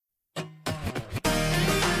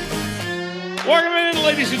Welcome in,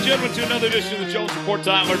 ladies and gentlemen, to another edition of the Jones Report.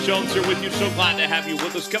 Tyler Jones here with you. So glad to have you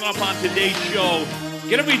with us. Coming up on today's show,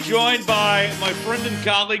 going to be joined by my friend and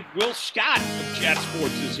colleague, Will Scott of Chat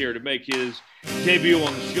Sports is here to make his debut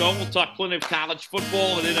on the show. We'll talk plenty of college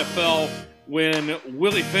football and NFL when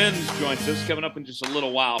Willie Finns joins us, coming up in just a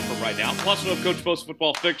little while from right now. Plus, we'll have Coach Bo's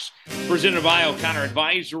Football Fix presented by O'Connor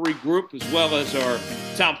Advisory Group, as well as our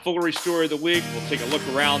Tom Foolery Story of the Week. We'll take a look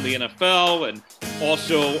around the NFL and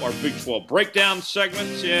also our Big 12 breakdown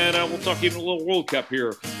segments, and we'll talk even a little World Cup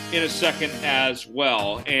here in a second as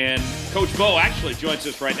well. And Coach Bo actually joins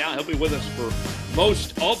us right now. He'll be with us for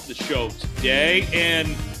most of the show today.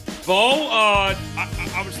 And Bo, I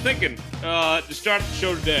was thinking to start the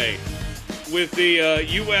show today with the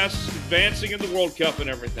U.S. advancing in the World Cup and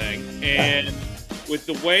everything, and with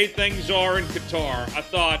the way things are in Qatar, I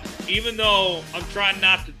thought, even though I'm trying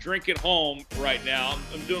not to drink at home right now,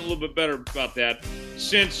 I'm doing a little bit better about that.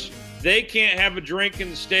 Since they can't have a drink in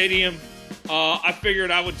the stadium, I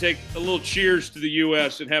figured I would take a little cheers to the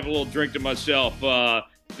U.S. and have a little drink to myself to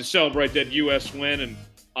celebrate that U.S. win. And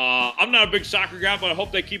I'm not a big soccer guy, but I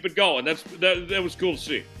hope they keep it going. That was cool to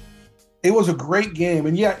see. It was a great game,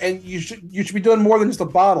 and you should be doing more than just a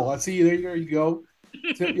bottle. I see you there. You go,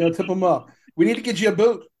 tip them up. We need to get you a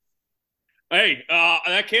boot. Hey,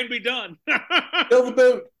 that can be done. Fill the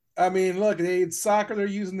boot. I mean, look, it's soccer. They're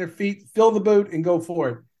using their feet. Fill the boot and go for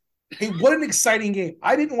it. Hey, what an exciting game!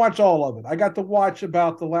 I didn't watch all of it. I got to watch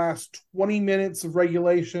about the last 20 minutes of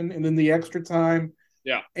regulation and then the extra time.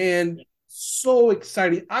 Yeah, and so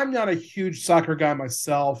exciting. I'm not a huge soccer guy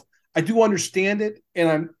myself. I do understand it,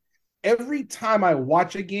 and every time I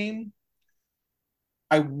watch a game,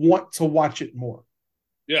 I want to watch it more.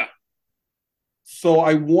 Yeah. So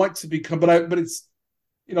I want to become, but it's,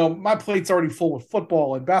 my plate's already full with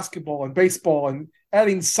football and basketball and baseball, and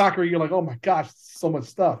adding soccer, you're like, oh my gosh, so much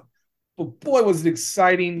stuff. But boy, was it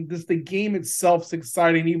exciting. The game itself's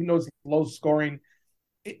exciting, even though it's low scoring.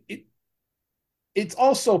 It's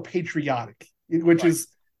also patriotic, which is,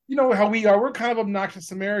 how we are. We're kind of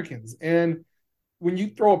obnoxious Americans. And when you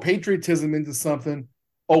throw a patriotism into something,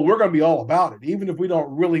 we're going to be all about it, even if we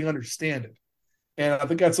don't really understand it. And I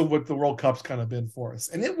think that's what the World Cup's kind of been for us.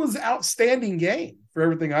 And it was an outstanding game for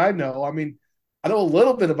everything I know. I mean, I know a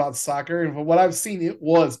little bit about soccer, and from what I've seen, it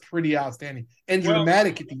was pretty outstanding and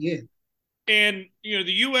dramatic at the end. And, the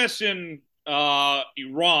U.S. and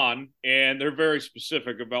Iran, and they're very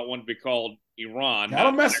specific about when to be called Iran. I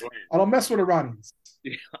don't mess with Iranians.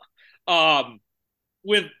 Yeah.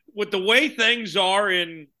 With the way things are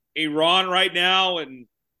in Iran right now, and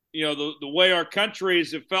the way our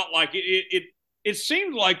countries have felt like it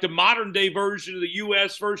seemed like the modern day version of the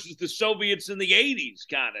U.S. versus the Soviets in the 80s,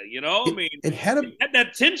 kind of. It had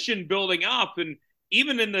that tension building up, and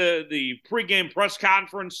even in the pregame press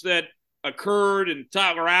conference that occurred, and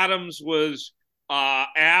Tyler Adams was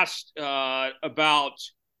asked about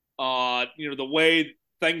the way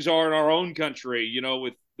things are in our own country,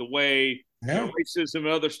 with the way racism and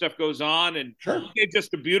other stuff goes on. And he gave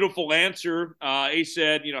just a beautiful answer. He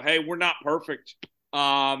said, hey, we're not perfect,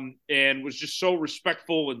 and was just so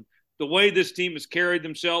respectful. And the way this team has carried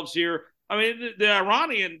themselves here, I mean, the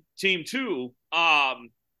Iranian team too,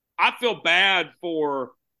 I feel bad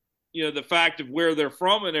for, the fact of where they're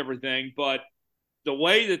from and everything, but the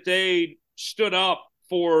way that they stood up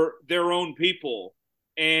for their own people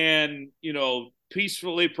and,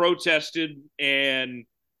 peacefully protested and,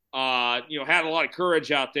 had a lot of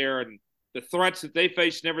courage out there, and the threats that they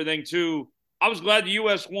faced and everything too. I was glad the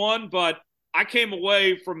U.S. won, but I came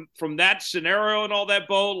away from that scenario and all that,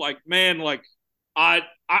 Bo, like, man, like I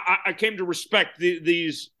came to respect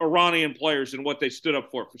these Iranian players and what they stood up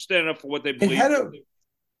for standing up for what they believe.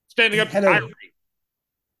 Standing up to tyranny.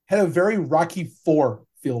 Had a very Rocky IV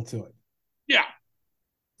feel to it. Yeah.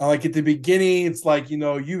 Like at the beginning, it's like,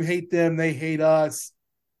 you hate them, they hate us.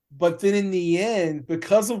 But then in the end,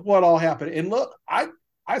 because of what all happened, and look, I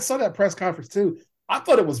saw that press conference too. I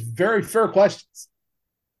thought it was very fair questions.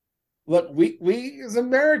 Look, we as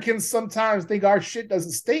Americans sometimes think our shit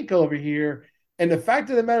doesn't stink over here. And the fact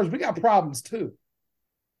of the matter is we got problems too.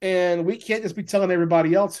 And we can't just be telling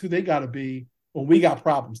everybody else who they got to be when we got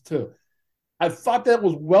problems too. I thought that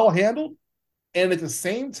was well handled. And at the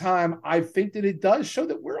same time, I think that it does show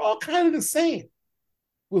that we're all kind of the same.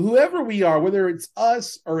 Well, whoever we are, whether it's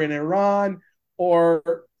us or in Iran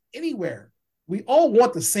or anywhere, we all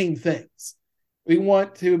want the same things. We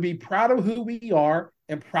want to be proud of who we are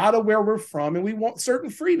and proud of where we're from, and we want certain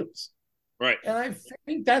freedoms. Right. And I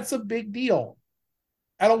think that's a big deal.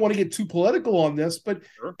 I don't want to get too political on this, but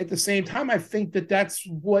at the same time, I think that that's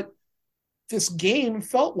what this game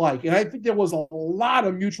felt like. And I think there was a lot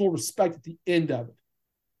of mutual respect at the end of it.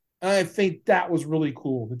 And I think that was really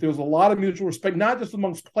cool, that there was a lot of mutual respect, not just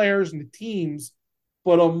amongst players and the teams,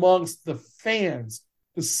 but amongst the fans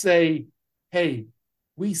to say, hey,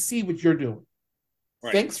 we see what you're doing.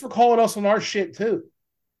 Right. Thanks for calling us on our shit too.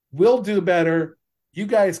 We'll do better. You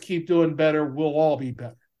guys keep doing better. We'll all be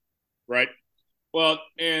better. Right. Well,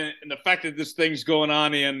 and the fact that this thing's going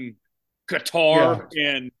on in Qatar,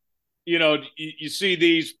 and you see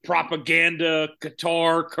these propaganda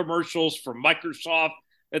Qatar commercials from Microsoft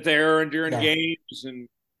that they air during games, and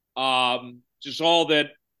just all that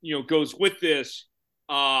goes with this.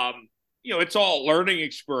 It's all a learning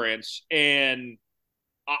experience, and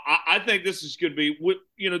I think this is going to be.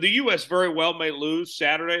 The U.S. very well may lose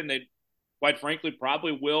Saturday, and they, quite frankly,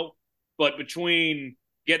 probably will. But between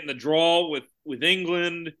getting the draw with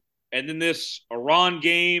England and then this Iran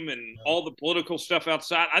game and all the political stuff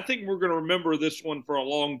outside, I think we're going to remember this one for a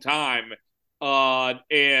long time.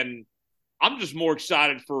 And I'm just more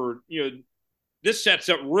excited for, this sets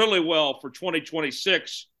up really well for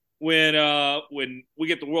 2026 when we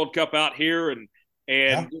get the World Cup out here, and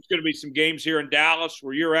there's going to be some games here in Dallas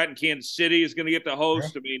where you're at, in Kansas City is going to get the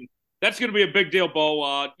host. I mean, that's going to be a big deal,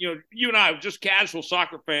 Bo. You and I are just casual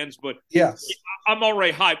soccer fans, but yes, I'm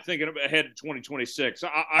already hyped thinking ahead to 2026.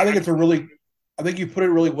 I think I think you put it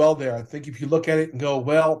really well there. I think if you look at it and go,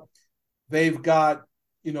 well, they've got,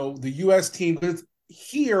 the U.S. team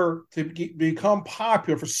here to become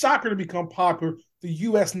popular, for soccer to become popular, the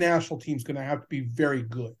U.S. national team is going to have to be very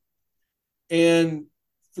good. And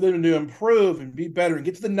for them to improve and be better and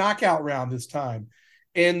get to the knockout round this time,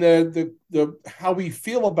 and the how we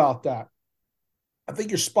feel about that, I think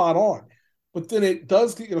you're spot on. But then it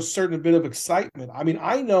does get a certain bit of excitement. I mean,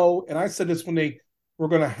 I know, and I said this when they were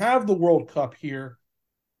going to have the World Cup here,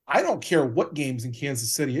 I don't care what game's in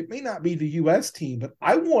Kansas City. It may not be the U.S. team, but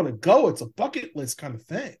I want to go. It's a bucket list kind of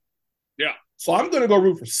thing. Yeah. So I'm going to go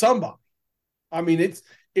root for somebody. I mean,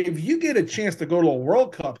 if you get a chance to go to a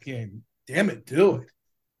World Cup game, damn it, do it.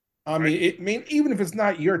 I mean, even if it's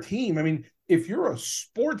not your team, I mean, if you're a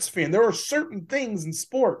sports fan, there are certain things in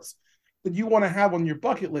sports that you want to have on your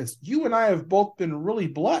bucket list. You and I have both been really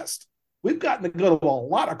blessed. We've gotten to go to a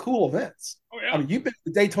lot of cool events. Oh, yeah. I mean, you've been to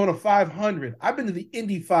the Daytona 500. I've been to the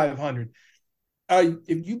Indy 500. Have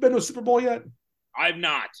you been to a Super Bowl yet? I've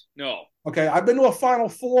not. No. Okay, I've been to a Final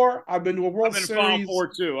Four. I've been to a World Series. I've been to Final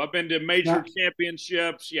Four too. I've been to major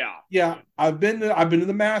championships. Yeah. Yeah, I've been to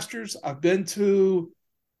the Masters. I've been to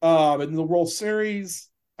the World Series.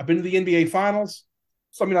 I've been to the NBA Finals.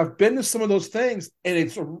 So, I mean, I've been to some of those things, and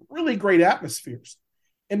it's a really great atmospheres.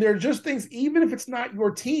 And there are just things, even if it's not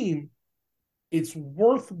your team, it's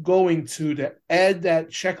worth going to add that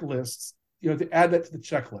checklist, to add that to the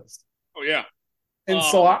checklist. Oh, yeah. And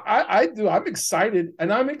so I do. I'm excited,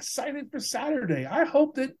 and I'm excited for Saturday. I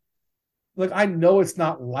hope that, I know it's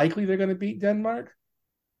not likely they're going to beat Denmark,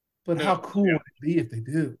 but how cool would it be if they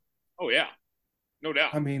do? Oh, yeah. No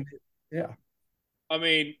doubt. I mean, yeah. I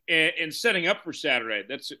mean, and setting up for Saturday,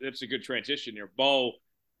 that's a good transition here. Bo,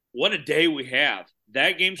 what a day we have.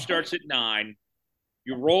 That game starts at 9.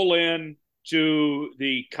 You roll in to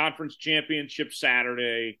the conference championship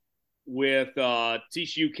Saturday with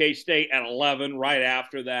TCU K-State at 11 right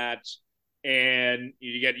after that. And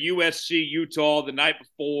you get USC, Utah the night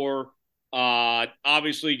before.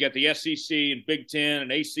 Obviously, you get the SEC and Big Ten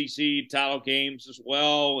and ACC title games as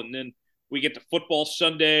well. And then we get to football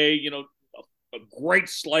Sunday, a great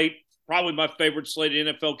slate, probably my favorite slate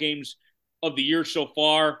of NFL games of the year so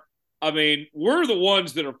far. I mean, we're the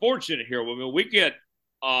ones that are fortunate here. I mean, we get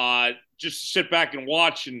just to sit back and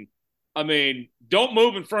watch, and I mean, don't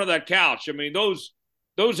move in front of that couch. I mean, those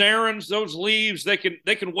errands, those leaves, they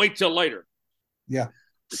can wait till later. Yeah,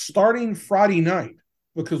 starting Friday night,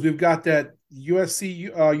 because we've got that USC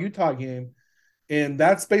Utah game, and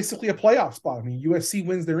that's basically a playoff spot. I mean, USC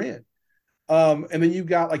wins, they're in. And then you've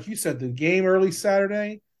got, like you said, the game early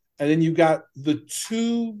Saturday, and then you've got the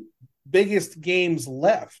two biggest games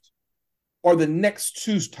left, or the next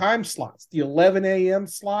two time slots, the 11 a.m.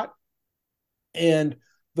 slot and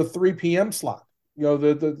the 3 p.m. slot.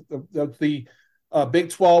 The Big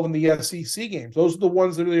 12 and the SEC games. Those are the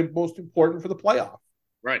ones that are the most important for the playoff.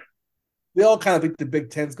 Right. We all kind of think the Big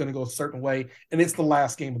 10 is going to go a certain way, and it's the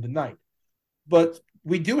last game of the night. But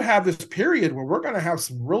we do have this period where we're going to have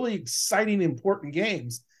some really exciting, important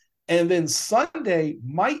games. And then Sunday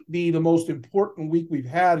might be the most important week we've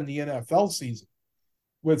had in the NFL season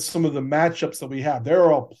with some of the matchups that we have.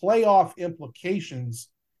 There are playoff implications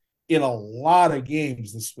in a lot of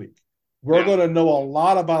games this week. We're going to know a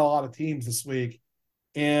lot about a lot of teams this week.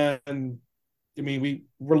 And I mean,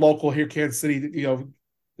 we're local here, Kansas City.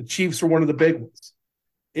 The Chiefs are one of the big ones.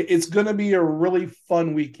 It's going to be a really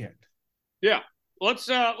fun weekend. Yeah. Let's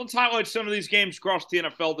highlight some of these games across the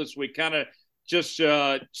NFL this week. Kind of just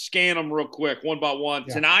scan them real quick, one by one.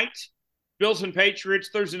 Yeah. Tonight, Bills and Patriots,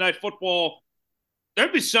 Thursday night football.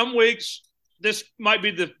 There'd be some weeks this might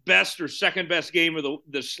be the best or second best game of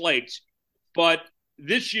the slates, but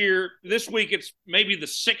this week, it's maybe the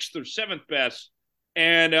sixth or seventh best.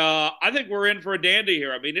 And I think we're in for a dandy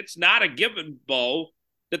here. I mean, it's not a given, Bo,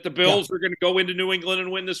 that the Bills are going to go into New England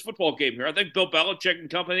and win this football game here. I think Bill Belichick and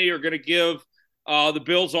company are going to give the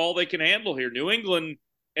Bills all they can handle here. New England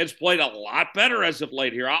has played a lot better as of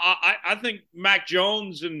late here. I think Mac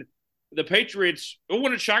Jones and the Patriots, it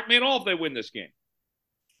wouldn't shock me at all if they win this game.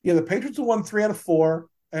 Yeah, the Patriots have won 3 out of 4.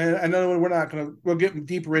 And I know we'll get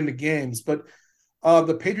deeper into games, but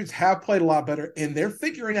the Patriots have played a lot better, and they're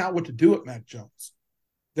figuring out what to do with Mac Jones.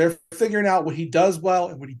 They're figuring out what he does well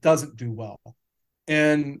and what he doesn't do well.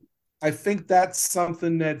 And I think that's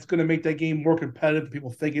something that's going to make that game more competitive.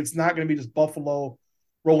 People think it's not going to be just Buffalo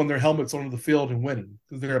rolling their helmets onto the field and winning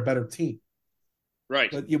because they're a better team. Right.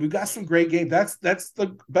 But yeah, we've got some great games. That's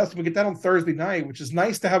the best. We get that on Thursday night, which is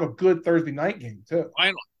nice to have a good Thursday night game too.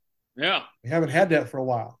 Finally. Yeah. We haven't had that for a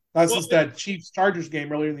while. That's just that Chiefs-Chargers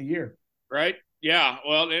game earlier in the year. Right. Yeah.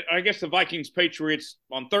 Well, I guess the Vikings-Patriots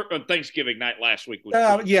on Thanksgiving night last week was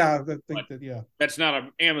that's not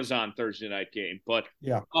an Amazon Thursday night game. But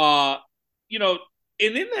yeah. And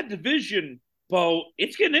in that division, Bo,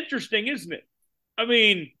 it's getting interesting, isn't it? I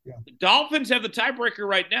mean, the Dolphins have the tiebreaker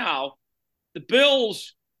right now. The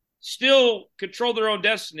Bills still control their own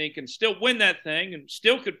destiny, can still win that thing, and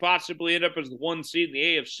still could possibly end up as the 1 seed in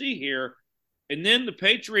the AFC here. And then the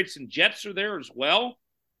Patriots and Jets are there as well.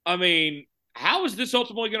 I mean, how is this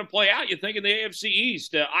ultimately going to play out, you think, in the AFC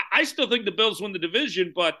East? I still think the Bills win the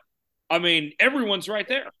division, but, I mean, everyone's right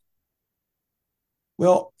there.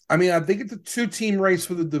 Well, I mean, I think it's a 2-team race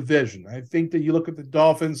for the division. I think that you look at the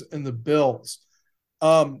Dolphins and the Bills.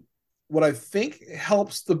 What I think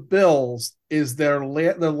helps the Bills is their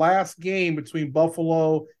last game between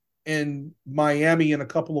Buffalo and Miami in a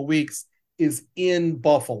couple of weeks is in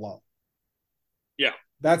Buffalo. Yeah.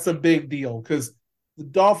 That's a big deal because the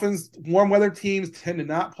Dolphins, warm weather teams tend to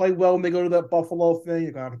not play well when they go to that Buffalo thing.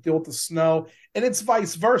 You're going to have to deal with the snow. And it's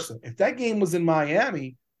vice versa. If that game was in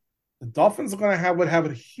Miami, the Dolphins would have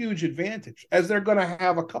a huge advantage, as they're going to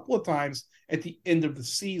have a couple of times at the end of the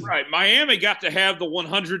season. Right. Miami got to have the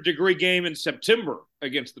 100-degree game in September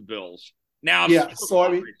against the Bills. Now, so I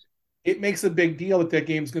mean, it makes a big deal that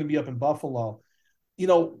game's going to be up in Buffalo.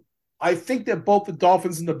 I think that both the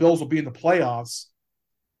Dolphins and the Bills will be in the playoffs.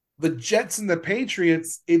 The Jets and the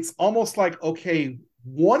Patriots, it's almost like, okay,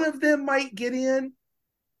 one of them might get in.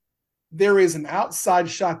 There is an outside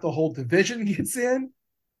shot the whole division gets in,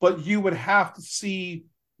 but you would have to see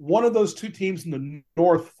one of those two teams in the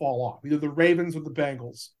North fall off, either the Ravens or the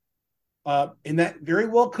Bengals. And that very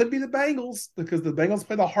well could be the Bengals because the Bengals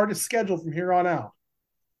play the hardest schedule from here on out.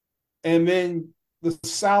 And then the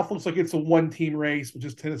South looks like it's a 1-team race, which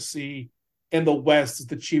is Tennessee, and the West is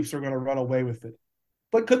the Chiefs are going to run away with it.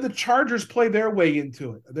 But could the Chargers play their way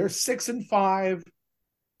into it? They're 6-5.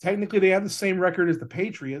 Technically, they have the same record as the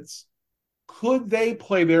Patriots. Could they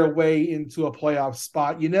play their way into a playoff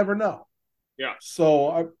spot? You never know. Yeah.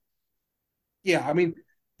 So, I mean,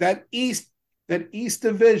 that East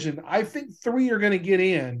division, I think 3 are going to get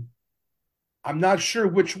in. I'm not sure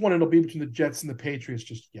which one it'll be between the Jets and the Patriots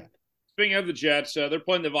just yet. Speaking of the Jets, they're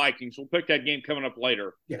playing the Vikings. We'll pick that game coming up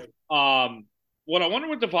later. Yeah. What I wonder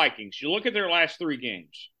with the Vikings, you look at their last 3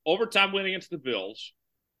 games: overtime win against the Bills,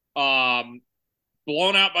 blown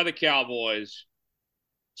out by the Cowboys,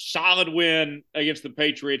 solid win against the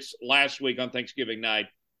Patriots last week on Thanksgiving night.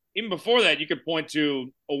 Even before that, you could point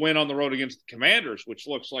to a win on the road against the Commanders, which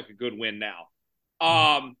looks like a good win now.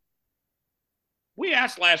 We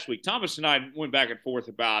asked last week, Thomas and I went back and forth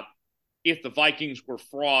about if the Vikings were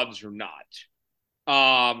frauds or not.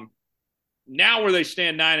 Now where they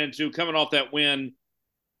stand 9-2, coming off that win,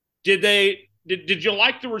 did you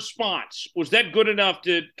like the response? Was that good enough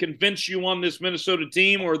to convince you on this Minnesota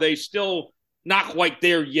team, or are they still not quite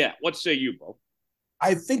there yet? What say you, Bo?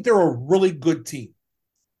 I think they're a really good team.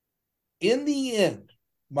 In the end,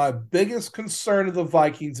 my biggest concern of the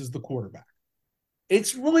Vikings is the quarterback.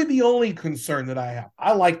 It's really the only concern that I have.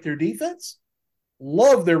 I like their defense,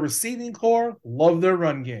 love their receiving core, love their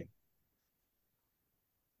run game.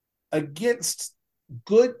 Against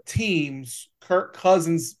good teams, Kirk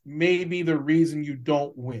Cousins may be the reason you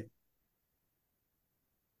don't win.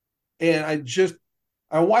 And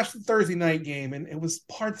I watched the Thursday night game, and it was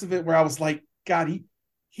parts of it where I was like, God,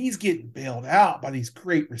 he's getting bailed out by these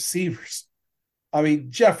great receivers. I mean,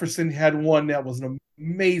 Jefferson had one that was an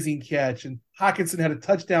amazing catch, and Hockenson had a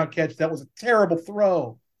touchdown catch that was a terrible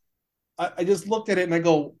throw. I just looked at it and I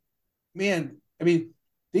go, man, I mean,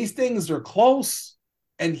 these things are close,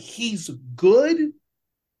 and he's good,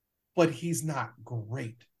 but he's not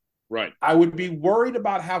great. Right. I would be worried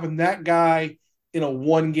about having that guy in a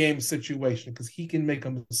one game situation because he can make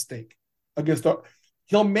a mistake against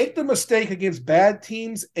he'll make the mistake against bad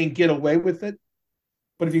teams and get away with it.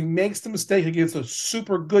 But if he makes the mistake against a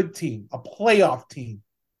super good team, a playoff team,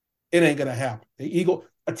 it ain't gonna happen.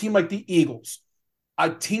 A team like the Eagles, a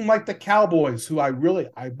team like the Cowboys, who I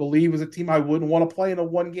believe is a team I wouldn't want to play in a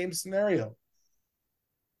one game scenario.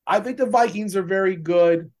 I think the Vikings are very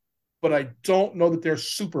good, but I don't know that they're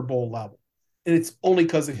Super Bowl level. And it's only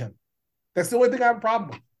because of him. That's the only thing I have a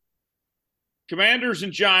problem with. Commanders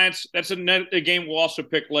and Giants, that's a game we'll also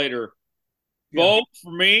pick later. Yeah. Bo,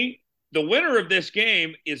 for me, the winner of this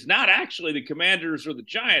game is not actually the Commanders or the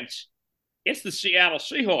Giants. It's the Seattle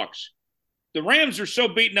Seahawks. The Rams are so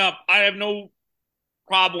beaten up, I have no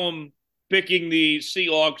problem picking the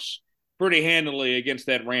Seahawks pretty handily against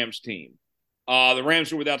that Rams team. The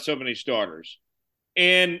Rams are without so many starters.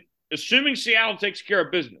 And assuming Seattle takes care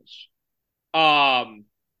of business,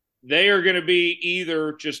 they are going to be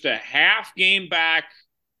either just a half game back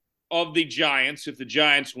of the Giants if the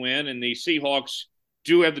Giants win and the Seahawks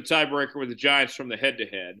do have the tiebreaker with the Giants from the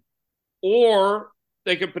head-to-head, or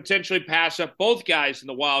they could potentially pass up both guys in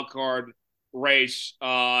the wild card race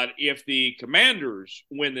if the Commanders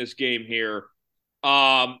win this game here.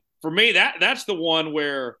 For me, that's the one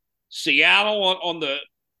where Seattle on the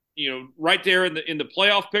right there in the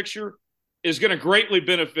playoff picture is going to greatly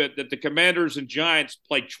benefit that the Commanders and Giants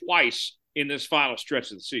play twice in this final stretch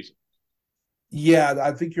of the season. Yeah,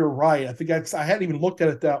 I think you're right. I hadn't even looked at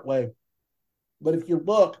it that way. But if you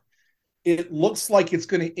look, it looks like it's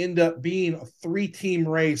going to end up being a 3-team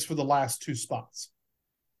race for the last 2 spots.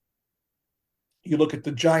 You look at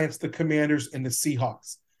the Giants, the Commanders, and the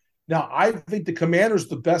Seahawks. Now, I think the Commanders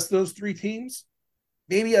the best of those 3 teams,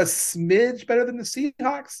 maybe a smidge better than the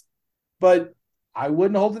Seahawks, but I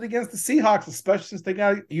wouldn't hold it against the Seahawks, especially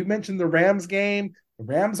since you mentioned the Rams game. The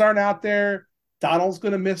Rams aren't out there. Donald's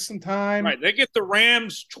going to miss some time. Right. They get the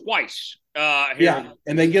Rams twice. Yeah,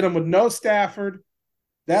 and they get them with no Stafford.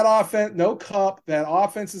 That offense, no Cup. That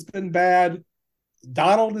offense has been bad.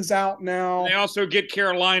 Donald is out now. And they also get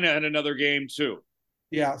Carolina in another game, too.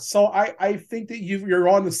 Yeah, so I think that you're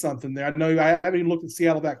on to something there. I know I haven't even looked at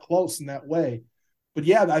Seattle that close in that way. But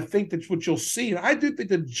yeah, I think that's what you'll see. And I do think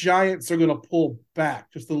the Giants are going to pull back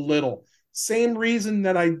just a little. Same reason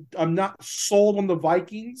that I'm not sold on the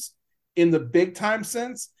Vikings in the big time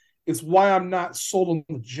sense. It's why I'm not sold on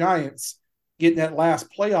the Giants getting that last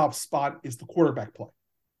playoff spot is the quarterback play.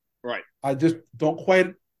 Right. I just don't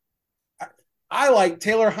quite. I like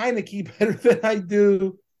Taylor Heineke better than I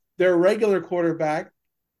do their regular quarterback,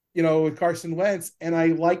 with Carson Wentz, and I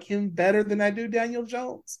like him better than I do Daniel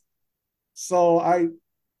Jones. So I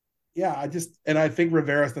think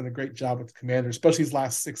Rivera's done a great job with the Commanders, especially his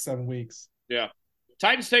last 6-7 weeks. Yeah.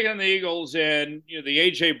 Titans taking on the Eagles and the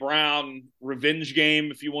A.J. Brown revenge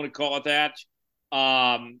game, if you want to call it that.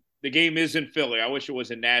 The game is in Philly. I wish it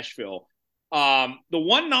was in Nashville. The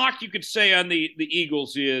one knock you could say on the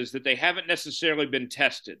Eagles is that they haven't necessarily been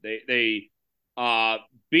tested. They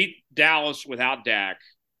beat Dallas without Dak.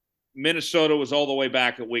 Minnesota was all the way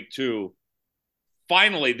back at week 2.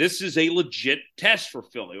 Finally, this is a legit test for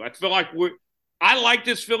Philly. I feel like I like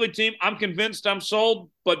this Philly team. I'm convinced I'm sold.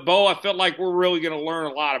 But, Bo, I felt like we're really going to learn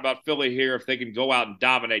a lot about Philly here if they can go out and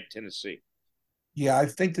dominate Tennessee. Yeah, I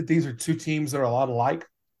think that these are 2 teams that are a lot alike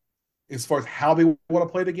as far as how they want to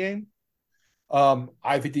play the game.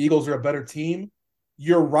 I think the Eagles are a better team.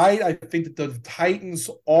 You're right. I think that the Titans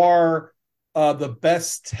are the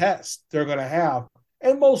best test they're going to have.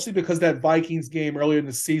 And mostly because that Vikings game earlier in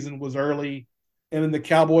the season was early. And then the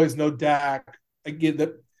Cowboys, no Dak. Again,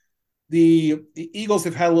 the Eagles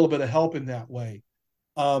have had a little bit of help in that way.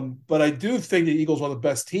 But I do think the Eagles are the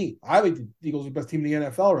best team. I think the Eagles are the best team in the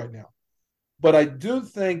NFL right now. But I do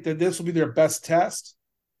think that this will be their best test.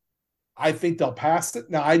 I think they'll pass it.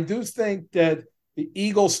 Now, I do think that the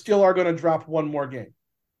Eagles still are going to drop one more game.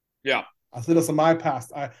 Yeah. I said this on my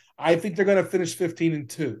past. I think they're going to finish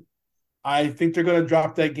 15-2. I think they're going to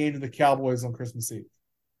drop that game to the Cowboys on Christmas Eve.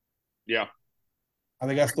 Yeah. I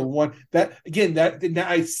think that's the one now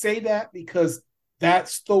I say that because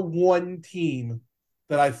that's the one team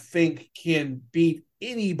that I think can beat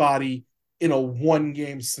anybody in a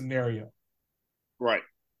one-game scenario. Right.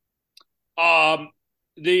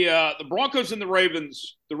 The Broncos and the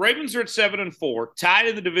Ravens. The Ravens are at 7-4, tied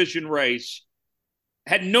in the division race.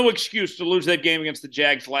 Had no excuse to lose that game against the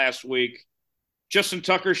Jags last week. Justin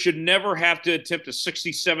Tucker should never have to attempt a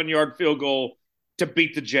 67-yard field goal to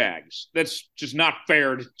beat the Jags. That's just not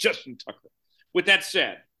fair to Justin Tucker. With that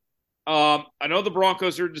said, I know the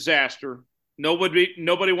Broncos are a disaster.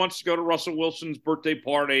 Nobody wants to go to Russell Wilson's birthday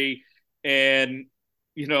party, and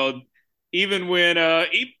even when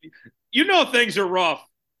things are rough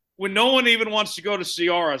when no one even wants to go to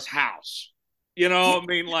Ciara's house. I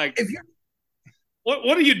mean, like, if you're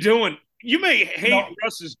what are you doing? You may hate no,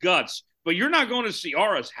 Russ's guts, but you're not going to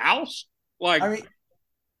Ciara's house. Like, I mean,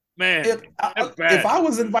 man, that's if bad. I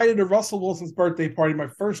was invited to Russell Wilson's birthday party, my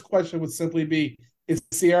first question would simply be, is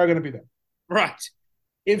Ciara going to be there? Right.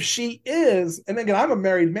 If she is, and again, I'm a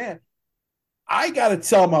married man, I got to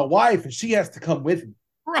tell my wife, and she has to come with me.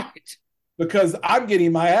 Right. Because I'm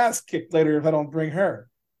getting my ass kicked later if I don't bring her.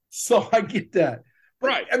 So I get that. But,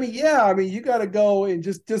 right. I mean, you got to go and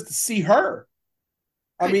just to see her.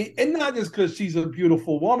 I mean, and not just because she's a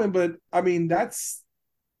beautiful woman, but I mean, that's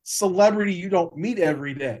celebrity you don't meet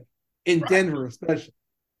every day in Denver, especially.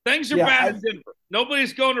 Things are bad in Denver.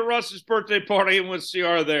 Nobody's going to Russ's birthday party and with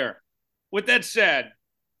Ciara there. With that said,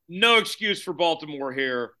 no excuse for Baltimore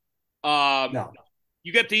here. No.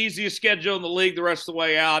 You got the easiest schedule in the league the rest of the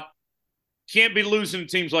way out. Can't be losing to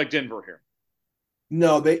teams like Denver here.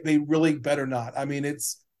 No, they really better not. I mean,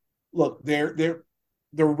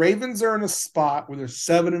 the Ravens are in a spot where they're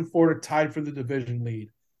 7-4, tied for the division lead.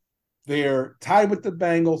 They're tied with the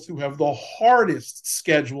Bengals, who have the hardest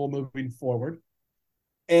schedule moving forward.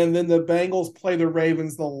 And then the Bengals play the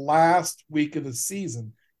Ravens the last week of the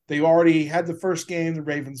season. They already had the first game, the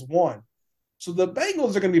Ravens won. So the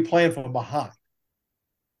Bengals are going to be playing from behind.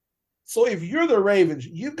 So if you're the Ravens,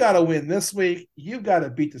 you've got to win this week. You've got to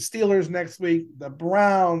beat the Steelers next week, the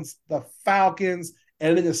Browns, the Falcons,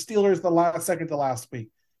 and then the Steelers second to last week.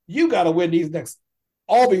 You got to win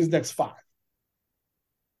all these next 5.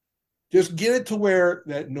 Just get it to where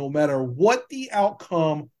that no matter what the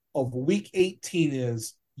outcome of week 18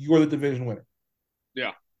 is, you're the division winner.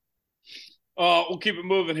 Yeah. We'll keep it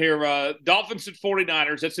moving here. Dolphins at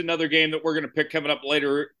 49ers. That's another game that we're going to pick coming up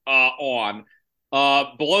later on.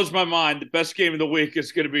 Blows my mind. The best game of the week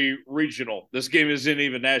is going to be regional. This game isn't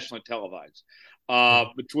even nationally televised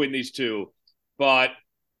between these two. But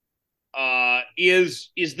is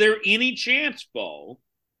there any chance, Bo,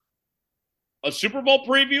 a Super Bowl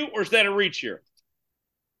preview, or is that a reach here?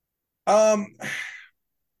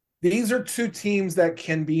 These are two teams that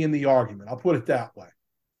can be in the argument. I'll put it that way.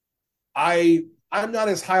 I'm not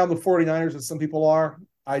as high on the 49ers as some people are.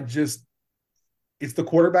 It's the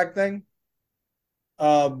quarterback thing.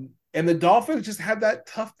 And the Dolphins just have that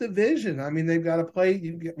tough division. I mean, they've got to play.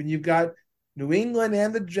 You've got New England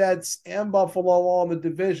and the Jets and Buffalo all in the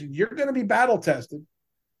division. You're going to be battle tested.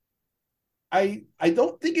 I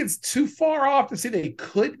don't think it's too far off to say they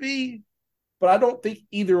could be, but I don't think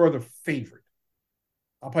either are the favorite.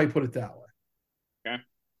 I'll probably put it that way.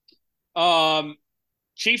 Okay.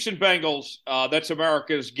 Chiefs and Bengals. That's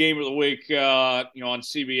America's game of the week. On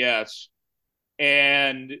CBS,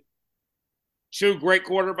 and two great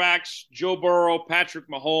quarterbacks, Joe Burrow, Patrick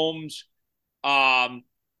Mahomes. I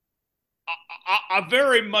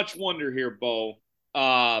very much wonder here, Bo.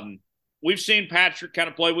 We've seen Patrick kind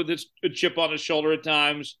of play with a chip on his shoulder at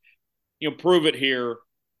times. Prove it here.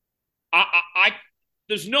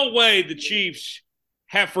 There's no way the Chiefs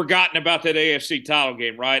have forgotten about that AFC title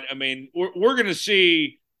game, right? I mean, we're going to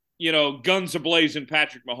see, guns ablazing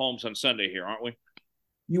Patrick Mahomes on Sunday here, aren't we?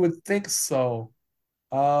 You would think so.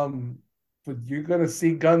 But you're going to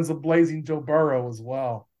see guns ablazing Joe Burrow as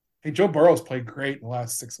well. Hey, Joe Burrow's played great in the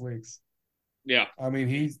last 6 weeks. Yeah. I mean,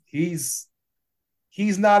 he's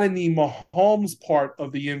not in the Mahomes part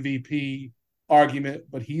of the MVP argument,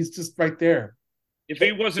 but he's just right there. If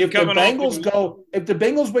he wasn't if coming the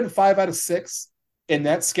Bengals win 5 out of 6 in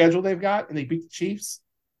that schedule they've got and they beat the Chiefs,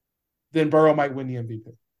 then Burrow might win the MVP.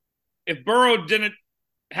 If Burrow didn't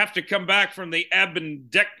have to come back from the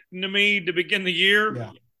appendectomy to begin the year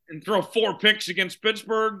and throw 4 picks against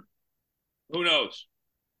Pittsburgh, who knows?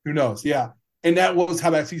 Who knows? Yeah. And that was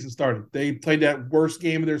how that season started. They played that worst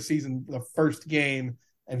game of their season, the first game,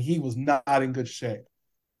 and he was not in good shape.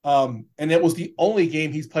 And it was the only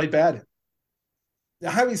game he's played bad in.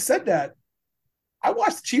 Now, having said that, I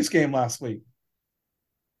watched the Chiefs game last week.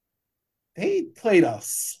 They played a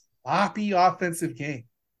sloppy offensive game.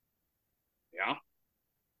 Yeah.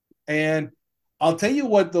 And I'll tell you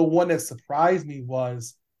what, the one that surprised me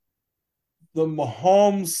was the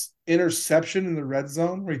Mahomes interception in the red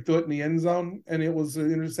zone where he threw it in the end zone and it was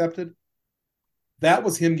intercepted. That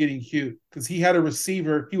was him getting cute because he had a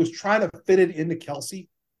receiver. He was trying to fit it into Kelsey.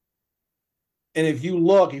 And if you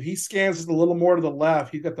look, if he scans just a little more to the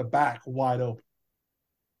left, he's got the back wide open.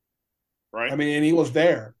 Right. I mean, and he was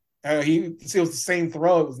there. It was the same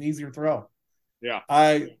throw. It was an easier throw. Yeah.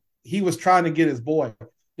 He was trying to get his boy.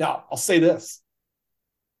 Now, I'll say this.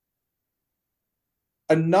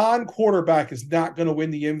 A non-quarterback is not going to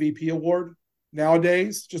win the MVP award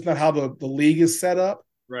nowadays, just not how the league is set up.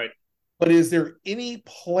 Right. But is there any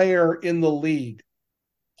player in the league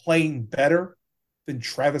playing better than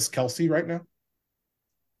Travis Kelce right now?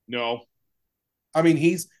 No. I mean,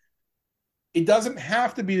 it doesn't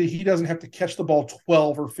have to be that he doesn't have to catch the ball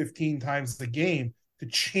 12 or 15 times a game to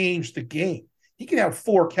change the game. He can have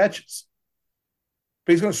 4 catches,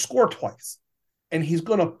 but he's going to score twice. And he's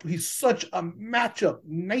such a matchup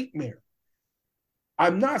nightmare.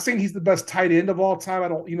 I'm not saying he's the best tight end of all time. I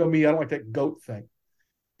don't like that GOAT thing.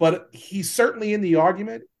 But he's certainly in the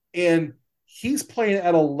argument, and he's playing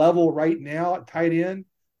at a level right now at tight end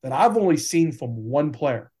that I've only seen from one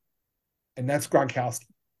player, and that's Gronkowski.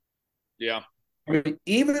 Yeah. I mean,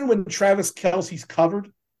 even when Travis Kelce's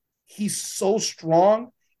covered, he's so strong,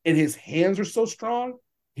 and his hands are so strong,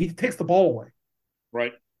 he takes the ball away.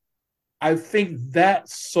 Right. I think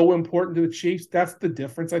that's so important to the Chiefs. That's the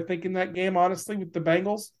difference, I think, in that game, honestly, with the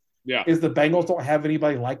Bengals. Yeah. Is the Bengals don't have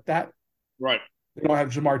anybody like that. Right. They don't have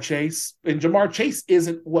Jamar Chase. And Jamar Chase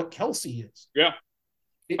isn't what Kelce is. Yeah.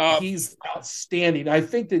 He's outstanding. I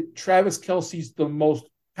think that Travis Kelce's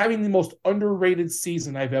having the most underrated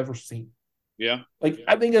season I've ever seen. Yeah. Like,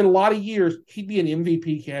 I think in a lot of years, he'd be an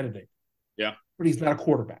MVP candidate. Yeah. But he's not a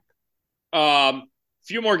quarterback.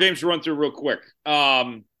 Few more games to run through real quick.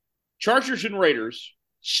 Chargers and Raiders.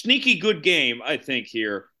 Sneaky good game, I think,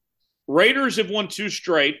 here. Raiders have won 2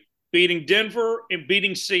 straight, beating Denver and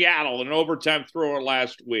beating Seattle in an overtime thrower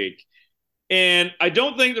last week. And I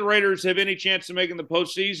don't think the Raiders have any chance of making the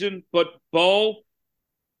postseason, but Bo,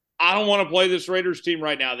 I don't want to play this Raiders team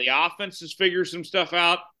right now. The offense has figured some stuff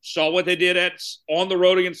out. Saw what they did on the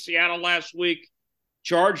road against Seattle last week.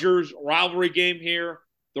 Chargers, rivalry game here.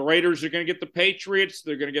 The Raiders are going to get the Patriots.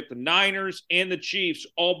 They're going to get the Niners and the Chiefs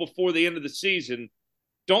all before the end of the season.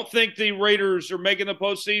 Don't think the Raiders are making the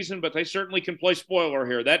postseason, but they certainly can play spoiler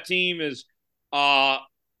here. That team is, I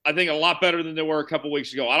think, a lot better than they were a couple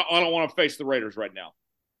weeks ago. I don't want to face the Raiders right now.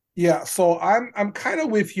 Yeah, so I'm kind of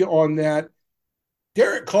with you on that.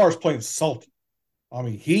 Derek Carr's playing salty. I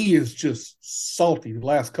mean, he is just salty the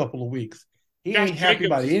last couple of weeks. He ain't happy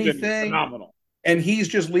about anything. Phenomenal. And he's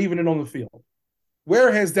just leaving it on the field.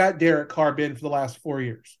 Where has that Derek Carr been for the last 4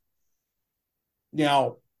 years?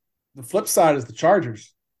 Now, the flip side is the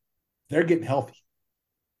Chargers. They're getting healthy.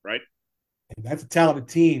 Right. And that's a talented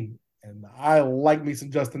team. And I like me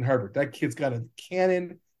some Justin Herbert. That kid's got a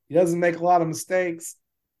cannon. He doesn't make a lot of mistakes.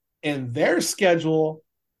 And their schedule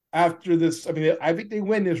after this, I mean, I think they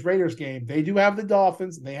win this Raiders game. They do have the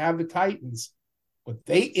Dolphins and they have the Titans, but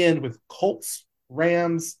they end with Colts,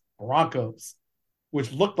 Rams, Broncos,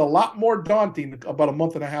 which looked a lot more daunting about a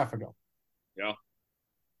month and a half ago. Yeah.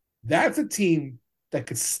 That's a team that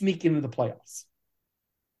could sneak into the playoffs.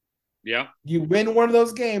 Yeah. You win one of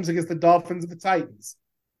those games against the Dolphins and the Titans.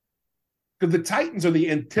 Because the Titans are the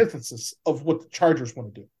antithesis of what the Chargers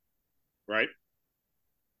want to do. Right.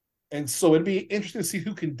 And so it'd be interesting to see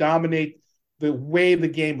who can dominate the way the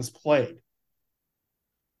game is played.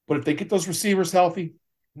 But if they get those receivers healthy,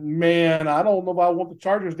 man, I don't know if I want the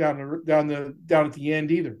Chargers down at the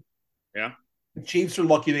end either. Yeah. The Chiefs are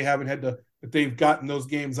lucky they haven't had that they've gotten those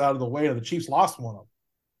games out of the way. The Chiefs lost one of them.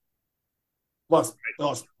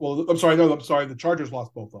 Lost. Well, I'm sorry. The Chargers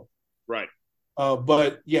lost both of them. Right.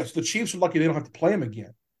 But yes, the Chiefs are lucky they don't have to play them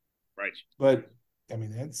again. Right. But I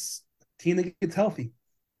mean, that's a team that gets healthy.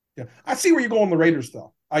 Yeah, I see where you're going. The Raiders,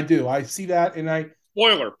 though, I do. I see that, and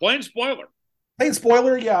plain spoiler. Plain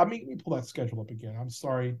spoiler. Yeah, let me pull that schedule up again. I'm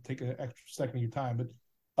sorry, take an extra second of your time,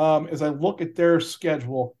 but as I look at their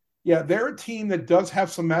schedule, yeah, they're a team that does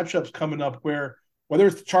have some matchups coming up where whether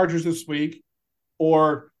it's the Chargers this week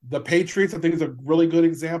or the Patriots, I think is a really good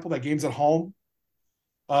example. That game's at home.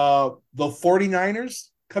 The 49ers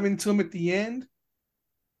coming to them at the end,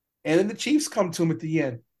 and then the Chiefs come to them at the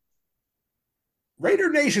end.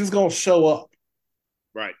 Raider Nation's going to show up.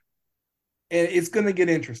 Right. And it's going to get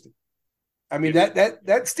interesting. I mean,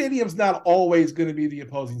 that stadium's not always going to be the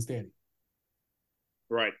opposing stadium.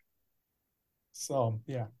 Right. So,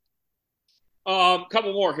 yeah.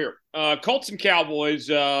 Couple more here. Colts and Cowboys.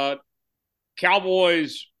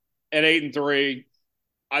 Cowboys at 8-3.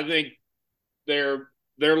 I think they're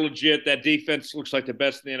legit. That defense looks like the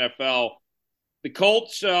best in the NFL. The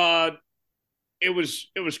Colts, it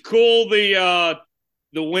was cool.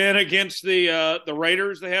 the win against the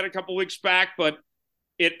Raiders they had a couple weeks back, but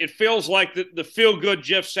it feels like the feel good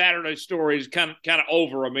Jeff Saturday story is kind of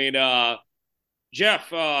over. I mean, Jeff,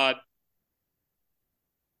 do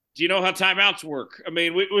you know how timeouts work? I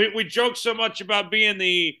mean, we joke so much about being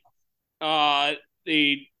the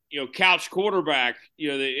couch quarterback,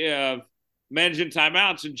 the managing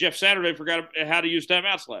timeouts, and Jeff Saturday forgot how to use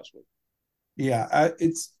timeouts last week. Yeah,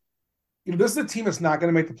 it's this is a team that's not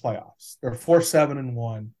going to make the playoffs. They're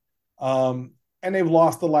 4-7-1, and they've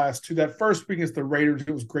lost the last two. That first week against the Raiders,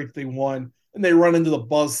 it was great that they won, and they run into the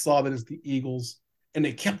buzzsaw that is the Eagles, and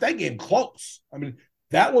they kept that game close. I mean,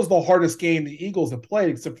 that was the hardest game the Eagles have played,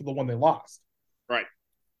 except for the one they lost. Right.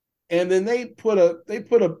 And then they put a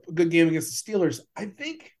good game against the Steelers. I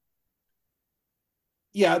think,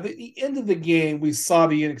 yeah, the end of the game, we saw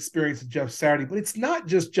the inexperience of Jeff Saturday, but it's not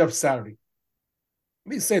just Jeff Saturday.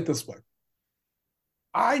 Let me say it this way.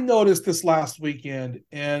 I noticed this last weekend,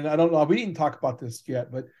 and I don't know, we didn't talk about this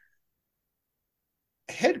yet, but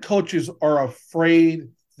head coaches are afraid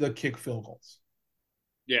to kick field goals.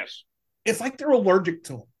 Yes. It's like they're allergic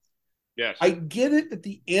to them. Yes. I get it that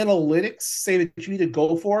the analytics say that you need to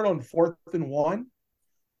go for it on 4th and 1.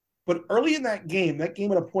 But early in that game at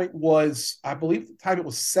a point was, I believe at the time it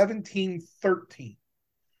was 17-13.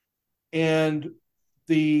 And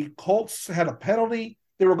the Colts had a penalty.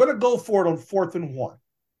 They were going to go for it on 4th and 1.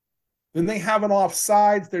 Then they have an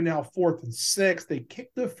offsides. They're now 4th and 6. They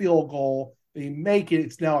kick the field goal. They make it.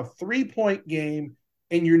 It's now a 3-point game,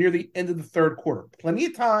 and you're near the end of the third quarter. Plenty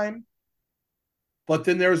of time. But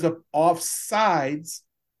then there's a offsides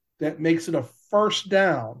that makes it a first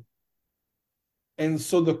down. And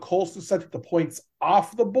so the Colts decided to take the points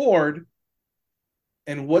off the board.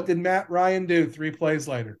 And what did Matt Ryan do 3 plays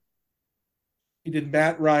later? He did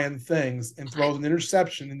Matt Ryan things and throws an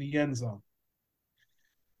interception in the end zone.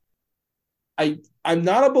 I'm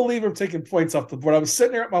not a believer of taking points off the board. I was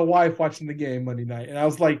sitting there with my wife watching the game Monday night, and I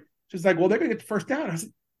was like, she's like, well, they're going to get the first down. I was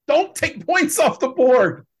like, don't take points off the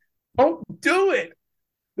board. Don't do it.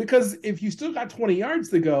 Because if you still got 20 yards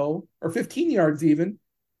to go, or 15 yards even,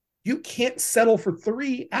 you can't settle for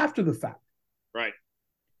 3 after the fact. Right.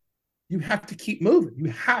 You have to keep moving.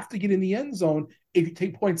 You have to get in the end zone if you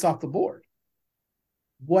take points off the board.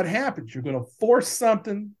 What happens? You're going to force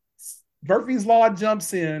something. Murphy's Law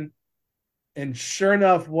jumps in, and sure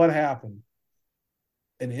enough, what happened?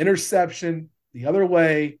 An interception the other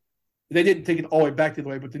way. They didn't take it all the way back the other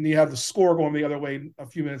way, but then you have the score going the other way a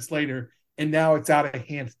few minutes later, and now it's out of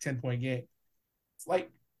hand, 10-point game. It's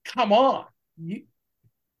like, come on.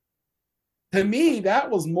 To me, that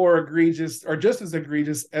was more egregious, or just as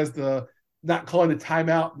egregious as the not calling the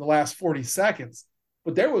timeout in the last 40 seconds.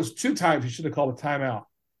 But there was 2 times you should have called a timeout.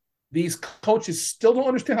 These coaches still don't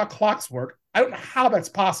understand how clocks work. I don't know how that's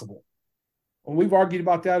possible. And we've argued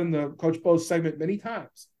about that in the Coach Bo segment many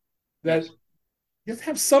times. That just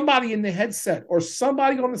have somebody in the headset or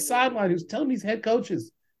somebody on the sideline who's telling these head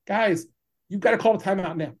coaches, guys, you've got to call a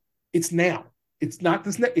timeout now. It's now. It's not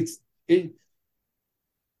this. I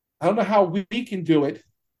don't know how we can do it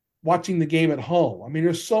watching the game at home. I mean,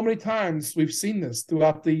 there's so many times we've seen this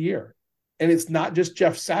throughout the year. And it's not just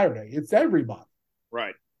Jeff Saturday. It's everybody.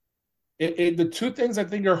 Right. The 2 things I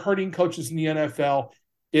think are hurting coaches in the NFL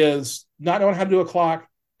is not knowing how to do a clock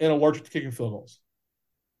and allergic to kicking field goals.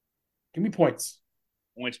 Give me points.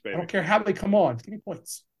 Points, baby. I don't care how they come on. Give me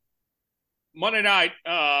points. Monday night,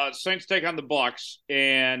 Saints take on the Bucs,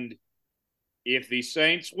 and if the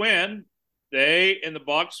Saints win, they and the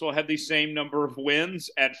Bucs will have the same number of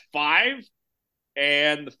wins at 5.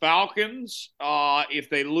 And the Falcons,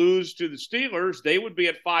 if they lose to the Steelers, they would be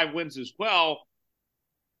at 5 wins as well.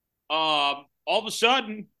 All of a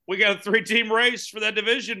sudden, we got a 3-team race for that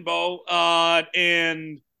division, Bo,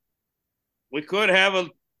 and we could have a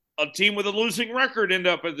team with a losing record end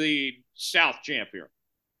up as the South champion.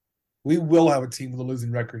 We will have a team with a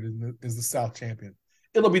losing record as the South champion.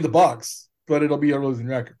 It'll be the Bucs, but it'll be a losing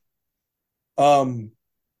record. All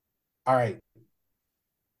right.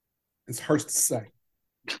 This hurts to say.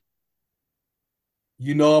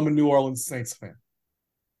 You know I'm a New Orleans Saints fan.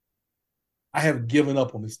 I have given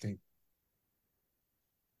up on this team.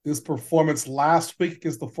 This performance last week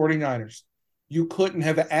against the 49ers, you couldn't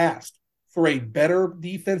have asked for a better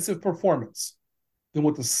defensive performance than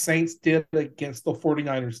what the Saints did against the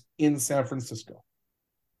 49ers in San Francisco.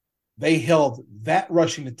 They held that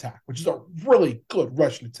rushing attack, which is a really good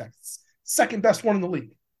rushing attack. Second best one in the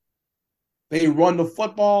league. They run the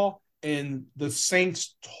football, and the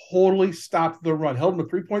Saints totally stopped the run, held them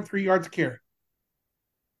to 3.3 yards a carry.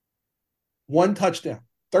 1 touchdown,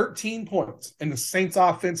 13 points, and the Saints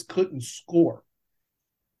offense couldn't score.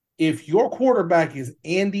 If your quarterback is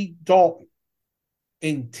Andy Dalton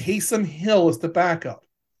and Taysom Hill is the backup,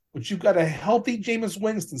 but you've got a healthy Jameis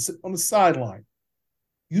Winston sitting on the sideline,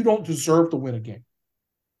 you don't deserve to win a game.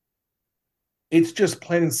 It's just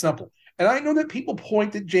plain and simple. And I know that people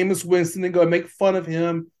point at Jameis Winston and go make fun of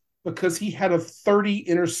him because he had a 30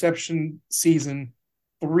 interception season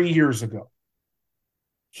 3 years ago.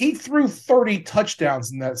 He threw 30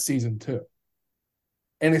 touchdowns in that season too.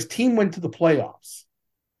 And his team went to the playoffs.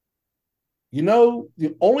 You know,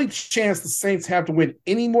 the only chance the Saints have to win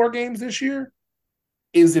any more games this year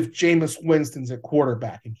is if Jameis Winston's at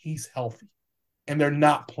quarterback and he's healthy and they're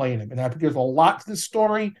not playing him. And I think there's a lot to this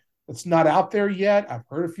story that's not out there yet. I've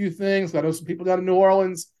heard a few things. I know some people down in New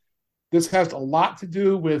Orleans. This has a lot to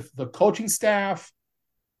do with the coaching staff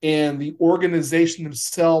and the organization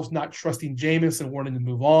themselves not trusting Jameis and wanting to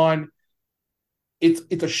move on. It's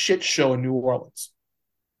a shit show in New Orleans.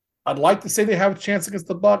 I'd like to say they have a chance against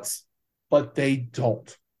the Bucs, but they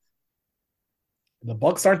don't. The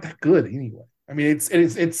Bucs aren't that good anyway. I mean,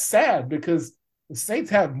 it's sad because the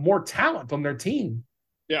Saints have more talent on their team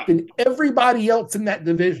than everybody else in that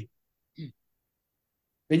division.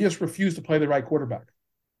 They just refuse to play the right quarterback.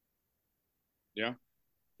 Yeah,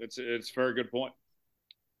 it's a very good point.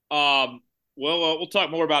 We'll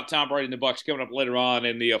talk more about Tom Brady and the Bucs coming up later on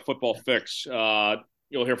in the football fix.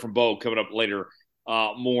 You'll hear from Bo coming up later.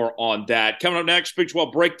 More on that. Coming up next, Big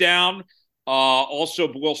 12 breakdown. Also,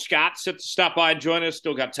 Will Scott set to stop by and join us.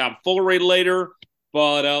 Still got Tom Fullery later.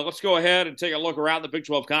 But let's go ahead and take a look around the Big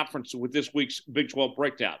 12 Conference with this week's Big 12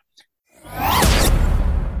 breakdown.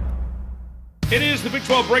 It is the Big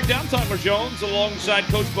 12 breakdown. Tyler Jones alongside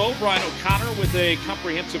Coach Bo, Brian O'Connor with a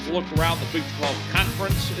comprehensive look around the Big 12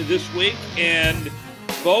 Conference this week. And,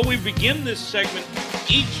 Bo, we begin this segment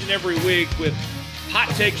each and every week with hot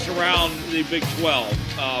takes around the Big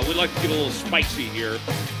 12. We'd like to get a little spicy here.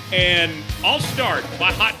 And I'll start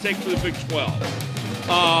my hot take for the Big 12.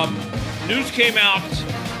 News came out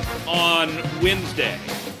on Wednesday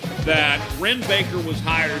that Ren Baker was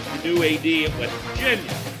hired as the new AD at West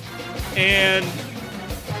Virginia. And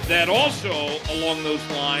that also, along those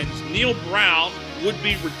lines, Neil Brown would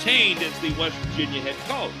be retained as the West Virginia head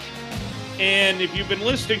coach. And if you've been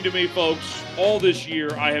listening to me, folks, all this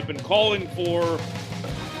year, I have been calling for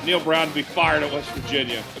Neil Brown to be fired at West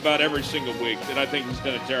Virginia about every single week, and I think he's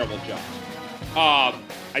done a terrible job.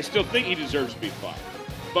 I still think he deserves to be fired.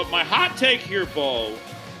 But my hot take here, Bo,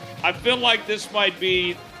 I feel like this might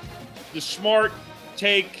be the smart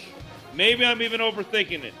take. Maybe I'm even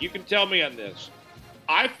overthinking it. You can tell me on this.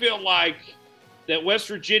 I feel like that West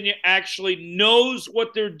Virginia actually knows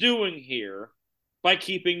what they're doing here by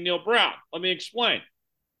keeping Neil Brown. Let me explain.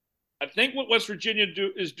 I think what West Virginia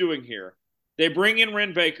is doing here, they bring in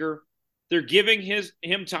Ren Baker. They're giving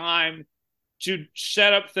him time to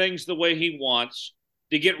set up things the way he wants,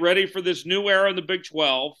 to get ready for this new era in the Big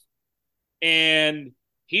 12. And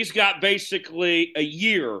he's got basically a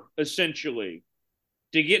year, essentially,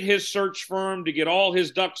 to get his search firm, to get all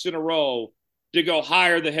his ducks in a row, to go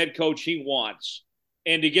hire the head coach he wants,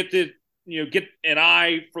 and to get an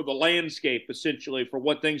eye for the landscape, essentially, for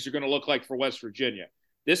what things are going to look like for West Virginia.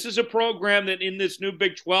 This is a program that in this new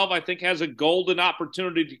Big 12, I think has a golden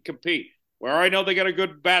opportunity to compete. Where I know they got a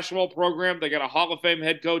good basketball program, they got a Hall of Fame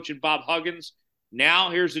head coach in Bob Huggins. Now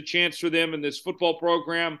here's a chance for them in this football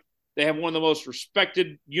program. They have one of the most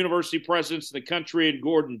respected university presidents in the country in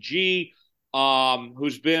Gordon G.,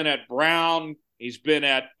 who's been at Brown. He's been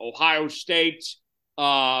at Ohio State.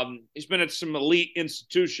 He's been at some elite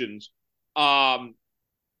institutions. Even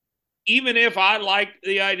if I like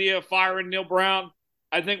the idea of firing Neil Brown,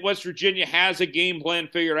 I think West Virginia has a game plan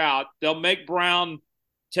figured out. They'll make Brown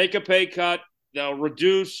take a pay cut. They'll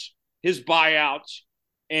reduce his buyout,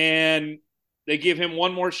 and they give him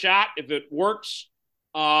one more shot. If it works,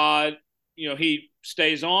 he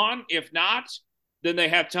stays on. If not, then they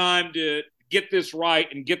have time to get this right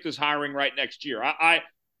and get this hiring right next year. I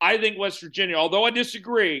think West Virginia, although I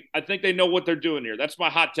disagree, I think they know what they're doing here. That's my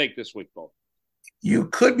hot take this week, Bo. You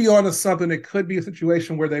could be onto something. It could be a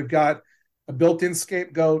situation where they've got a built-in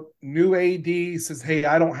scapegoat. New AD says, hey,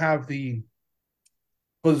 I don't have the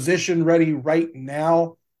position ready right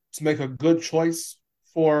now to make a good choice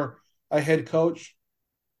for a head coach.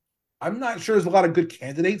 I'm not sure there's a lot of good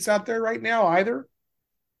candidates out there right now either.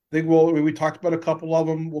 I think we talked about a couple of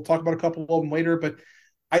them. We'll talk about a couple of them later, but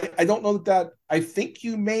I don't know that I think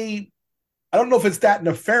I don't know if it's that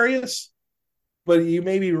nefarious, but you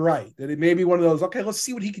may be right that it may be one of those, okay, let's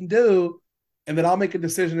see what he can do. And then I'll make a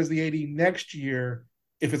decision as the AD next year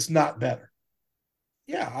if it's not better.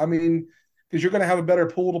 Yeah, I mean, because you're going to have a better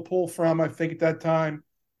pool to pull from, I think, at that time.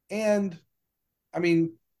 And, I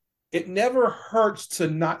mean, it never hurts to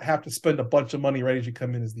not have to spend a bunch of money right as you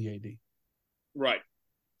come in as the AD. Right.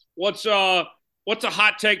 What's a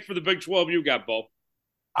hot take for the Big 12 you got, Bo?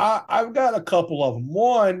 I've got a couple of them.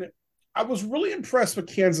 One, I was really impressed with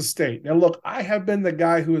Kansas State. Now, look, I have been the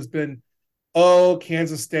guy who has been, oh,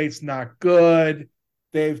 Kansas State's not good.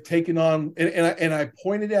 They've taken on, and I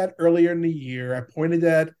pointed at earlier in the year, I pointed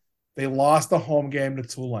at they lost the home game to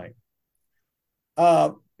Tulane.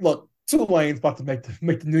 Look, Tulane's about to make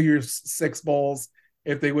the New Year's Six bowls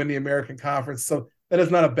if they win the American Conference, so that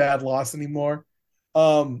is not a bad loss anymore.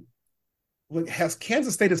 Um, has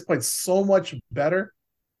Kansas State has played so much better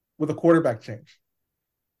with a quarterback change.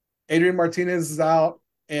 Adrian Martinez is out,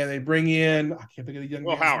 and they bring in, I can't think of the young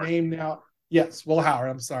Will man's Howard. name now. Yes, Will Howard.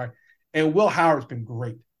 I'm sorry. And Will Howard's been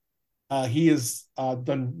great. He has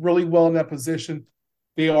done really well in that position.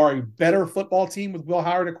 They are a better football team with Will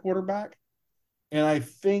Howard at quarterback. And I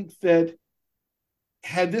think that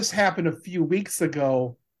had this happened a few weeks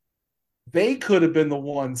ago, they could have been the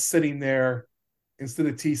ones sitting there instead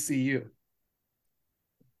of TCU.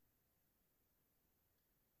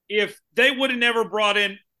 If they would have never brought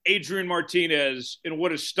in Adrian Martinez and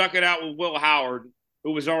would have stuck it out with Will Howard,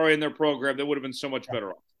 who was already in their program, they would have been so much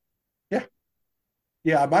better off. Yeah.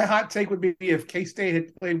 Yeah. My hot take would be if K-State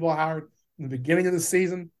had played Will Howard in the beginning of the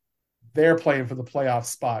season, they're playing for the playoff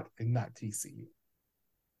spot and not TCU.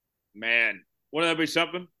 Man, wouldn't that be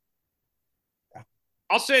something? Yeah.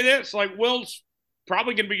 I'll say this, like Will's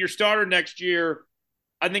probably going to be your starter next year.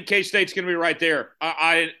 I think K-State's going to be right there.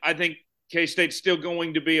 I think K-State's still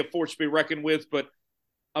going to be a force to be reckoned with, but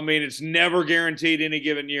I mean, it's never guaranteed any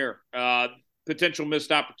given year. Potential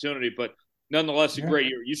missed opportunity, but nonetheless, a great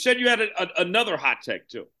year. You said you had another hot take,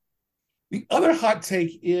 too. The other hot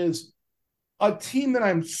take is a team that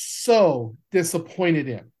I'm so disappointed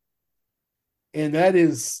in. And that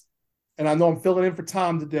is, and I know I'm filling in for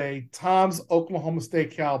Tom today, Tom's Oklahoma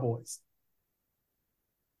State Cowboys.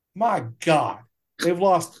 My God, they've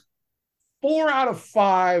lost 4 out of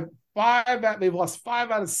 5. They've lost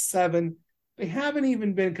 5 out of 7. They haven't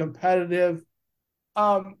even been competitive.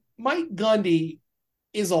 Mike Gundy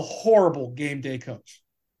is a horrible game day coach.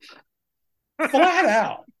 Flat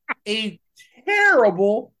out, a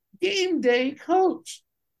terrible game day coach.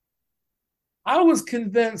 I was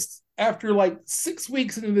convinced after like 6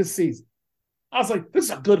 weeks into this season, I was like, this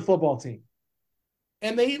is a good football team.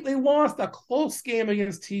 And they lost a close game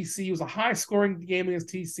against TCU. It was a high-scoring game against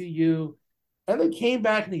TCU. And they came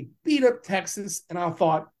back and they beat up Texas. And I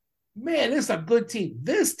thought, man, this is a good team.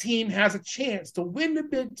 This team has a chance to win the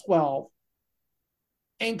Big 12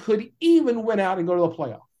 and could even win out and go to the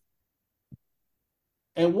playoff.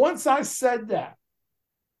 And once I said that,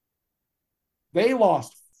 they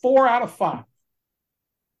lost 4 out of 5.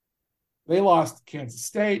 They lost to Kansas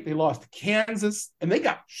State. They lost to Kansas. And they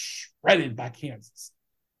got shredded by Kansas.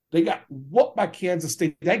 They got whooped by Kansas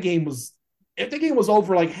State. That game was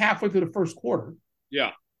over like halfway through the first quarter.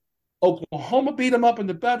 Yeah. Oklahoma beat them up in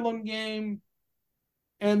the Bedlam game.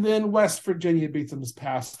 And then West Virginia beat them this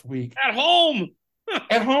past week. At home.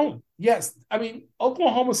 At home. Yes. I mean,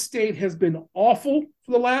 Oklahoma State has been awful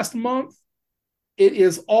for the last month. It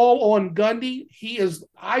is all on Gundy. He is,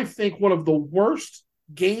 I think, one of the worst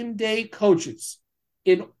game day coaches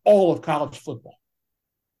in all of college football.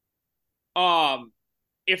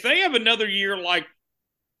 If they have another year like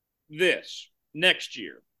this next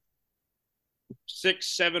year, 6,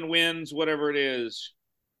 7 wins, whatever it is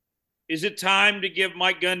it time to give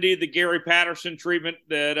Mike Gundy the Gary Patterson treatment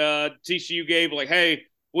that TCU gave? Like, hey,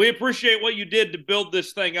 we appreciate what you did to build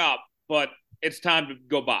this thing up, but it's time to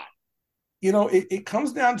go by. You know, it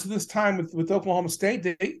comes down to this time with Oklahoma State.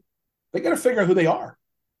 They got to figure out who they are.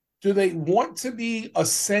 Do they want to be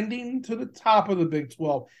ascending to the top of the Big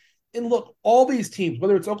 12? And look, all these teams,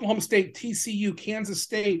 whether it's Oklahoma State, TCU, Kansas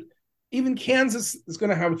State, even Kansas is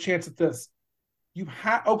going to have a chance at this. You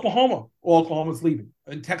have Oklahoma. Well, Oklahoma's leaving,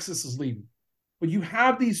 and Texas is leaving. But you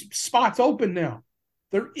have these spots open now.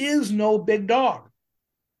 There is no big dog.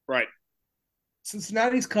 Right.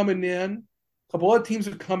 Cincinnati's coming in. A couple other teams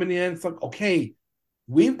are coming in. It's like, okay,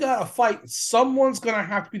 we've got to fight. Someone's going to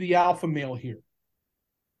have to be the alpha male here.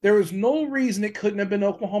 There is no reason it couldn't have been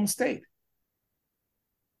Oklahoma State.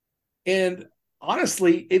 And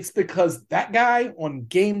honestly, it's because that guy on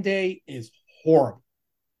game day is horrible.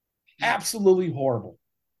 Absolutely horrible.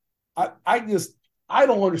 I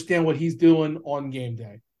don't understand what he's doing on game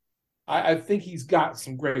day. I think he's got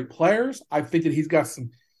some great players. I think that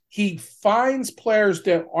he finds players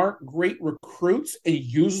that aren't great recruits and he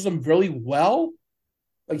uses them really well.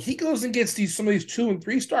 Like he goes and gets some of these 2- and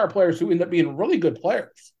 3-star players who end up being really good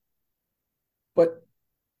players. But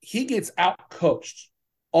he gets out-coached.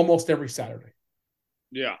 almost every Saturday.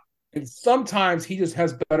 Yeah. And sometimes he just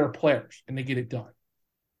has better players and they get it done.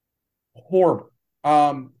 Horrible.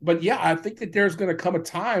 But yeah, I think that there's going to come a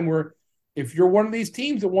time where if you're one of these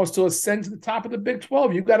teams that wants to ascend to the top of the Big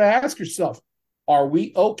 12, you've got to ask yourself, are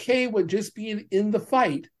we okay with just being in the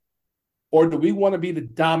fight, or do we want to be the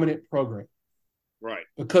dominant program? Right.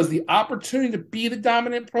 Because the opportunity to be the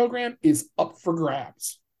dominant program is up for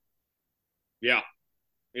grabs. Yeah,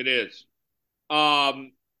 it is.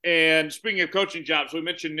 And speaking of coaching jobs, we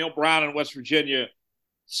mentioned Neil Brown in West Virginia.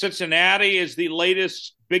 Cincinnati is the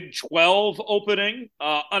latest Big 12 opening,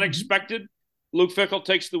 unexpected. Mm-hmm. Luke Fickell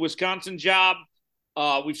takes the Wisconsin job.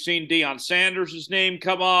 We've seen Deion Sanders' name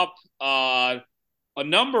come up. A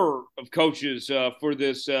number of coaches for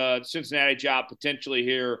this Cincinnati job potentially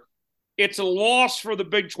here. It's a loss for the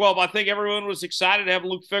Big 12. I think everyone was excited to have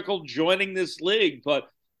Luke Fickell joining this league, but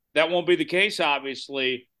that won't be the case,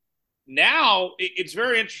 obviously. Now, it's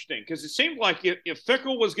very interesting because it seemed like if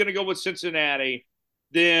Fickell was going to go with Cincinnati,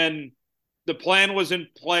 then the plan was in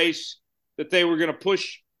place that they were going to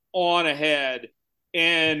push on ahead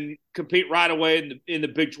and compete right away in the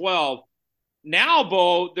Big 12. Now,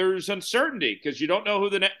 Bo, there's uncertainty because you don't know who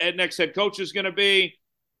the next head coach is going to be.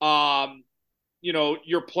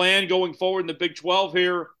 Your plan going forward in the Big 12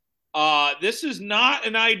 here. This is not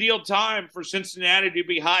an ideal time for Cincinnati to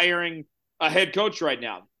be hiring a head coach right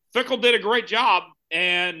now. Fickell did a great job,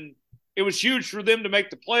 and it was huge for them to make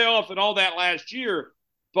the playoff and all that last year.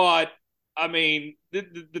 But, I mean,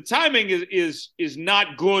 the timing is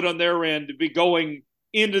not good on their end to be going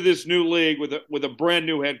into this new league with a brand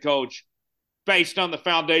new head coach based on the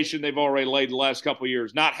foundation they've already laid the last couple of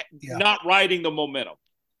years, not riding the momentum.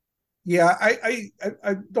 Yeah,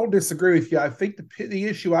 I don't disagree with you. I think the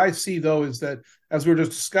issue I see, though, is that, as we were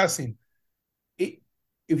just discussing, if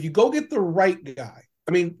you go get the right guy,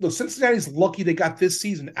 I mean, look, Cincinnati's lucky they got this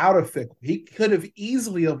season out of Fickell. He could have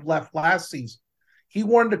easily have left last season. He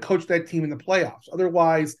wanted to coach that team in the playoffs.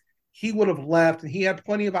 Otherwise, he would have left, and he had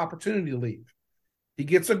plenty of opportunity to leave. He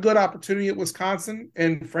gets a good opportunity at Wisconsin,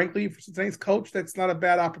 and frankly, for Cincinnati's coach, that's not a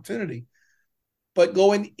bad opportunity. But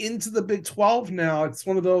going into the Big 12 now, it's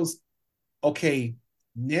one of those, okay,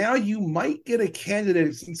 now you might get a candidate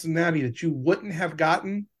at Cincinnati that you wouldn't have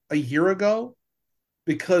gotten a year ago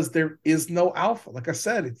because there is no alpha. Like I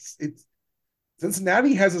said, it's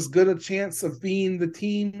Cincinnati has as good a chance of being the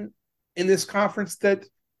team in this conference that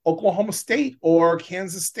Oklahoma State or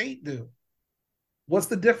Kansas State do. What's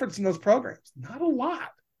the difference in those programs? Not a lot.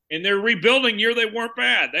 In their rebuilding year, they weren't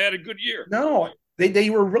bad. They had a good year. No, they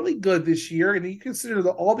were really good this year, and you consider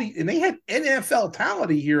and they had NFL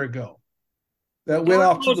talent a year ago that went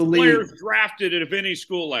off to the league. Players drafted at any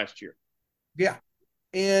school last year. Yeah,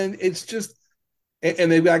 and it's just,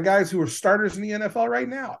 and they've got guys who are starters in the NFL right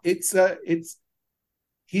now. He's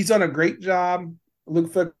done a great job.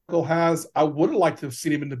 Luke Fickell has. I would have liked to have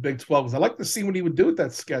seen him in the Big 12 because I like to see what he would do with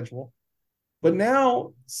that schedule. But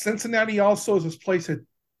now Cincinnati also is this place that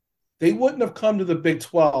they wouldn't have come to the Big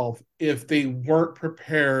 12 if they weren't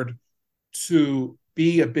prepared to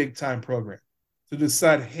be a big-time program, to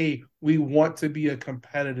decide, hey, we want to be a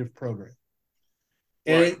competitive program.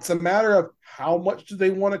 And It's a matter of how much do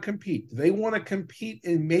they want to compete? Do they want to compete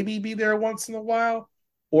and maybe be there once in a while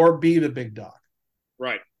or be the big dog?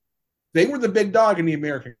 Right. They were the big dog in the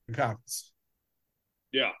American Conference.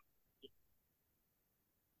 Yeah.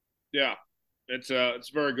 Yeah. It's a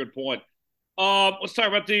very good point. Let's talk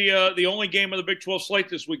about the only game of the Big 12 slate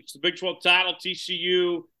this week. It's the Big 12 title,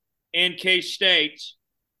 TCU and K-State.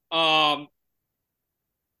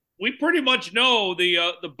 We pretty much know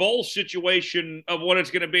the bowl situation of what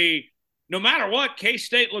it's going to be. No matter what,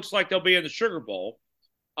 K-State looks like they'll be in the Sugar Bowl.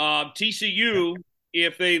 TCU,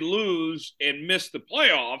 if they lose and miss the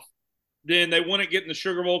playoff, then they wouldn't get in the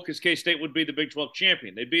Sugar Bowl because K-State would be the Big 12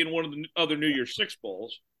 champion. They'd be in one of the other New Year's Six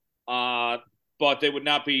bowls, but they would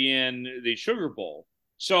not be in the Sugar Bowl.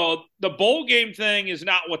 So the bowl game thing is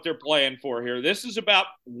not what they're playing for here. This is about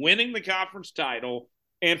winning the conference title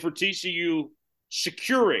and for TCU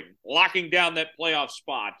locking down that playoff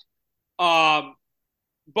spot. Bo,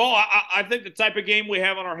 I think the type of game we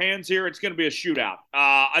have on our hands here, it's going to be a shootout.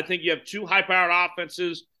 I think you have two high-powered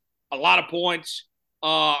offenses, a lot of points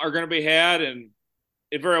are going to be had, and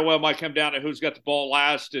it very well might come down to who's got the ball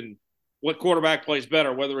last and what quarterback plays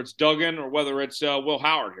better, whether it's Duggan or whether it's Will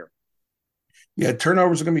Howard here. Yeah,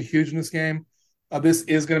 turnovers are going to be huge in this game. This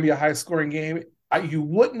is going to be a high-scoring game. You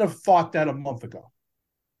wouldn't have thought that a month ago.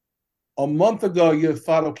 A month ago, you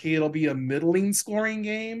thought, okay, it'll be a middling scoring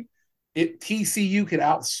game. TCU could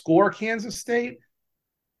outscore Kansas State.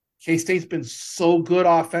 K-State's been so good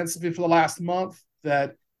offensively for the last month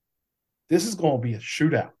that this is going to be a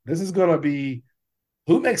shootout. This is going to be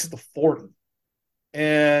who makes it to 40.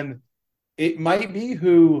 And it might be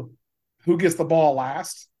who gets the ball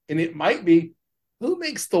last, and it might be who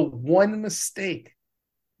makes the one mistake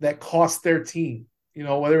that costs their team.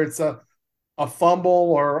 Whether it's a fumble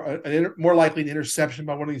or more likely an interception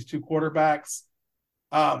by one of these two quarterbacks.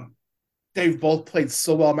 They've both played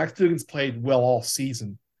so well. Max Duggan's played well all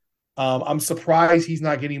season. I'm surprised he's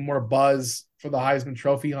not getting more buzz for the Heisman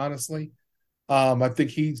Trophy, honestly. I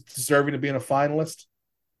think he's deserving of being a finalist.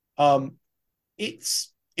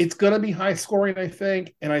 It's going to be high scoring, I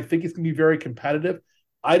think, and I think it's going to be very competitive.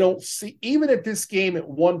 I don't see, even at this game at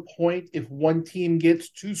one point, if one team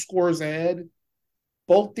gets 2 scores ahead,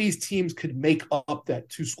 both these teams could make up that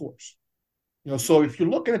 2 scores. So if you're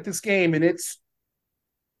looking at this game and it's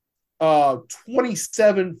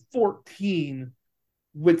 27-14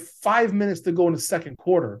 with 5 minutes to go in the second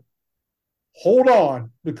quarter, hold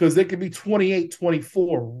on, because it could be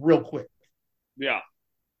 28-24 real quick. Yeah.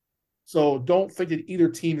 So don't think that either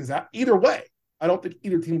team is out. Either way, I don't think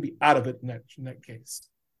either team will be out of it in that case.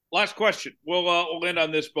 Last question. We'll end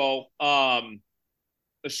on this, Bo.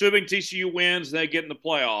 Assuming TCU wins, they get in the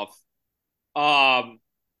playoff. A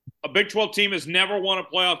Big 12 team has never won a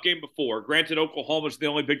playoff game before. Granted, Oklahoma's the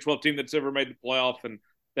only Big 12 team that's ever made the playoff, and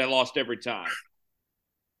they lost every time.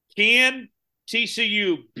 Can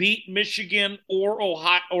TCU beat Michigan or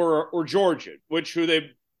Ohio or Georgia, who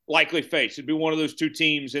they likely face? It'd be one of those two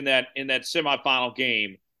teams in that semifinal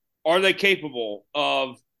game. Are they capable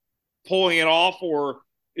of pulling it off, or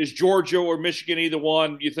is Georgia or Michigan, either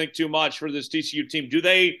one, you think too much for this TCU team? Do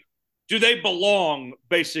they belong,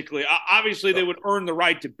 basically? Obviously, they would earn the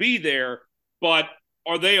right to be there, but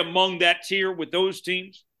are they among that tier with those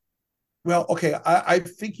teams? Well, okay, I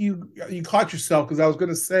think you caught yourself, because I was going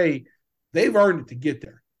to say they've earned it to get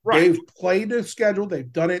there. Right. They've played their schedule.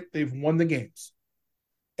 They've done it. They've won the games.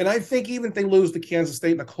 And I think even if they lose to Kansas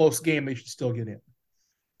State in a close game, they should still get in.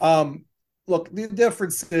 Look, the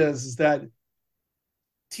difference is that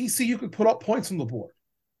TCU could put up points on the board.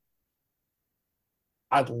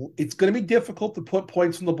 It's going to be difficult to put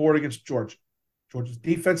points on the board against Georgia. Georgia's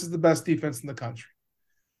defense is the best defense in the country.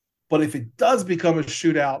 But if it does become a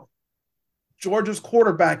shootout, Georgia's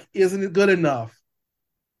quarterback isn't good enough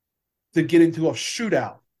to get into a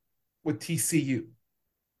shootout with TCU.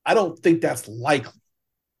 I don't think that's likely.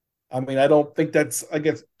 I mean, I don't think that's, I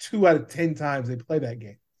guess, 2 out of 10 times they play that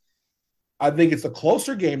game. I think it's a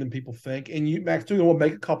closer game than people think, and Max Duggan will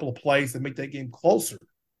make a couple of plays that make that game closer.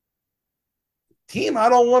 Team I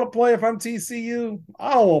don't want to play if I'm TCU,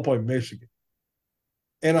 I don't want to play Michigan.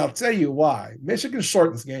 And I'll tell you why. Michigan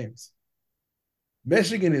shortens games.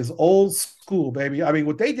 Michigan is old school, baby. I mean,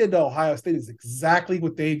 what they did to Ohio State is exactly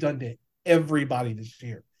what they've done to everybody this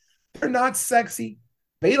year. They're not sexy.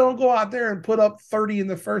 They don't go out there and put up 30 in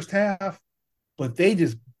the first half, but they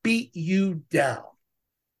just beat you down.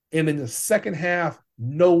 And in the second half,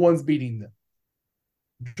 no one's beating them.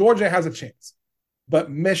 Georgia has a chance,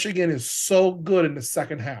 but Michigan is so good in the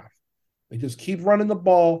second half. They just keep running the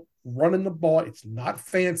ball. It's not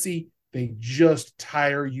fancy. They just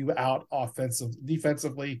tire you out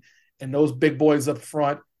defensively. And those big boys up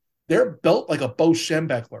front, they're built like a Bo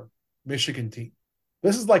Schembechler Michigan team.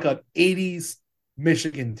 This is like an 80s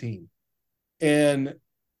Michigan team. And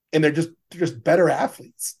they're just better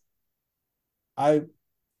athletes. I'm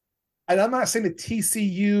not saying that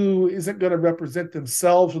TCU isn't going to represent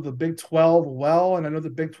themselves with the Big 12 well, and I know the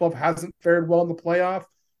Big 12 hasn't fared well in the playoff,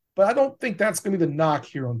 but I don't think that's going to be the knock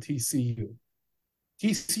here on TCU.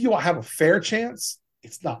 TCU will have a fair chance.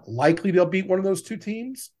 It's not likely they'll beat one of those two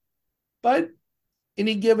teams, but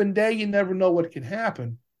any given day, you never know what can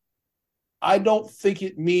happen. I don't think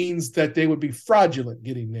it means that they would be fraudulent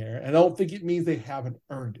getting there. I don't think it means they haven't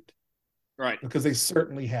earned it. Right. Because they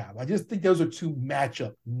certainly have. I just think those are two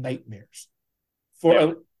matchup nightmares.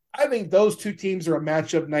 I think those two teams are a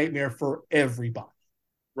matchup nightmare for everybody.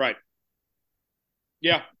 Right.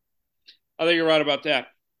 Yeah. I think you're right about that.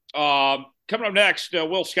 Coming up next,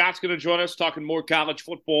 Will Scott's going to join us talking more college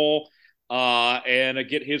football and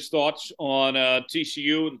get his thoughts on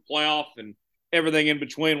TCU and the playoff and everything in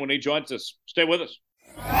between when he joins us. Stay with us.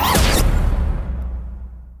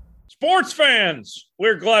 Sports fans,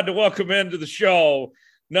 we're glad to welcome into the show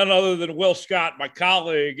none other than Will Scott, my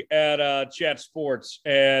colleague at Chat Sports,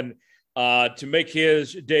 and to make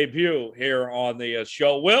his debut here on the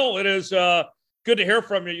show. Will, it is good to hear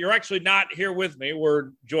from you. You're actually not here with me. We're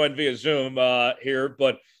joined via Zoom here,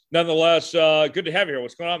 but nonetheless, good to have you here.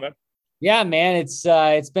 What's going on, man? Yeah, man, it's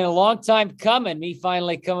been a long time coming, me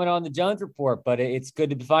finally coming on the Jones Report, but it's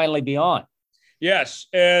good to finally be on. Yes.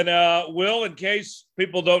 And Will, in case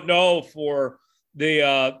people don't know, for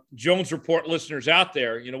the Jones Report listeners out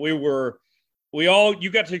there, you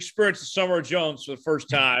got to experience the Summer of Jones for the first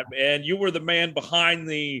time, and you were the man behind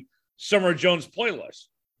the Summer of Jones playlist.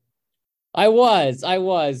 I was.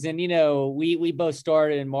 And, we both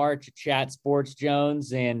started in March at Chat Sports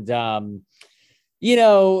Jones. And,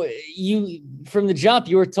 you from the jump,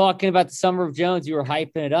 you were talking about the Summer of Jones, you were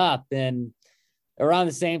hyping it up. And around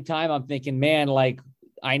the same time, I'm thinking, man, like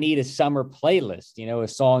I need a summer playlist, a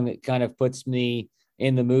song that kind of puts me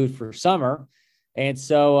in the mood for summer. And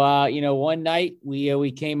so, one night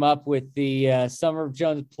we came up with the Summer of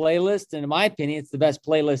Jones playlist. And in my opinion, it's the best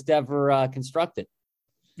playlist ever constructed.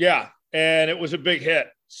 Yeah. And it was a big hit,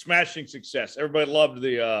 smashing success. Everybody loved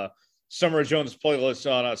the Summer of Jones playlist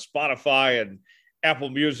on Spotify and Apple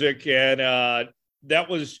Music. And that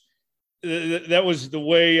was the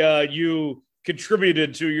way you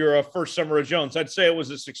contributed to your first Summer of Jones. I'd say it was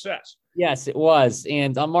a success. Yes, it was.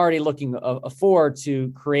 And I'm already looking forward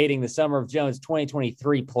to creating the Summer of Jones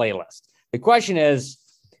 2023 playlist. The question is,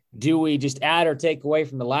 do we just add or take away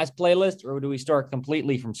from the last playlist, or do we start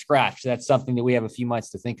completely from scratch? That's something that we have a few months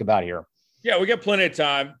to think about here. Yeah, we got plenty of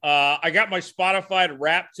time. I got my Spotify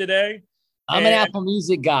Wrapped today. I'm an Apple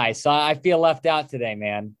Music guy, so I feel left out today,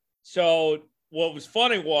 man. So what was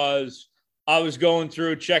funny was I was going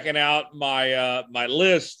through checking out my my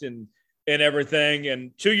list and everything.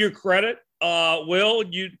 And to your credit, Will,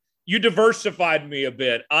 you diversified me a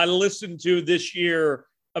bit. I listened to this year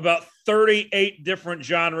about 38 different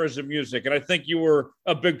genres of music, and I think you were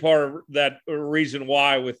a big part of that reason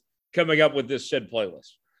why with coming up with this said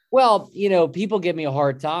playlist. Well, people give me a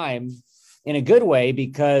hard time in a good way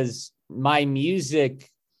because my music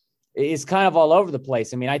is kind of all over the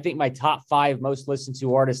place. I mean, I think my top 5 most listened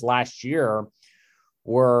to artists last year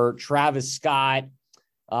were Travis Scott,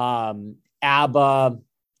 ABBA,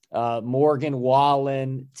 Morgan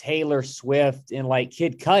Wallen, Taylor Swift, and like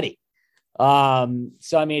Kid Cudi.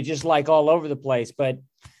 So, I mean, just like all over the place. But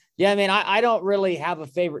yeah, I mean, I don't really have a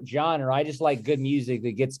favorite genre. I just like good music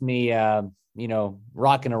that gets me,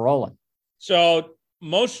 rocking and rolling. So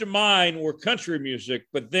most of mine were country music,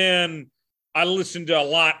 but then I listened to a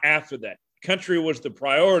lot after that. Country was the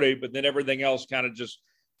priority, but then everything else kind of just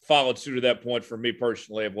followed suit at that point for me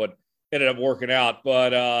personally of what ended up working out.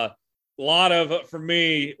 But a lot of, for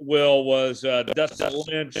me, Will, was Dustin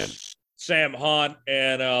Lynch, Sam Hunt,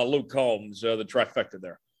 and Luke Combs, the trifecta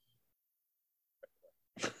there.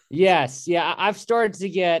 Yes. Yeah. I've started to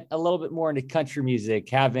get a little bit more into country music,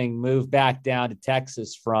 having moved back down to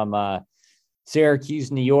Texas from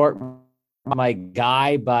Syracuse, New York, my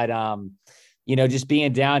guy. But, just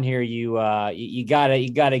being down here, you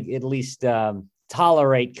gotta at least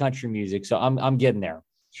tolerate country music. So I'm getting there.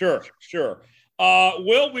 Sure.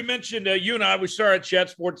 Will, we mentioned you and we started Chat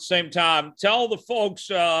Sport at the same time. Tell the folks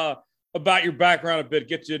about your background a bit,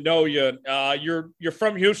 get to know you. You're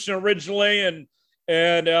from Houston originally and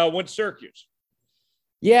went to Syracuse.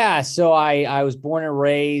 Yeah, so I was born and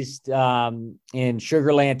raised in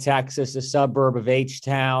Sugar Land, Texas, a suburb of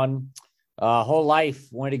H-Town. Whole life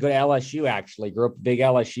wanted to go to LSU, actually. Grew up a big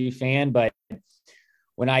LSU fan, but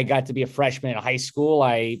when I got to be a freshman in high school,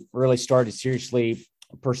 I really started to seriously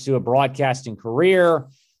pursue a broadcasting career.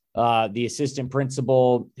 The assistant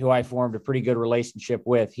principal, who I formed a pretty good relationship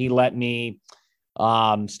with, he let me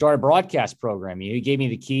start a broadcast program. He gave me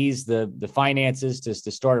the keys, the finances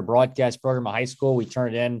to start a broadcast program in high school. We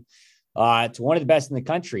turned it in to one of the best in the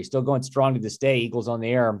country, still going strong to this day, Eagles on the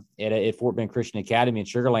Air at Fort Bend Christian Academy in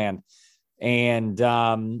Sugar Land. And,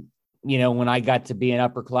 when I got to be an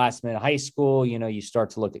upperclassman in high school, you start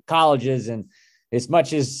to look at colleges. And as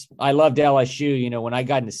much as I loved LSU, when I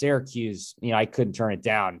got into Syracuse, I couldn't turn it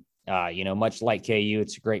down. Much like KU,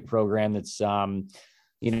 it's a great program that's,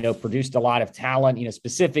 produced a lot of talent,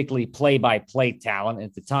 specifically play-by-play talent.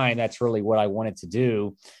 At the time, that's really what I wanted to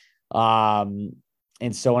do. And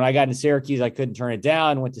so when I got into Syracuse, I couldn't turn it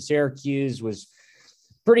down. Went to Syracuse, was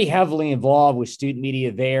pretty heavily involved with student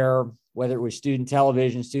media there, whether it was student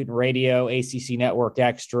television, student radio, ACC Network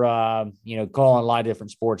Extra, calling a lot of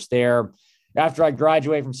different sports there. After I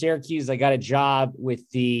graduated from Syracuse, I got a job with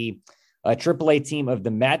the AAA team of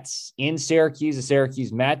the Mets in Syracuse, the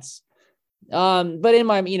Syracuse Mets. But in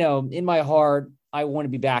my heart, I want to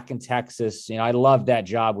be back in Texas. I love that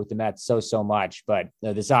job with the Mets so much. But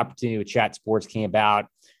this opportunity with Chat Sports came about,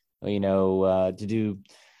 to do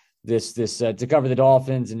this to cover the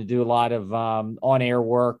Dolphins and to do a lot of on-air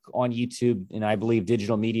work on YouTube. And I believe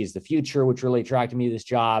digital media is the future, which really attracted me to this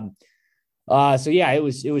job. So yeah, it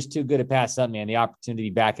was too good to pass up, man. The opportunity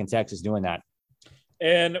to be back in Texas doing that.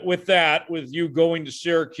 And with that, with you going to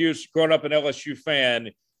Syracuse, growing up an LSU fan,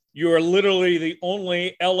 you are literally the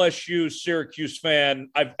only LSU Syracuse fan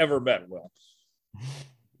I've ever met, Will.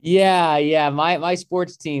 Yeah. My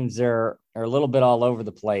sports teams are a little bit all over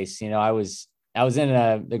the place. You know, I was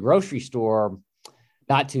in the grocery store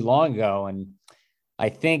not too long ago, and I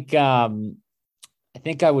think I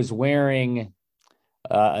was wearing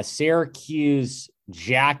a Syracuse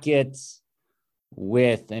jacket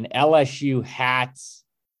with an LSU hat.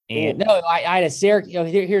 And no, I had a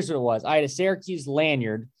Syracuse. Here's what it was. I had a Syracuse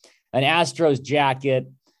lanyard, an Astros jacket,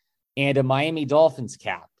 and a Miami Dolphins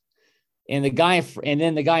cap. And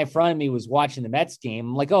then the guy in front of me was watching the Mets game.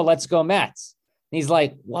 I'm like, oh, let's go Mets. And he's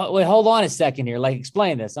like, wait, hold on a second here. Like,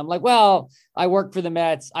 explain this. I'm like, well, I work for the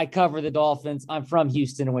Mets. I cover the Dolphins. I'm from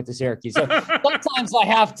Houston and went to Syracuse. So sometimes I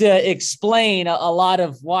have to explain a lot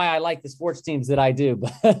of why I like the sports teams that I do,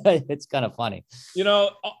 but it's kind of funny. You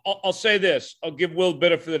know, I'll say this. I'll give Will a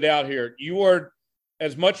benefit of the doubt here. You are,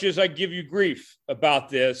 as much as I give you grief about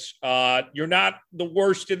this, you're not the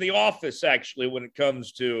worst in the office, actually, when it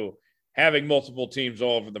comes to having multiple teams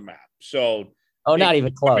all over the map. So, not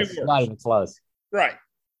even close. Not even close. Right.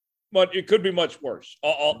 But it could be much worse.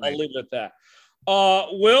 I'll leave it at that.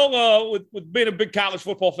 Will, with being a big college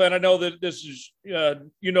football fan, I know that this is,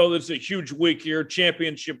 this is a huge week here,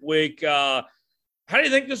 championship week. How do you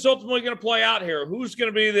think this is ultimately going to play out here? Who's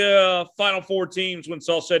going to be the Final Four teams when it's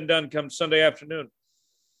all said and done come Sunday afternoon?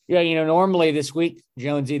 Yeah, normally this week,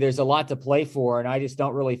 Jonesy, there's a lot to play for, and I just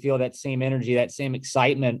don't really feel that same energy, that same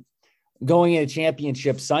excitement going into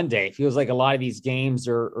championship Sunday. It feels like a lot of these games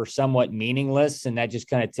are somewhat meaningless, and that just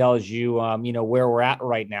kind of tells you, where we're at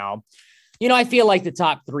right now. I feel like the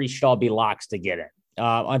top three should all be locks to get it.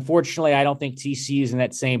 Unfortunately, I don't think TCU's in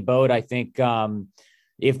that same boat. I think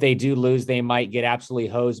if they do lose, they might get absolutely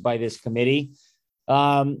hosed by this committee.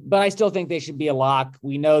 But I still think they should be a lock.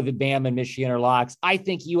 We know that Bama and Michigan are locks. I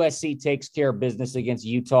think USC takes care of business against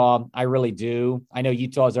Utah. I really do. I know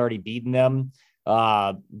Utah's already beaten them.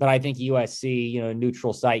 But I think USC,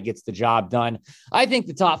 neutral site, gets the job done. I think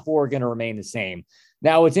the top four are going to remain the same.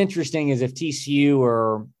 Now, what's interesting is if TCU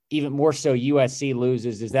or even more so USC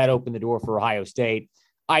loses, does that open the door for Ohio State?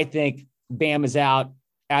 I think Bama's out,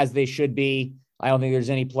 as they should be. I don't think there's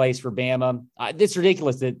any place for Bama. It's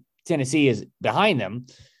ridiculous that Tennessee is behind them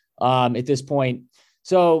at this point.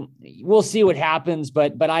 So we'll see what happens,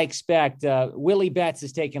 but I expect Willie Betts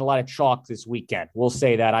is taking a lot of chalk this weekend. We'll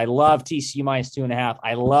say that. I love TCU -2.5.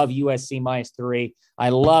 I love USC -3. I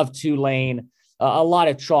love Tulane. A lot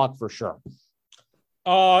of chalk for sure.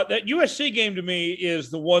 That USC game to me is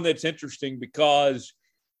the one that's interesting because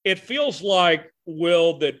it feels like,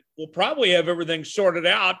 Will, that we'll probably have everything sorted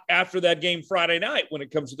out after that game Friday night when it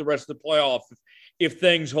comes to the rest of the playoff, if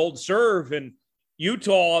things hold serve. And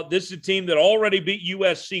Utah, this is a team that already beat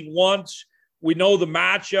USC once. We know the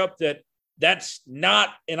matchup, that's not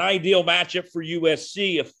an ideal matchup for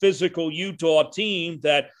USC, a physical Utah team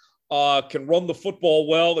that can run the football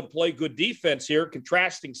well and play good defense here,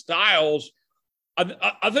 contrasting styles.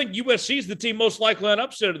 I think USC is the team most likely on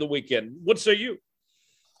upset of the weekend. What say you?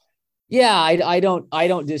 Yeah, I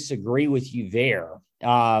don't disagree with you there.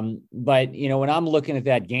 But when I'm looking at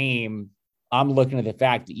that game, I'm looking at the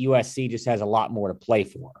fact that USC just has a lot more to play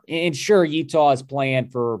for. And sure, Utah is playing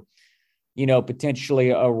for, potentially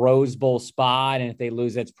a Rose Bowl spot. And if they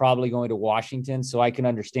lose, that's probably going to Washington. So I can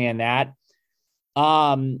understand that.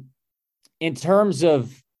 In terms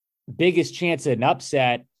of biggest chance at an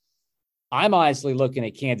upset, I'm honestly looking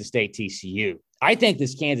at Kansas State TCU. I think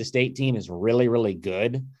this Kansas State team is really, really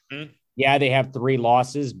good. Mm-hmm. Yeah, they have 3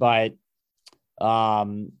 losses, but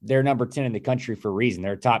they're number 10 in the country for a reason.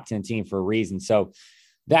 They're a top 10 team for a reason. So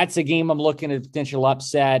that's a game I'm looking at potential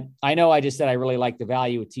upset. I know I just said I really like the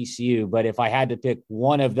value of TCU, but if I had to pick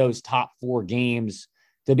one of those top 4 games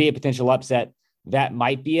to be a potential upset, that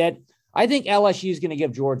might be it. I think LSU is going to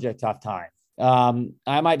give Georgia a tough time.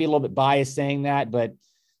 I might be a little bit biased saying that, but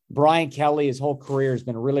Brian Kelly, his whole career has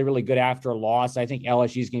been really, really good after a loss. I think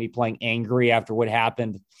LSU is going to be playing angry after what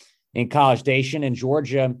happened in College Station. And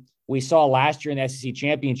Georgia, we saw last year in the SEC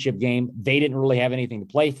championship game, they didn't really have anything to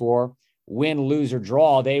play for. Win, lose, or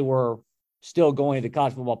draw, they were still going to the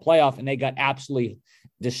college football playoff, and they got absolutely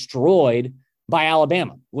destroyed by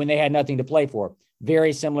Alabama when they had nothing to play for.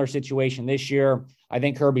 Very similar situation this year. I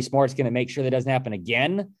think Kirby Smart's going to make sure that doesn't happen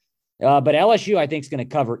again. But LSU, I think, is going to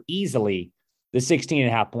cover easily the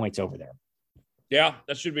 16.5 points over there. Yeah,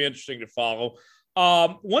 that should be interesting to follow.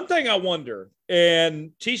 One thing I wonder,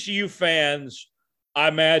 and TCU fans, I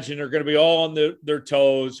imagine, are going to be all on their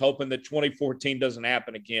toes, hoping that 2014 doesn't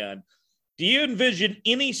happen again. Do you envision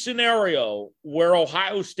any scenario where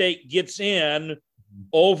Ohio State gets in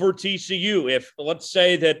over TCU. If let's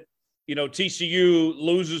say that, TCU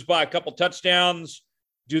loses by a couple touchdowns,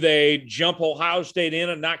 do they jump Ohio State in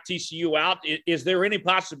and knock TCU out? Is there any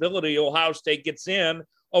possibility Ohio State gets in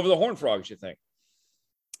over the Horned Frogs, you think?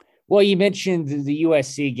 Well, you mentioned the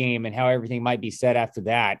USC game and how everything might be set after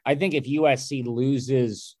that. I think if USC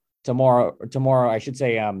loses tomorrow, I should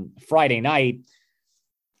say Friday night,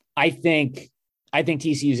 I think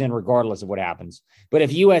TCU's in regardless of what happens. But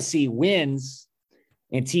if USC wins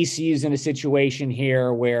and TCU's in a situation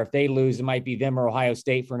here where if they lose, it might be them or Ohio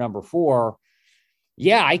State for number 4.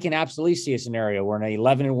 Yeah, I can absolutely see a scenario where an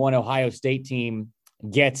 11-1 Ohio State team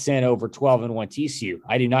gets in over 12-1 TCU.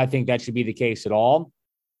 I do not think that should be the case at all.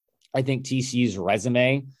 I think TCU's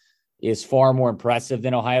resume is far more impressive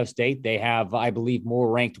than Ohio State. They have, I believe, more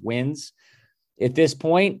ranked wins at this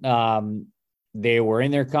point. They were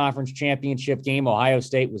in their conference championship game. Ohio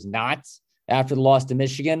State was not after the loss to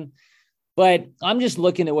Michigan. But I'm just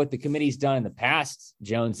looking at what the committee's done in the past,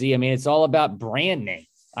 Jonesy. I mean, it's all about brand name.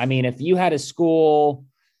 I mean, if you had a school,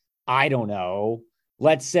 I don't know,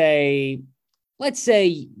 let's say,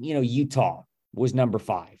 Utah was number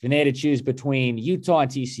 5 and they had to choose between Utah and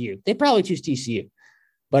TCU. They probably choose TCU.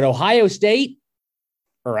 But Ohio State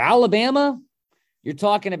or Alabama, you're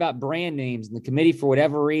talking about brand names, and the committee, for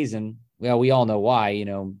whatever reason, well, we all know why,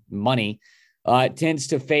 money, tends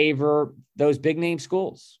to favor those big name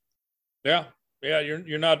schools. Yeah,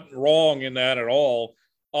 you're not wrong in that at all.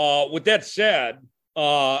 With that said,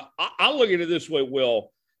 I'll look at it this way,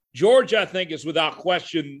 Will. Georgia, I think, is without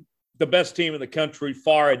question the best team in the country,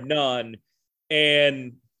 far and none.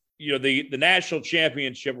 And, the national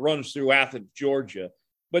championship runs through Athens, Georgia.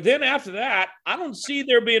 But then after that, I don't see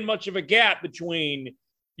there being much of a gap between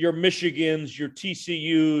your Michigans, your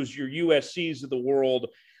TCUs, your USCs of the world.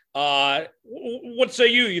 What say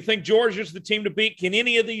you? You think Georgia's the team to beat? Can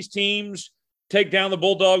any of these teams take down the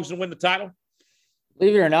Bulldogs and win the title?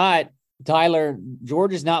 Believe it or not, Tyler,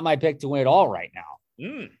 Georgia's not my pick to win it all right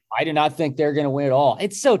now. I do not think they're going to win it all.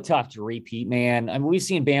 It's so tough to repeat, man. I mean, we've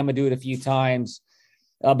seen Bama do it a few times,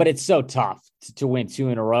 but it's so tough to win 2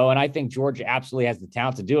 in a row. And I think Georgia absolutely has the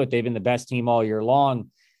talent to do it. They've been the best team all year long.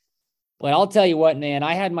 But I'll tell you what, man,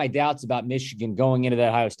 I had my doubts about Michigan going into that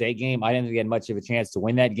Ohio State game. I didn't get much of a chance to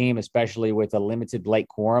win that game, especially with a limited Blake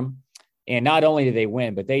Corum. And not only did they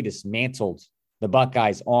win, but they dismantled the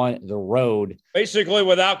Buckeyes on the road. Basically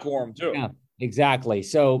without Corum, too. Yeah, exactly.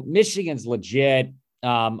 So Michigan's legit.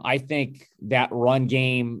 I think that run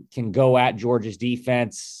game can go at Georgia's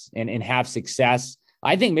defense and have success.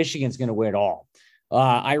 I think Michigan's going to win it all.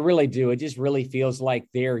 I really do. It just really feels like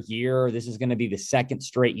their year. This is going to be the second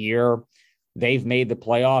straight year they've made the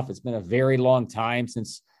playoff. It's been a very long time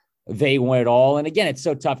since they won it all. And again, it's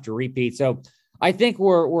so tough to repeat. So I think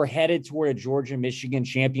we're headed toward a Georgia-Michigan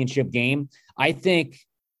championship game. I think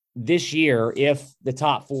this year, if the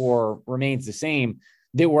top 4 remains the same,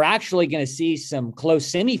 that we're actually going to see some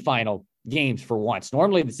close semifinal games for once.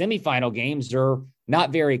 Normally, the semifinal games are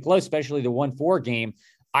not very close, especially the 1-4 game.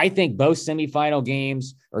 I think both semifinal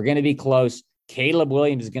games are going to be close. Caleb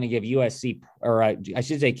Williams is going to give USC, or I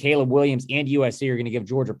should say Caleb Williams and USC are going to give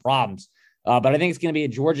Georgia problems. But I think it's going to be a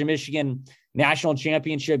Georgia-Michigan national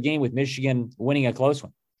championship game with Michigan winning a close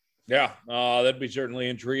one. Yeah, that'd be certainly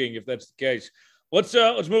intriguing if that's the case. Let's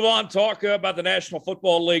move on. Talk about the National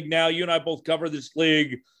Football League now. You and I both cover this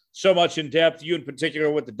league so much in depth. You in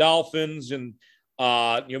particular with the Dolphins, and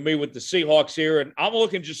me with the Seahawks here. And I'm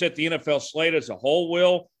looking just at the NFL slate as a whole.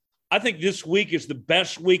 Will, I think this week is the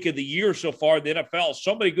best week of the year so far in the NFL.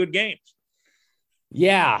 So many good games.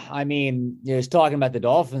 Yeah, I mean, just talking about the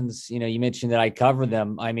Dolphins, you mentioned that I cover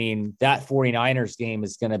them. I mean, that 49ers game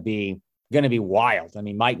is going to be wild. I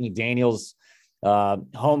mean, Mike McDaniel's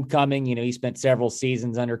homecoming, he spent several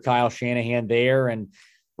seasons under Kyle Shanahan there, and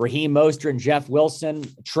Raheem Mostert and Jeff Wilson,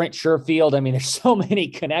 Trent Sherfield. I mean, there's so many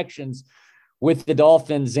connections with the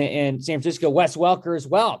Dolphins and San Francisco. Wes Welker as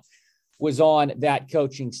well was on that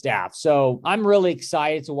coaching staff. So I'm really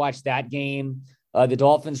excited to watch that game. The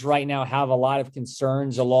Dolphins right now have a lot of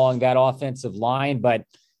concerns along that offensive line, but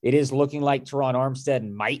it is looking like Teron Armstead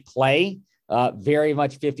might play, very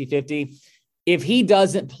much 50-50. If he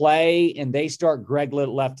doesn't play and they start Greg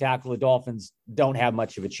Little left tackle, the Dolphins don't have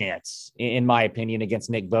much of a chance, in my opinion,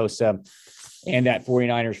 against Nick Bosa and that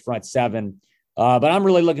 49ers front seven. But I'm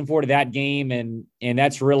really looking forward to that game, and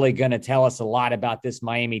that's really going to tell us a lot about this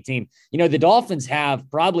Miami team. The Dolphins have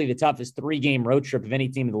probably the toughest 3-game road trip of any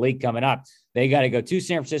team in the league coming up. They got to go to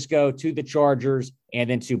San Francisco, to the Chargers, and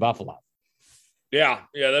then to Buffalo. Yeah,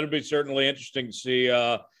 that'll be certainly interesting to see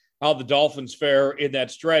how the Dolphins fare in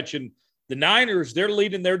that stretch. And the Niners, they're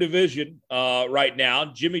leading their division right now.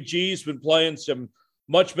 Jimmy G's been playing some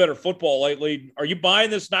much better football lately. Are you buying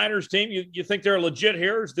this Niners team? You think they're legit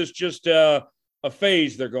here? Or is this just a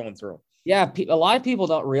phase they're going through? Yeah, a lot of people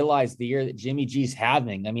don't realize the year that Jimmy G's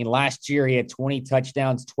having. I mean, last year he had 20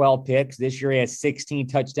 touchdowns, 12 picks. This year he has 16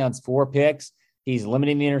 touchdowns, 4 picks. He's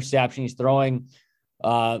limiting the interception. He's throwing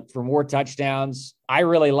for more touchdowns. I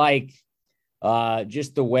really like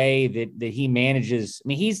just the way that he manages. I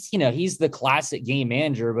mean, he's the classic game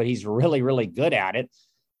manager, but he's really, really good at it.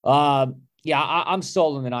 I'm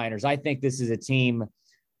sold on the Niners. I think this is a team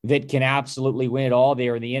that can absolutely win it all. They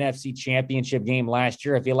were in the NFC Championship game last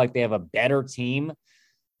year. I feel like they have a better team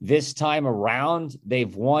this time around.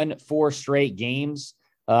 They've won 4 straight games.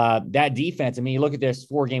 That defense, I mean, you look at this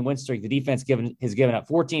 4-game win streak, the defense has given up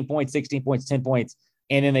 14 points, 16 points, 10 points,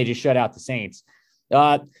 and then they just shut out the Saints.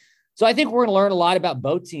 So I think we're going to learn a lot about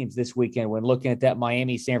both teams this weekend when looking at that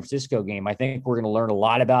Miami-San Francisco game. I think we're going to learn a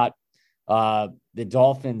lot about the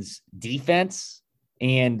Dolphins' defense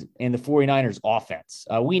and the 49ers offense.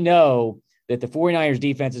 We know that the 49ers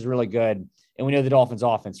defense is really good, and we know the Dolphins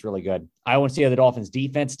offense is really good. I want to see how the Dolphins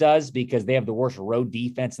defense does because they have the worst road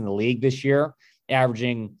defense in the league this year,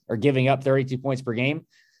 averaging or giving up 32 points per game.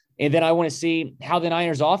 And then I want to see how the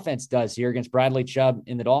Niners offense does here against Bradley Chubb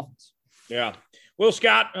and the Dolphins. Yeah. Will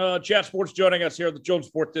Scott, Chat Sports, joining us here at the Children's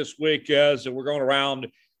Sport this week as we're going around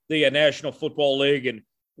the National Football League. And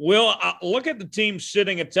Will, look at the teams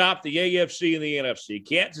sitting atop the AFC and the NFC.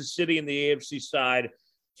 Kansas City on the AFC side,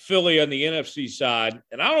 Philly on the NFC side.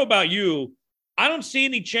 And I don't know about you, I don't see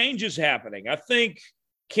any changes happening. I think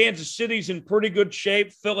Kansas City's in pretty good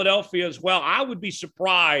shape, Philadelphia as well. I would be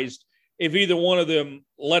surprised if either one of them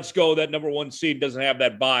lets go that number 1 seed, doesn't have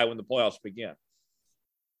that bye when the playoffs begin.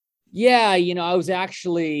 Yeah, I was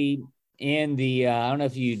actually in the I don't know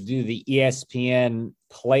if you do the ESPN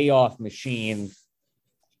playoff machine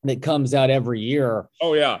that comes out every year.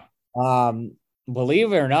 Oh, yeah.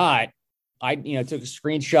 Believe it or not, I took a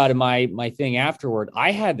screenshot of my thing afterward.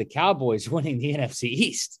 I had the Cowboys winning the NFC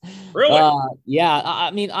East. Really? Yeah.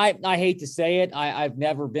 I mean, I hate to say it. I've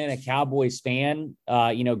never been a Cowboys fan.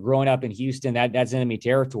 Growing up in Houston, that's enemy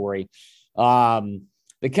territory.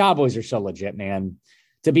 The Cowboys are so legit, man.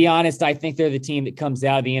 To be honest, I think they're the team that comes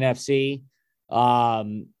out of the NFC.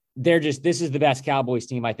 This is the best Cowboys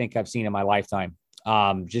team I think I've seen in my lifetime.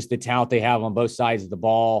 Just the talent they have on both sides of the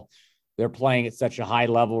ball. They're playing at such a high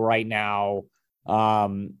level right now. I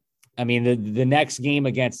mean, the next game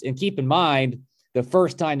and keep in mind, the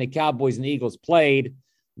first time the Cowboys and the Eagles played,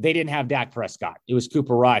 they didn't have Dak Prescott. It was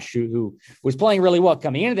Cooper Rush, who was playing really well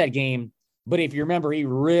coming into that game. But if you remember, he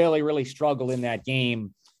really, really struggled in that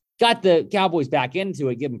game. Got the Cowboys back into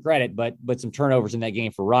it, give him credit, but some turnovers in that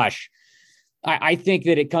game for Rush. I think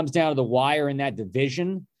that it comes down to the wire in that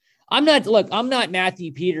division. I'm not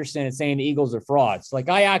Matthew Peterson and saying the Eagles are frauds. Like,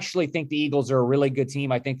 I actually think the Eagles are a really good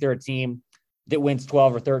team. I think they're a team that wins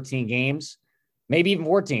 12 or 13 games, maybe even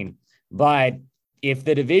 14. But if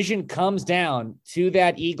the division comes down to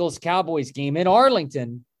that Eagles-Cowboys game in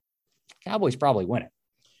Arlington, Cowboys probably win it.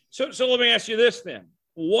 So let me ask you this then.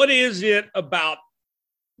 What is it about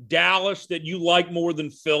Dallas that you like more than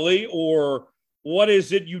Philly, or what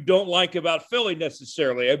is it you don't like about Philly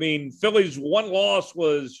necessarily? I mean, Philly's one loss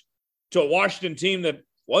was to a Washington team that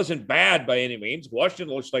wasn't bad by any means.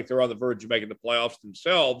 Washington looks like they're on the verge of making the playoffs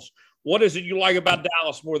themselves. What is it you like about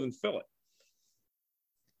Dallas more than Philly?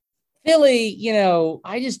 Philly,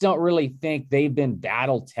 I just don't really think they've been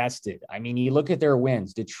battle tested. I mean, you look at their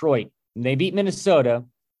wins. Detroit, they beat Minnesota.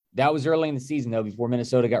 That was early in the season, though, before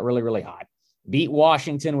Minnesota got really, really hot. Beat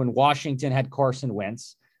Washington when Washington had Carson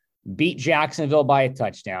Wentz. Beat Jacksonville by a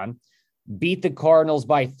touchdown. Beat the Cardinals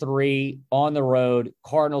by 3 on the road.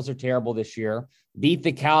 Cardinals are terrible this year. Beat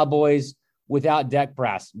the Cowboys without Dak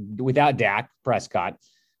Prescott.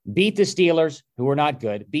 Beat the Steelers, who are not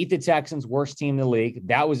good. Beat the Texans, worst team in the league.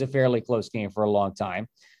 That was a fairly close game for a long time.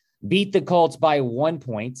 Beat the Colts by 1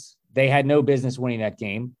 point. They had no business winning that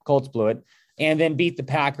game. Colts blew it. And then beat the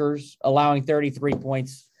Packers, allowing 33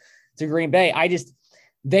 points to Green Bay.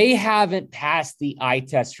 They haven't passed the eye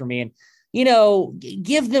test for me. And,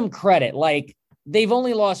 give them credit. Like, they've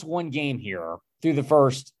only lost 1 game here through the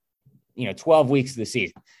first, 12 weeks of the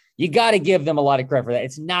season. You got to give them a lot of credit for that.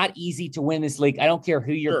 It's not easy to win this league. I don't care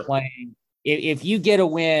who you're playing. If you get a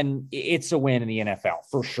win, it's a win in the NFL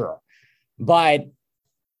for sure. But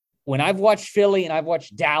when I've watched Philly and I've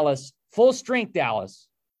watched Dallas, full strength Dallas,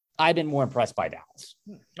 I've been more impressed by Dallas.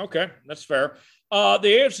 Okay, that's fair. The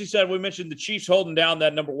AFC side, we mentioned the Chiefs holding down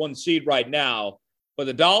that number 1 seed right now, but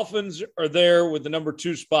the Dolphins are there with the number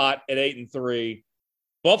 2 spot at 8-3.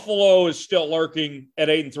 Buffalo is still lurking at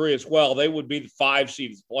 8-3 as well. They would be the 5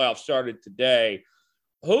 seed if the playoffs started today.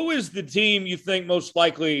 Who is the team you think most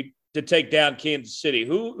likely to take down Kansas City?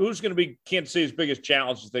 Who's going to be Kansas City's biggest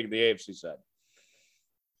challenge, you think, the AFC side?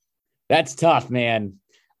 That's tough, man.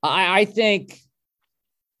 I think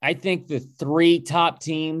the three top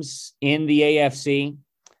teams in the AFC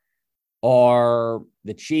are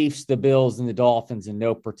the Chiefs, the Bills, and the Dolphins in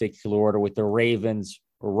no particular order, with the Ravens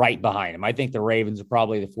right behind them. I think the Ravens are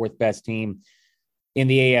probably the fourth best team in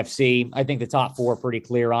the AFC. I think the top four are pretty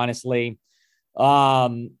clear, honestly.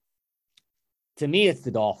 To me, it's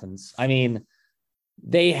the Dolphins. I mean,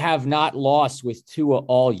 they have not lost with Tua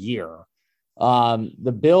all year.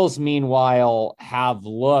 The Bills, meanwhile, have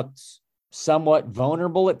looked somewhat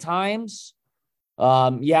vulnerable at times.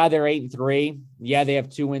 Yeah, they're 8-3. Yeah, they have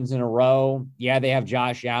 2 wins in a row. Yeah, they have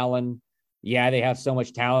Josh Allen. Yeah, they have so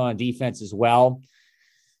much talent on defense as well.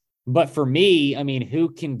 But for me, I mean, who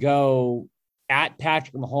can go at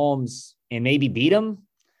Patrick Mahomes and maybe beat him?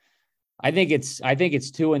 I think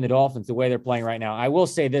it's Tua and the Dolphins the way they're playing right now. I will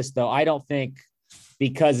say this, though. I don't think,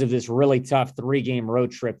 because of this really tough 3-game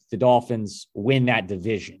road trip, the Dolphins win that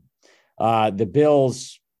division. The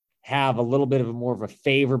Bills have a little bit of a more of a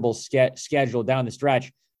favorable schedule down the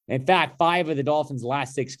stretch. In fact, 5 of the Dolphins'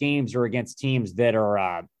 last 6 games are against teams that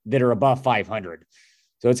are above 500.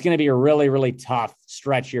 So it's going to be a really, really tough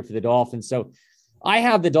stretch here for the Dolphins. So I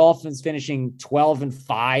have the Dolphins finishing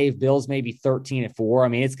 12-5, Bills maybe 13-4. I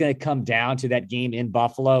mean, it's going to come down to that game in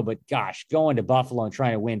Buffalo, but gosh, going to Buffalo and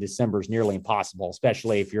trying to win December is nearly impossible,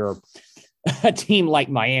 especially if you're a team like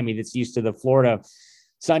Miami that's used to the Florida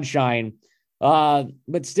sunshine.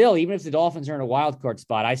 But still, even if the Dolphins are in a wild card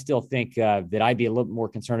spot, I still think that I'd be a little more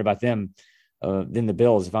concerned about them than the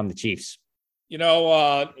Bills if I'm the Chiefs.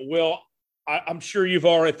 Will, I'm sure you've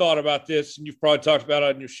already thought about this, and you've probably talked about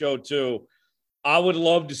it on your show too. I would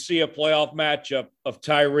love to see a playoff matchup of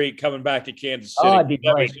Tyreek coming back to Kansas City. Oh, it'd be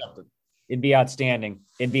great. It'd be outstanding.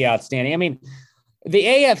 I mean, the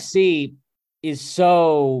AFC is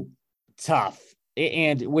so tough.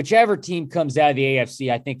 And whichever team comes out of the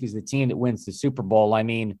AFC, I think, is the team that wins the Super Bowl. I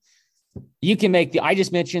mean, you can make I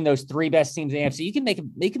just mentioned those 3 best teams in the AFC. You can make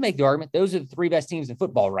the argument those are the 3 best teams in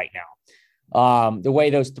football right now. The way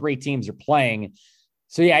those 3 teams are playing.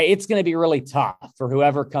 So, yeah, it's going to be really tough for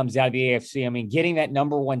whoever comes out of the AFC. I mean, getting that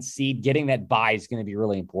number 1 seed, getting that bye is going to be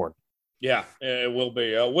really important. Yeah, it will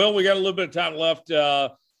be. Will, we got a little bit of time left.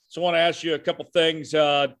 So I want to ask you a couple things.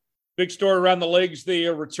 Big story around the leagues, the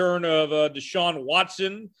return of Deshaun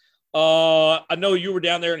Watson. I know you were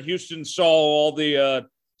down there in Houston, saw all the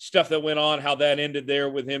stuff that went on, how that ended there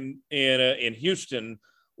with him in Houston.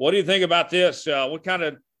 What do you think about this? What kind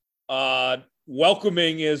of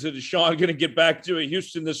welcoming is Deshaun going to get back to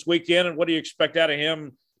Houston this weekend, and what do you expect out of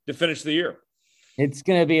him to finish the year? It's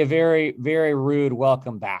going to be a very, very rude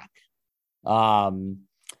welcome back. Obviously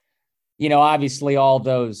all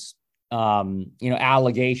those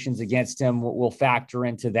allegations against him will factor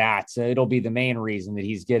into that. So it'll be the main reason that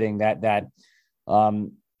he's getting that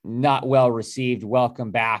not well received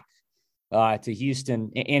welcome back to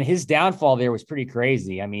Houston. And his downfall there was pretty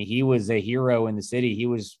crazy. I mean, he was a hero in the city. He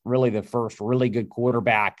was really the first really good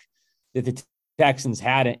quarterback that the Texans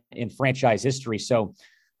had in franchise history. So,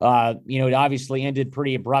 it obviously ended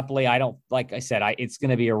pretty abruptly. Like I said, it's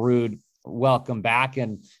going to be a rude welcome back.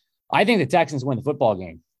 And I think the Texans win the football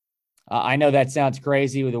game. I know that sounds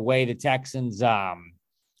crazy with the way the Texans have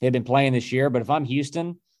been playing this year, but if I'm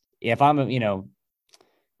Houston, if I'm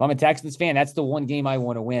a Texans fan, that's the one game I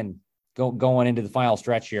want to win going into the final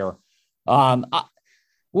stretch here.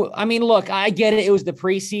 Look, I get it. It was the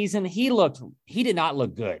preseason. He did not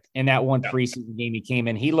look good in that one preseason game he came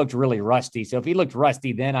in. He looked really rusty. So if he looked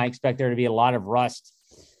rusty, then I expect there to be a lot of rust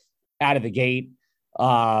out of the gate.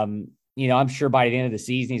 I'm sure by the end of the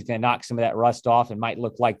season, he's going to knock some of that rust off and might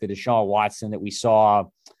look like the Deshaun Watson that we saw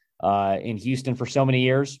in Houston for so many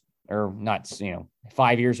years, or not,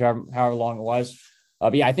 5 years, however long it was.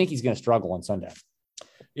 But yeah, I think he's going to struggle on Sunday.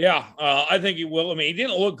 Yeah, I think he will. I mean, he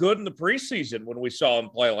didn't look good in the preseason when we saw him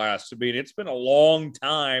play last. I mean, it's been a long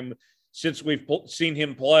time since we've seen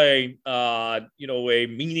him play, a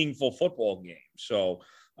meaningful football game. So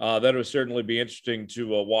that would certainly be interesting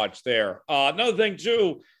to watch there. Another thing,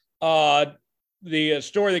 too, the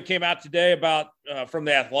story that came out today about from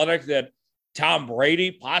The Athletic that Tom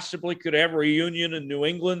Brady possibly could have a reunion in New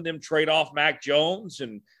England, them trade off Mac Jones,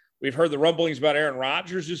 and we've heard the rumblings about Aaron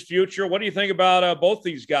Rodgers' future. What do you think about both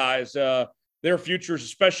these guys, their futures,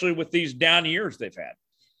 especially with these down years they've had?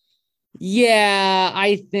 Yeah,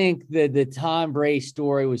 I think that the Tom Brady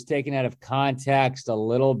story was taken out of context a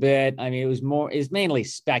little bit. I mean, it's mainly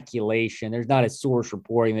speculation. There's not a source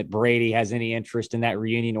reporting that Brady has any interest in that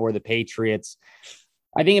reunion or the Patriots.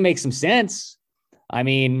 I think it makes some sense. I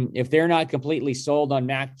mean, if they're not completely sold on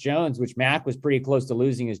Mac Jones, which Mac was pretty close to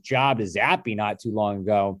losing his job to Zappy not too long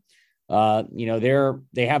ago,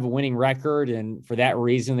 they have a winning record, and for that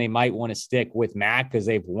reason, they might want to stick with Mac because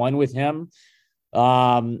they've won with him.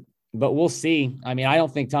 But we'll see. I mean, I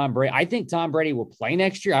think Tom Brady will play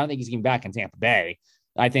next year. I don't think he's getting back in Tampa Bay.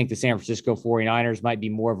 I think the San Francisco 49ers might be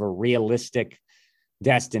more of a realistic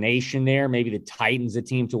destination there. Maybe the Titans, a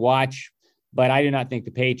team to watch, but I do not think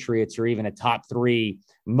the Patriots are even a top 3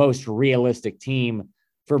 most realistic team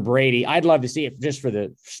for Brady. I'd love to see it just for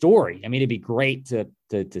the story. I mean, it'd be great to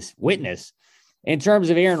witness. In terms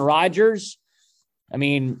of Aaron Rodgers, I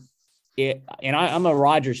mean, I'm a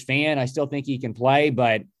Rodgers fan. I still think he can play,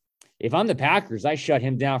 but if I'm the Packers, I shut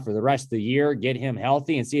him down for the rest of the year, get him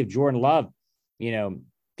healthy, and see if Jordan Love,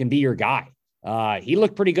 can be your guy. He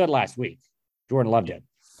looked pretty good last week. Jordan Love did.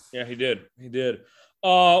 Yeah, he did. He did.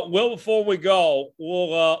 Well, before we go,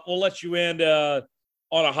 we'll let you end on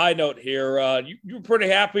a high note here. You were pretty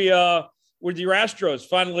happy with your Astros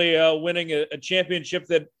finally winning a championship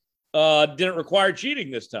that didn't require cheating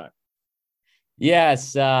this time.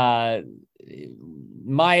 Yes.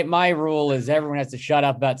 My rule is everyone has to shut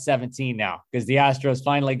up about 17 now because the Astros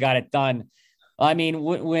finally got it done. I mean,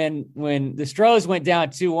 when the Stros went down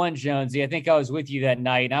 2-1, Jonesy, I think I was with you that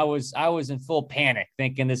night. I was in full panic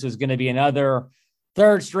thinking this was going to be another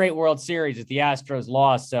third straight World Series that the Astros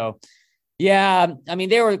lost. So, yeah, I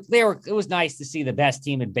mean, it was nice to see the best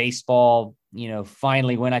team in baseball,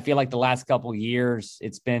 finally win. I feel like the last couple of years,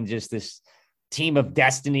 it's been just this team of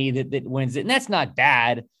destiny that wins it. And that's not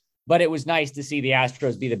bad, but it was nice to see the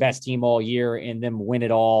Astros be the best team all year and them win it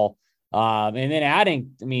all. And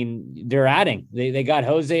then they're adding. They got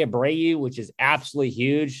Jose Abreu, which is absolutely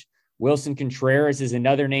huge. Wilson Contreras is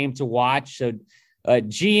another name to watch. So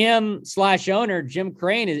GM/owner Jim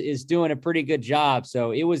Crane is doing a pretty good job.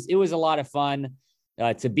 So it was a lot of fun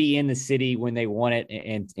to be in the city when they won it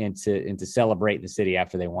and to celebrate in the city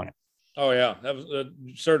after they won it. Oh yeah, that was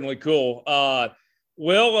certainly cool. Also,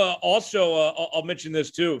 I'll mention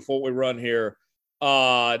this too before we run here.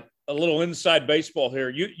 A little inside baseball here.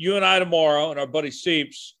 You and I tomorrow, and our buddy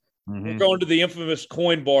Seeps, we're going to the infamous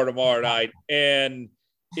Coin Bar tomorrow night. And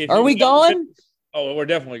are we going? We're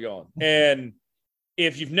definitely going. And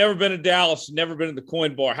if you've never been to Dallas, never been to the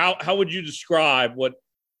Coin Bar, how would you describe what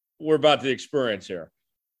we're about to experience here?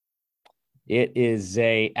 It is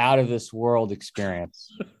a out of this world experience.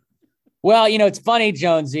 Well, it's funny,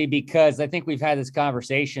 Jonesy, because I think we've had this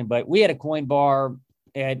conversation, but we had a Coin Bar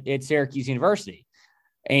at Syracuse University.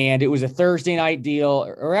 And it was a Thursday night deal,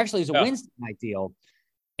 or actually it was a Wednesday night deal.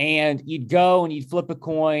 And you'd go and you'd flip a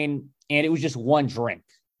coin, and it was just one drink,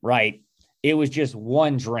 right? It was just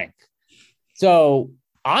one drink. So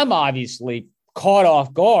I'm obviously caught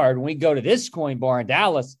off guard when we go to this Coin Bar in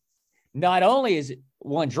Dallas. Not only is it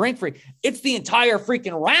one drink free, it's the entire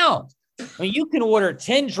freaking round. I mean, you can order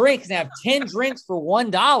 10 drinks and have 10 drinks for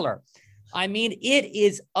 $1. I mean, it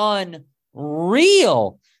is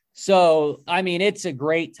unreal. So, I mean, it's a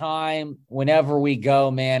great time whenever we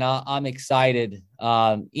go, man. I'm excited.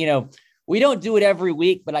 We don't do it every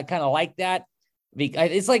week, but I kind of like that.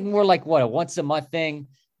 It's like more like a once a month thing,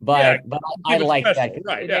 but I like that.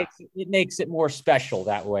 Right, it makes it more special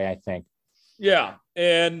that way, I think. Yeah.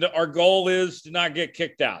 And our goal is to not get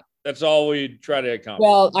kicked out. That's all we try to accomplish.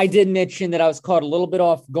 Well, I did mention that I was caught a little bit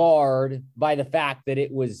off guard by the fact that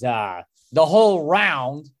it was the whole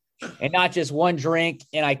round and not just one drink,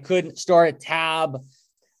 and I couldn't start a tab.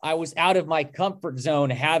 I was out of my comfort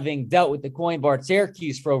zone, having dealt with the Coin Bar at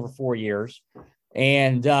Syracuse for over 4 years.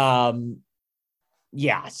 And,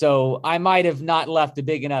 so I might have not left a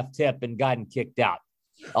big enough tip and gotten kicked out.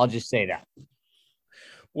 I'll just say that.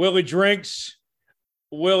 Willie drinks,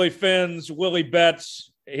 Willie fins, Willie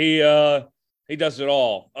bets. He does it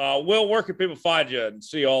all. Will, where can people find you and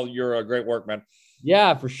see all your great work, man?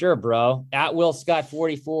 Yeah, for sure, bro. At Will Scott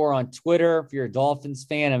 44 on Twitter. If you're a Dolphins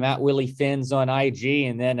fan, I'm at Willie Fins on IG.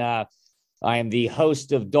 And then I am the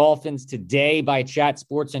host of Dolphins Today by Chat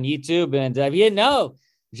Sports on YouTube. And if you didn't know,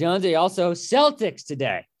 Jones, I also host Celtics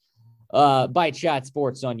Today by Chat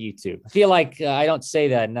Sports on YouTube. I feel like I don't say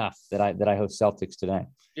that enough that I host Celtics Today.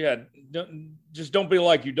 Yeah, don't be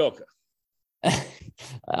like Udoka.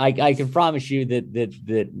 I can promise you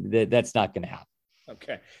that's not going to happen.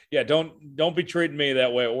 Okay. Yeah, don't be treating me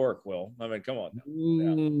that way at work, Will. I mean, come on.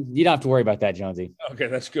 You don't have to worry about that, Jonesy. Okay,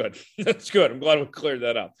 that's good. That's good. I'm glad we cleared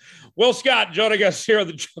that up. Will Scott joining us here on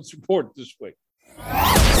the Jones Report this week.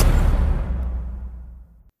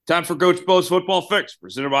 Time for Coach Bo's Football Fix,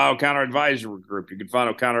 presented by O'Connor Advisory Group. You can find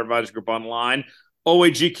O'Connor Advisory Group online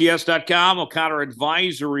OAGKS.com,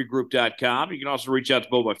 O'ConnorAdvisoryGroup.com. You can also reach out to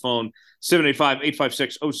Bo by phone,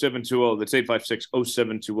 785-856-0720. That's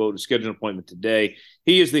 856-0720 to schedule an appointment today.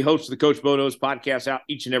 He is the host of the Coach Bo Knows podcast, out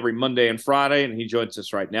each and every Monday and Friday, and he joins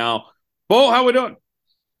us right now. Bo, how we doing?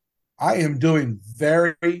 I am doing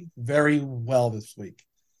very, very well this week.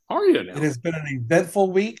 How are you now? It has been an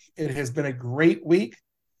eventful week. It has been a great week.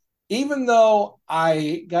 Even though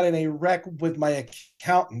I got in a wreck with my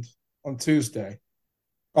accountant on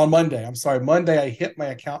Monday, I hit my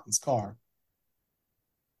accountant's car.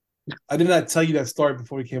 I did not tell you that story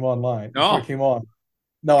before we came online. No.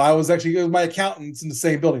 No, it was my accountant's in the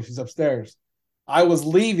same building. She's upstairs. I was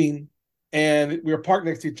leaving and we were parked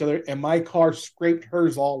next to each other and my car scraped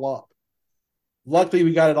hers all up. Luckily,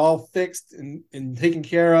 we got it all fixed and taken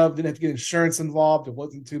care of. Didn't have to get insurance involved. It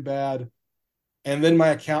wasn't too bad. And then my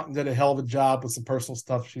accountant did a hell of a job with some personal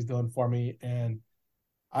stuff she's doing for me. And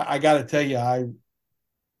I got to tell you,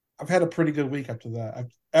 I've had a pretty good week after that.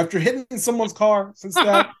 After hitting someone's car since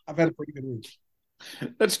that, I've had a pretty good week.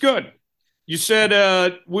 That's good. You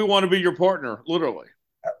said we want to be your partner, literally.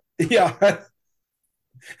 Yeah.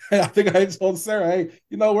 I think I told Sarah, hey,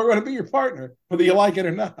 we're going to be your partner, whether you like it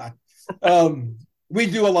or not. We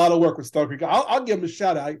do a lot of work with Stone Creek. I'll give them a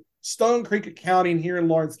shout out. Stone Creek Accounting here in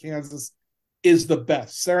Lawrence, Kansas is the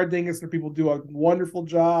best. Sarah Dingus and people do a wonderful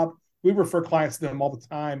job. We refer clients to them all the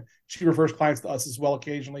time. She refers clients to us as well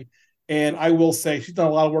occasionally. And I will say she's done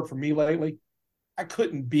a lot of work for me lately. I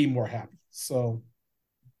couldn't be more happy. So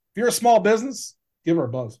if you're a small business, give her a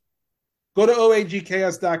buzz. Go to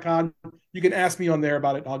oagks.com. You can ask me on there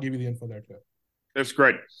about it, and I'll give you the info there too. That's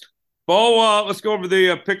great. Bo, let's go over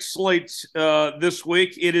the pick slates this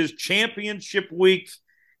week. It is championship week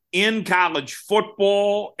in college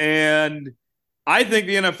football, and I think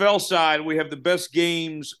the NFL side, we have the best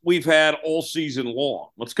games we've had all season long.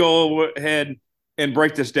 Let's go ahead and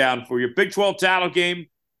break this down for you. Big 12 title game,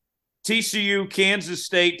 TCU, Kansas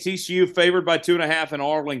State. TCU favored by 2.5 in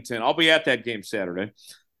Arlington. I'll be at that game Saturday.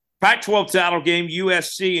 Pac-12 title game,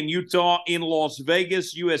 USC and Utah in Las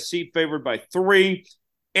Vegas. USC favored by 3.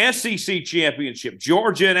 SEC championship,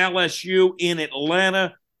 Georgia and LSU in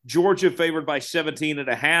Atlanta. Georgia favored by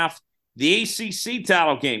 17.5. The ACC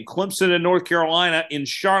title game, Clemson and North Carolina in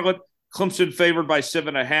Charlotte. Clemson favored by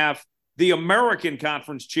 7.5. The American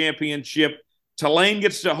Conference Championship, Tulane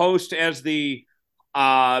gets to host as the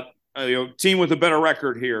team with a better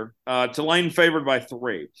record here. Tulane favored by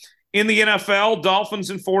 3. In the NFL, Dolphins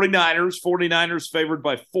and 49ers. 49ers favored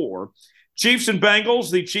by 4. Chiefs and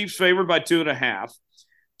Bengals, the Chiefs favored by 2.5.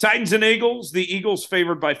 Titans and Eagles, the Eagles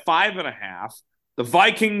favored by 5.5. The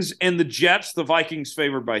Vikings and the Jets, the Vikings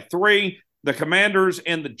favored by 3. The Commanders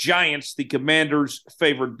and the Giants, the Commanders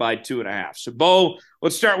favored by 2.5. So, Bo,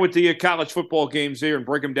 let's start with the college football games here and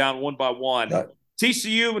break them down one by one.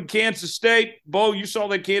 TCU and Kansas State. Bo, you saw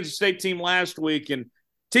that Kansas State team last week, and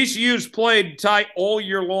TCU's played tight all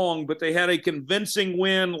year long, but they had a convincing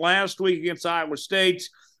win last week against Iowa State.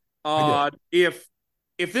 If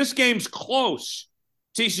this game's close,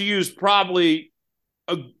 TCU's probably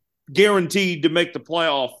guaranteed to make the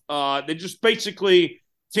playoff. They just basically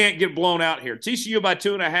can't get blown out here. TCU by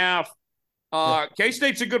 2.5.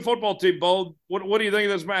 K-State's a good football team, Bo. What do you think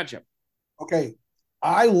of this matchup? Okay,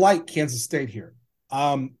 I like Kansas State here.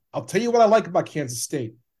 I'll tell you what I like about Kansas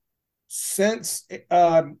State. Since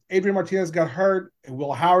Adrian Martinez got hurt and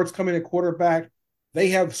Will Howard's coming at quarterback, they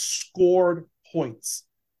have scored points.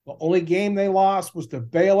 The only game they lost was to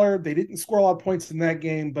Baylor. They didn't score a lot of points in that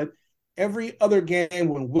game, but every other game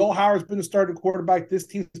when Will Howard's been the starting quarterback, this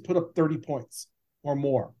team's put up 30 points or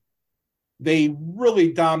more. They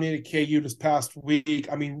really dominated KU this past week.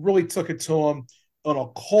 I mean, really took it to them on a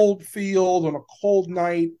cold field, on a cold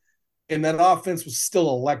night, and that offense was still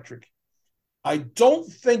electric. I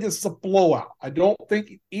don't think this is a blowout. I don't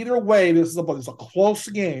think either way this is a close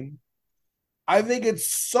game. I think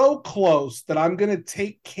it's so close that I'm going to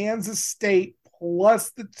take Kansas State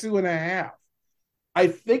plus the 2.5. I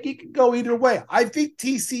think it could go either way. I think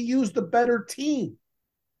TCU's the better team,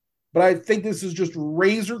 but I think this is just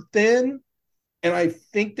razor thin, and I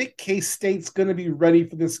think that K-State's going to be ready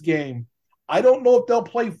for this game. I don't know if they'll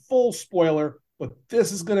play full spoiler, but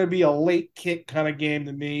this is going to be a late kick kind of game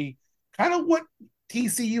to me. Kind of what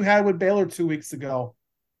TCU had with Baylor 2 weeks ago.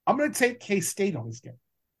 I'm going to take K-State on this game.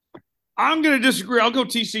 I'm going to disagree. I'll go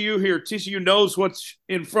TCU here. TCU knows what's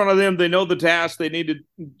in front of them. They know the task they need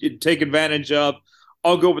to take advantage of.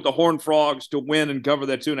 I'll go with the Horned Frogs to win and cover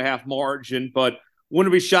that 2.5 margin, but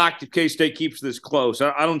wouldn't be shocked if K-State keeps this close.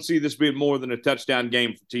 I don't see this being more than a touchdown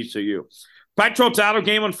game for TCU. Pac-12 title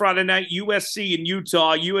game on Friday night, USC and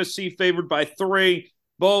Utah. USC favored by 3.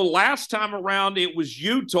 Bo, last time around, it was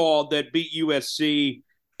Utah that beat USC.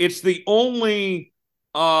 It's the only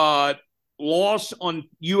loss on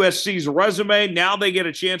USC's resume. Now they get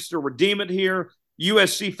a chance to redeem it here.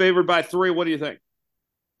 USC favored by 3. What do you think?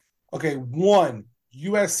 Okay, one,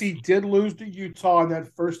 USC did lose to Utah in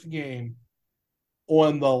that first game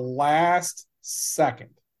on the last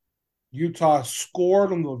second. Utah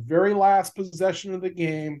scored on the very last possession of the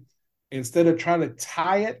game. Instead of trying to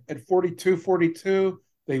tie it at 42-42,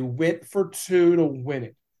 they went for 2 to win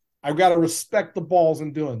it. I've got to respect the balls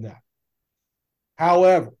in doing that.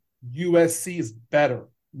 However, USC is better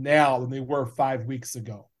now than they were 5 weeks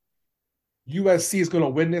ago. USC is going to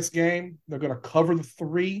win this game. They're going to cover the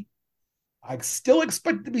 3. I still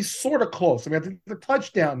expect it to be sort of close. I think the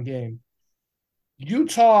touchdown game.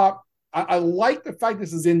 Utah, I like the fact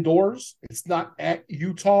this is indoors. It's not at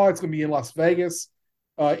Utah. It's going to be in Las Vegas,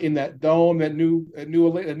 in that dome, that new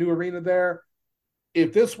arena there.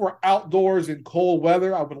 If this were outdoors in cold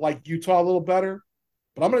weather, I would like Utah a little better.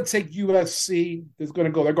 But I'm going to take USC. They're going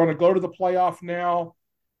to go to the playoff now,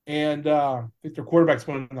 and I think their quarterback's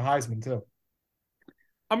winning the Heisman too.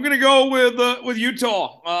 I'm going to go with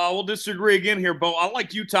Utah. We'll disagree again here, Bo. I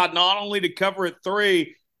like Utah not only to cover at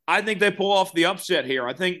 3. I think they pull off the upset here.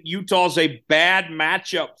 I think Utah's a bad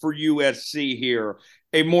matchup for USC here.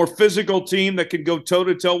 A more physical team that can go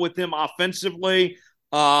toe-to-toe with them offensively.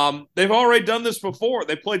 They've already done this before.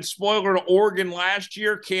 They played spoiler to Oregon last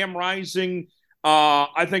year. Cam Rising,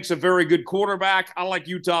 I think, is a very good quarterback. I like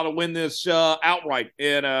Utah to win this outright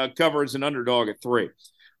and cover as an underdog at 3.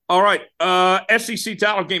 All right, SEC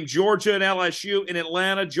title game, Georgia and LSU in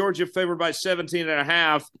Atlanta. Georgia favored by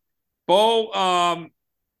 17.5. Bo,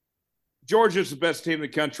 Georgia's the best team in the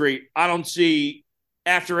country. I don't see,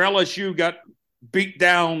 after LSU got beat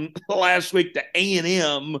down last week to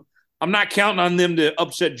A&M, I'm not counting on them to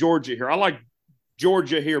upset Georgia here. I like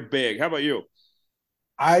Georgia here big. How about you?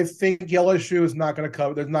 I think LSU is not going to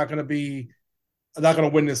cover. They're not going to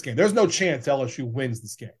win this game. There's no chance LSU wins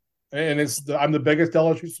this game. And I'm the biggest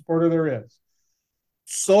LSU supporter there is.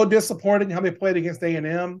 So disappointing how they played against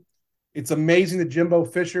A&M. It's amazing that Jimbo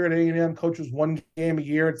Fisher at A&M coaches 1 game a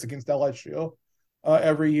year. It's against LSU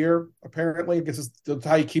every year, apparently. I guess that's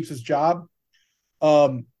how he keeps his job.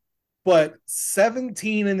 But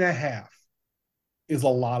 17.5 is a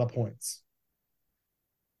lot of points.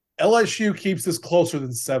 LSU keeps this closer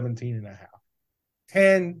than 17.5.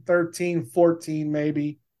 10, 13, 14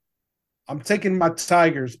 maybe. I'm taking my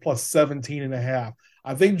Tigers plus 17.5.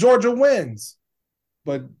 I think Georgia wins,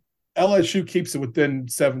 but LSU keeps it within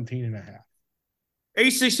 17.5.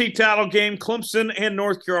 ACC title game, Clemson and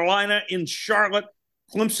North Carolina in Charlotte.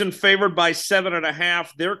 Clemson favored by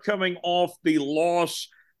 7.5. They're coming off the loss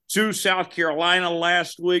to South Carolina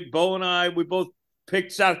last week. Bo and I, we both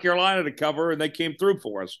picked South Carolina to cover, and they came through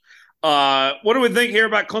for us. What do we think here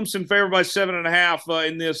about Clemson favored by 7.5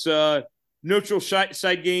 in this neutral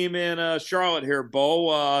site game in Charlotte here,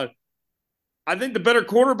 Bo? I think the better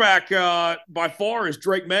quarterback by far is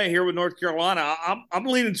Drake May here with North Carolina. I'm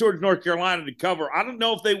leaning towards North Carolina to cover. I don't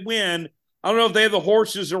know if they win. I don't know if they have the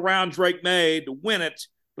horses around Drake May to win it,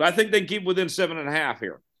 but I think they can keep within 7.5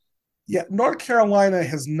 here. Yeah, North Carolina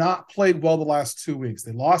has not played well the last 2 weeks.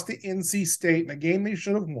 They lost to NC State in a game they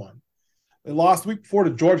should have won. They lost the week before to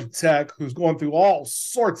Georgia Tech, who's going through all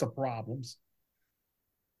sorts of problems.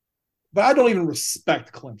 But I don't even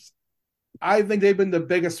respect Clemson. I think they've been the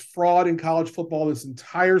biggest fraud in college football this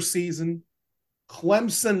entire season.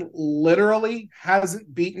 Clemson literally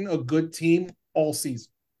hasn't beaten a good team all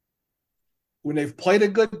season. When they've played a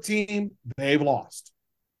good team, they've lost.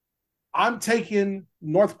 I'm taking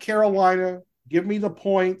North Carolina. Give me the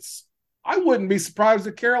points. I wouldn't be surprised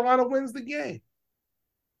if Carolina wins the game.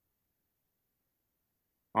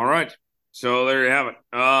 All right. So there you have it.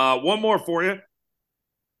 One more for you.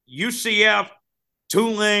 UCF,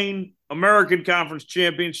 Tulane, American Conference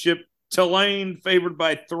Championship. Tulane favored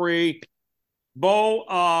by 3.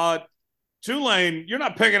 Bo, Tulane, you're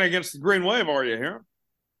not picking against the Green Wave, are you here?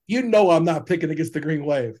 You know I'm not picking against the Green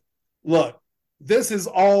Wave. Look, this is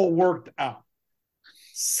all worked out.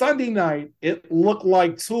 Sunday night, it looked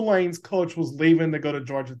like Tulane's coach was leaving to go to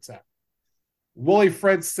Georgia Tech. Willie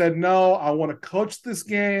Fred said, no, I want to coach this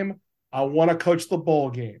game. I want to coach the bowl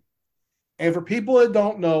game. And for people that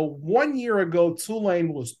don't know, 1 year ago,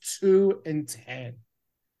 Tulane was 2-10.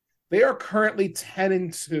 They are currently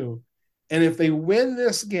 10-2. And if they win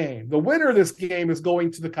this game, the winner of this game is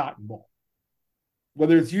going to the Cotton Bowl.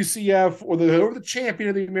 Whether it's UCF or whoever the champion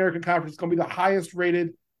of the American Conference is going to be the highest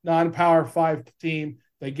rated non-Power 5 team.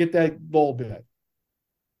 They get that bowl bid.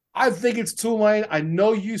 I think it's Tulane. I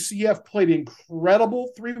know UCF played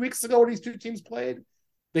incredible 3 weeks ago when these two teams played.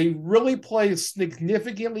 They really played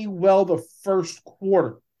significantly well the first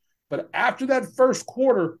quarter. But after that first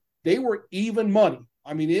quarter, they were even money.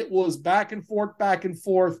 I mean, it was back and forth, back and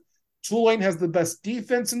forth. Tulane has the best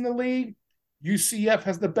defense in the league. UCF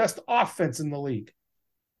has the best offense in the league.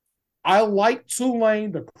 I like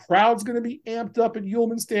Tulane. The crowd's going to be amped up at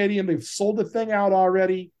Ullman Stadium. They've sold the thing out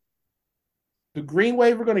already. The Green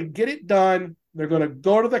Wave are going to get it done. They're going to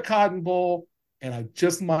go to the Cotton Bowl, and I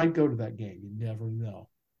just might go to that game. You never know.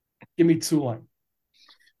 Give me Tulane.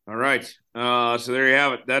 All right. So there you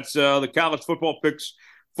have it. That's the college football picks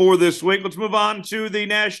for this week. Let's move on to the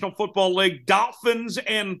National Football League. Dolphins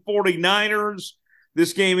and 49ers.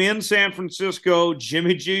 This game in San Francisco.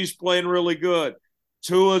 Jimmy G's playing really good.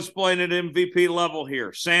 Tua's playing at MVP level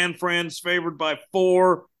here. San Fran's favored by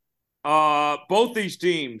 4. Both these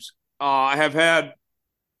teams have had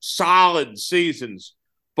solid seasons.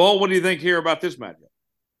 Bo, what do you think here about this matchup?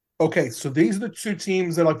 Okay, so these are the two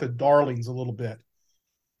teams that are like the darlings a little bit.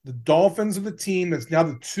 The Dolphins are the team that's now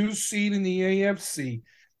the 2 seed in the AFC,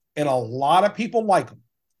 and a lot of people like them.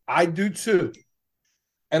 I do too.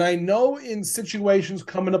 And I know in situations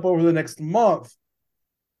coming up over the next month,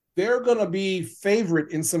 they're going to be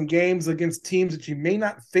favorite in some games against teams that you may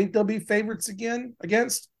not think they'll be favorites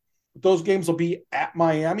against. But those games will be at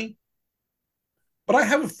Miami. But I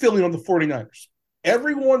have a feeling on the 49ers.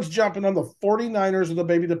 Everyone's jumping on the 49ers are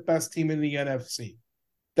maybe the best team in the NFC.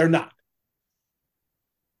 They're not.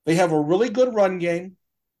 They have a really good run game.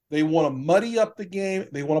 They want to muddy up the game.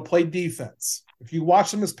 They want to play defense. If you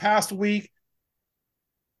watch them this past week,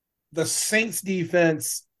 the Saints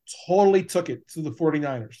defense totally took it to the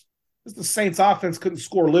 49ers. Because the Saints offense couldn't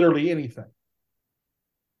score literally anything.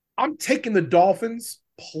 I'm taking the Dolphins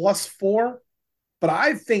 +4, but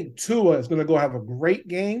I think Tua is going to go have a great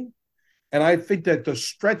game. And I think that the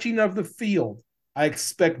stretching of the field, I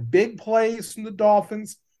expect big plays from the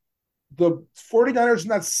Dolphins. The 49ers are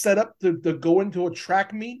not set up to go into a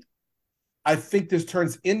track meet. I think this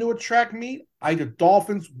turns into a track meet. The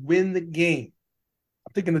Dolphins win the game.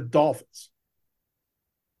 I'm thinking the Dolphins.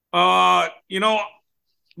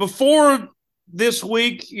 Before this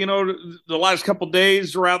week, the last couple of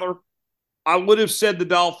days, rather, I would have said the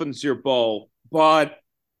Dolphins here, Bo, but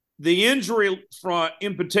the injury front,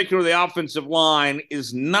 in particular, the offensive line,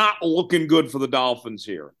 is not looking good for the Dolphins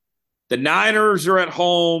here. The Niners are at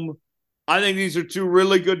home. I think these are 2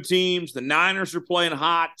 really good teams. The Niners are playing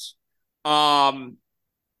hot. And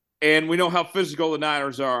we know how physical the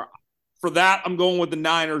Niners are. For that, I'm going with the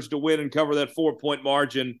Niners to win and cover that 4-point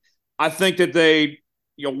margin. I think that they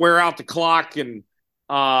wear out the clock and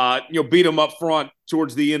beat them up front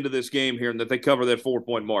towards the end of this game here, and that they cover that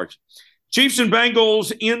 4-point margin. Chiefs and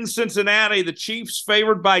Bengals in Cincinnati. The Chiefs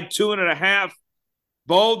favored by 2.5.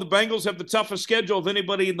 Bo, the Bengals have the toughest schedule of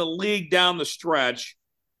anybody in the league down the stretch.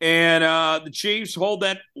 And the Chiefs hold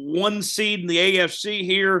that 1 seed in the AFC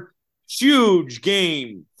here. Huge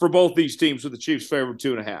game for both these teams with the Chiefs favored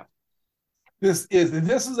 2.5. This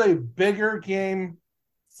is a bigger game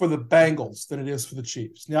for the Bengals than it is for the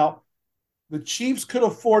Chiefs. Now, the Chiefs could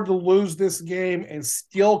afford to lose this game and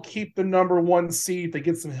still keep the number 1 seed if they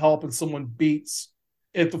get some help and someone beats.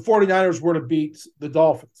 If the 49ers were to beat the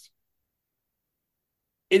Dolphins.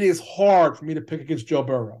 It is hard for me to pick against Joe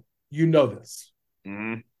Burrow. You know this.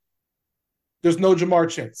 Mm-hmm. There's no Jamar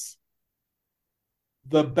Chase.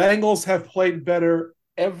 The Bengals have played better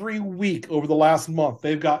every week over the last month.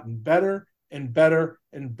 They've gotten better and better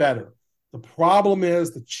and better. The problem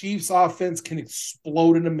is the Chiefs' offense can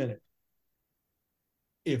explode in a minute.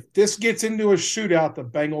 If this gets into a shootout, the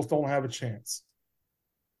Bengals don't have a chance.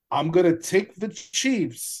 I'm going to take the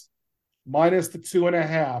Chiefs minus the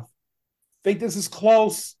 2.5. Think this is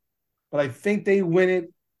close, but I think they win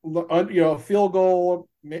it. A field goal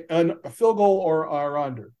or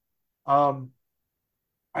under. I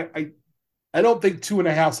don't think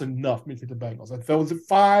 2.5 is enough. Me to the Bengals. If it was at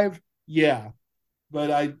 5, yeah,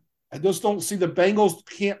 but I just don't see the Bengals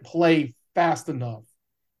can't play fast enough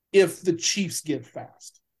if the Chiefs get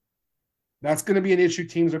fast. That's going to be an issue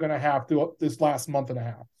teams are going to have through this last month and a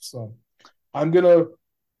half. So I'm going to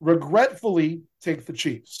regretfully take the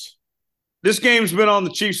Chiefs. This game's been on the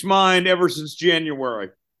Chiefs' mind ever since January.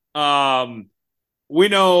 We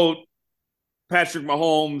know Patrick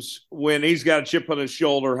Mahomes, when he's got a chip on his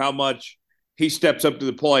shoulder, how much he steps up to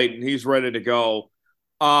the plate and he's ready to go.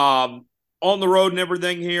 On the road and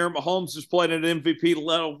everything here, Mahomes is playing at MVP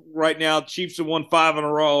level right now. Chiefs have won 5 in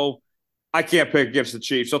a row. I can't pick against the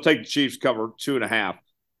Chiefs. I'll take the Chiefs cover 2.5.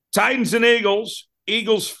 Titans and Eagles.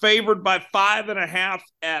 Eagles favored by 5.5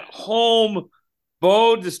 at home.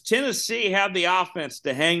 Bo, does Tennessee have the offense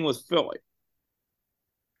to hang with Philly?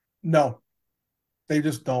 No. They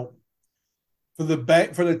just don't. For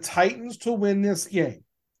the Titans to win this game,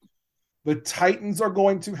 the Titans are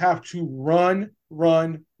going to have to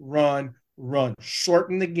run,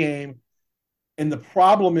 shorten the game. And the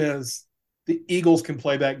problem is the Eagles can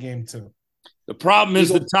play that game too. The problem is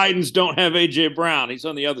the Titans don't have A.J. Brown. He's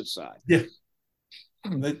on the other side. Yeah.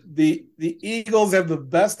 The Eagles have the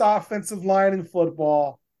best offensive line in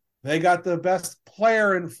football. They got the best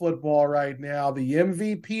player in football right now. The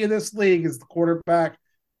MVP of this league is the quarterback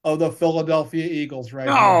of the Philadelphia Eagles right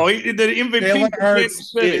now. No, the MVP Jalen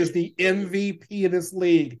Hurts is the MVP of this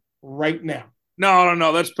league right now.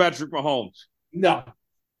 No. That's Patrick Mahomes. No.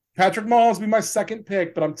 Patrick Mahomes will be my second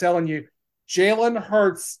pick, but I'm telling you, Jalen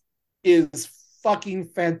Hurts is fucking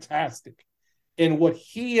fantastic. And what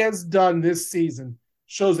he has done this season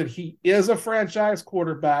shows that he is a franchise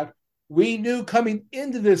quarterback. We knew coming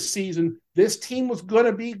into this season, this team was going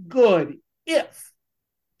to be good if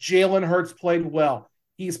Jalen Hurts played well.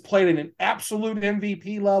 He's played at an absolute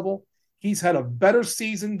MVP level. He's had a better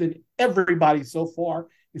season than everybody so far.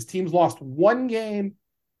 His team's lost one game.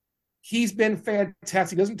 He's been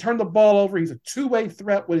fantastic. He doesn't turn the ball over. He's a two-way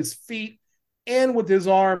threat with his feet and with his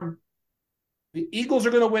arm. The Eagles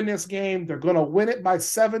are going to win this game. They're going to win it by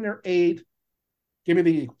 7 or 8. Give me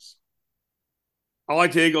the Eagles. I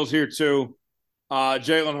like the Eagles here too.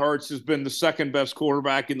 Jalen Hurts has been the second best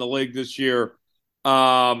quarterback in the league this year.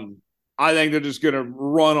 I think they're just going to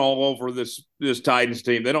run all over this Titans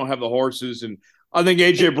team. They don't have the horses, and I think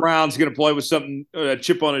A.J. Brown's going to play with something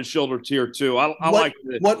chip on his shoulder tier too. I like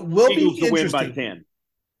the Eagles to win by 10.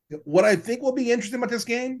 What I think will be interesting about this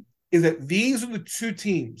game is that these are the two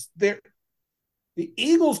teams. The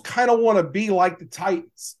Eagles kind of want to be like the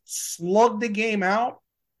Titans, slug the game out,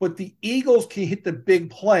 but the Eagles can hit the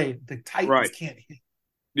big play. The Titans can't hit.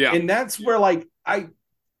 Yeah, and that's where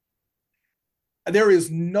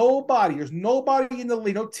there's nobody in the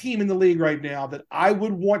league, no team in the league right now that I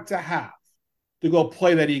would want to have to go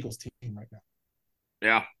play that Eagles team right now.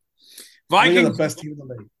 Yeah. Vikings are the best team in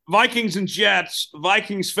the league. Vikings and Jets.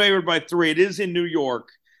 Vikings favored by 3. It is in New York.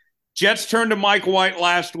 Jets turned to Mike White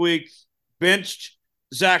last week, benched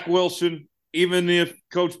Zach Wilson, even if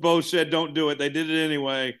Coach Bo said don't do it. They did it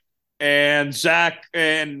anyway. And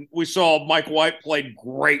we saw Mike White played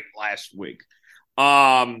great last week.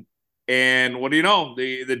 And what do you know?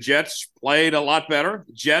 The Jets played a lot better.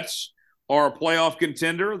 The Jets are a playoff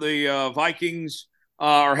contender. The Vikings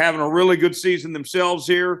are having a really good season themselves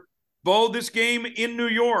here. Bo, this game in New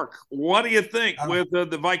York, what do you think with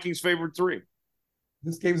the Vikings favored 3?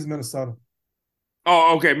 This game is Minnesota.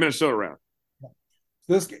 Oh, okay, Minnesota round.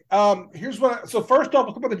 Here's what. So first off,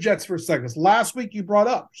 let's talk about the Jets for a second. Last week you brought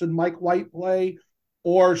up, should Mike White play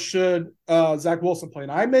or should Zach Wilson play?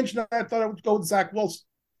 And I mentioned I thought I would go with Zach Wilson.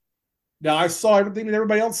 Now, I saw everything that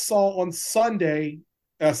everybody else saw on Saturday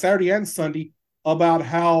and Sunday, about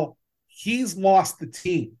how he's lost the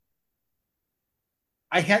team.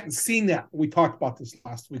 I hadn't seen that. We talked about this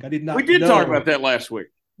last week. I did not. We did talk about that last week.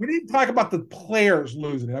 We didn't talk about the players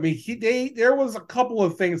losing it. I mean, there was a couple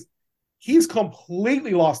of things. He's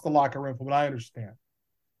completely lost the locker room, from what I understand.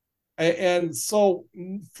 And so,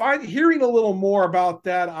 hearing a little more about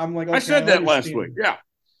that, I'm like, okay, I said that last week. Yeah.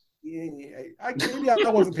 Maybe I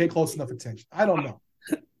wasn't paying close enough attention. I don't know.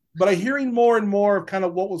 But hearing more and more of kind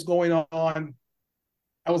of what was going on,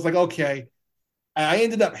 I was like, okay. I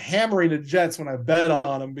ended up hammering the Jets when I bet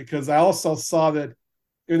on them, because I also saw that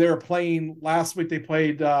they were playing last week. They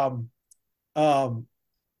played the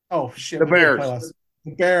Bears.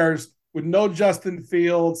 The Bears with no Justin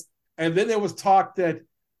Fields, and then there was talk that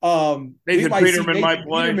Nathan Peterman might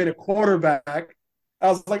play. Peterman at quarterback. I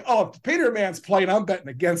was like, oh, if Peterman's playing, I'm betting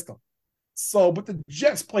against them. So, but the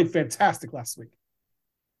Jets played fantastic last week.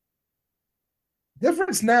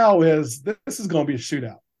 Difference now is this is going to be a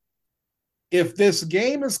shootout. If this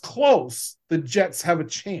game is close, the Jets have a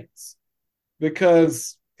chance,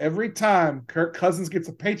 because every time Kirk Cousins gets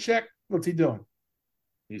a paycheck, what's he doing?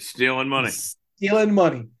 He's stealing money.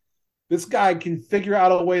 This guy can figure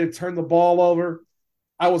out a way to turn the ball over.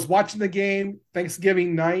 I was watching the game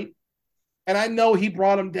Thanksgiving night, and I know he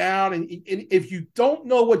brought him down. And if you don't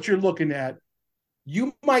know what you're looking at,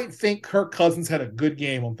 you might think Kirk Cousins had a good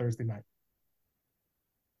game on Thursday night.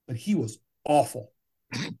 But he was awful.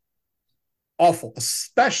 Awful,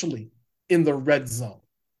 especially in the red zone.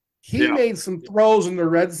 He made some throws in the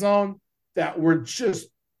red zone that were just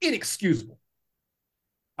inexcusable.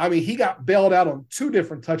 I mean, he got bailed out on 2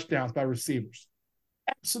 different touchdowns by receivers.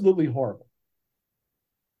 Absolutely horrible.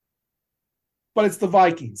 But it's the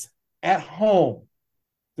Vikings at home.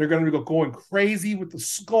 They're going to be going crazy with the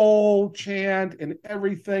skull chant and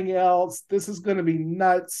everything else. This is going to be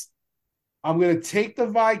nuts. I'm going to take the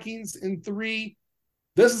Vikings in 3.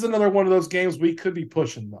 This is another one of those games we could be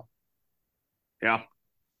pushing, though. Yeah.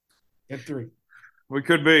 At 3. We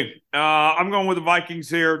could be. I'm going with the Vikings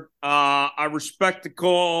here. I respect the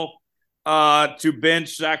call to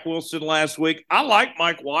bench Zach Wilson last week. I like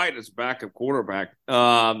Mike White as backup quarterback.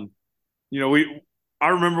 I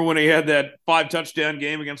remember when he had that 5-touchdown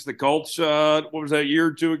game against the Colts. What was that, a year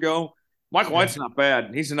or two ago? Mike White's not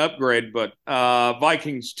bad. He's an upgrade, but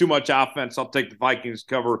Vikings, too much offense. I'll take the Vikings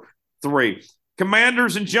cover 3.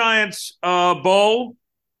 Commanders and Giants, Bo.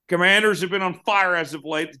 Commanders have been on fire as of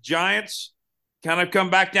late. The Giants kind of come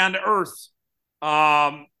back down to earth.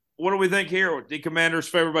 What do we think here? The Commanders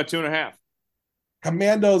favored by 2.5.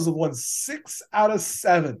 Commandos have won 6 out of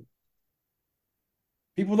 7.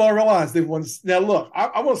 People don't realize they've won. Now, look,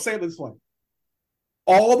 I want to say it this way.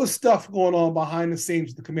 All the stuff going on behind the scenes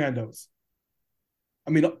with the Commandos. I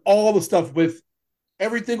mean, all the stuff with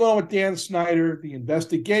everything going on with Dan Snyder, the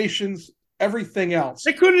investigations, everything else.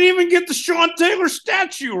 They couldn't even get the Sean Taylor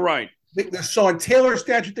statue right. The Sean Taylor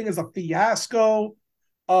statue thing is a fiasco.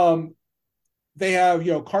 They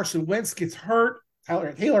have, Carson Wentz gets hurt.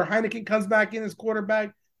 Taylor Heineken comes back in as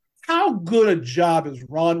quarterback. How good a job is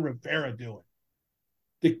Ron Rivera doing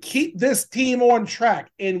to keep this team on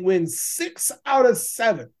track and win 6 out of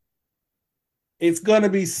 7? It's going to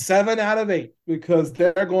be 7 out of 8 because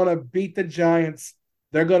they're going to beat the Giants.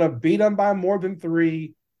 They're going to beat them by more than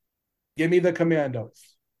 3. Give me the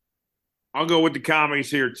Commandos. I'll go with the Commies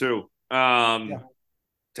here, too. Taylor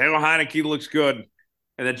Heineke looks good.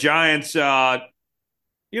 And the Giants, the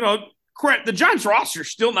Giants roster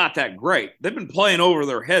is still not that great. They've been playing over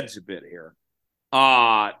their heads a bit here.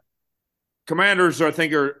 Commanders, I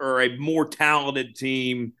think, are a more talented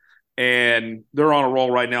team, and they're on a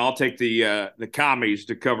roll right now. I'll take the Commies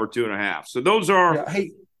to cover 2.5. So those are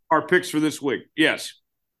our picks for this week. Yes.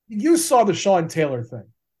 You saw the Sean Taylor thing.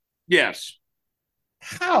 Yes.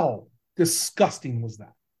 How disgusting was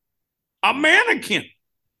that? A mannequin.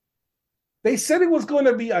 They said it was going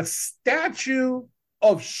to be a statue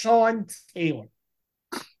of Sean Taylor.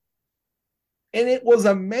 And it was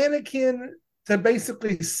a mannequin to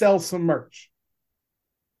basically sell some merch.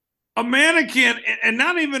 A mannequin, and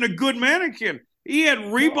not even a good mannequin. He had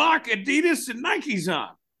Reebok, Adidas, and Nikes on.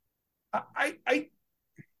 I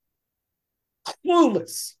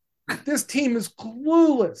clueless. This team is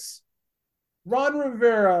clueless. Ron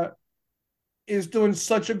Rivera is doing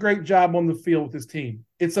such a great job on the field with his team.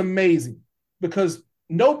 It's amazing because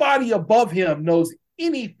nobody above him knows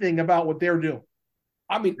anything about what they're doing.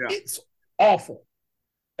 I mean, It's awful.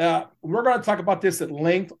 We're going to talk about this at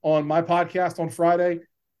length on my podcast on Friday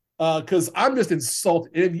because I'm just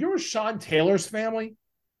insulted. And if you're Sean Taylor's family,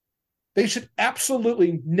 they should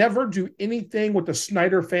absolutely never do anything with the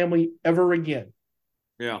Snyder family ever again.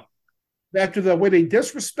 Yeah. After the way they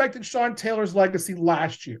disrespected Sean Taylor's legacy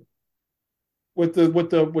last year with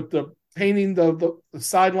the painting the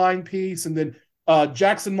sideline piece, and then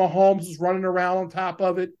Jackson Mahomes was running around on top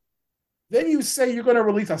of it. Then you say you're going to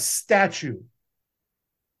release a statue,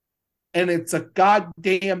 and it's a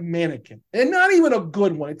goddamn mannequin, and not even a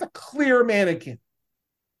good one. It's a clear mannequin.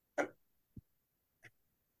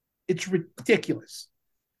 It's ridiculous.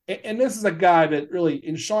 And this is a guy that really,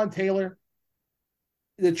 in Sean Taylor,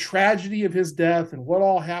 the tragedy of his death and what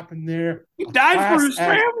all happened there. He died for his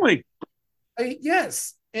family.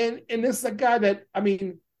 Yes. And this is a guy that, I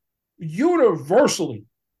mean, universally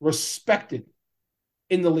respected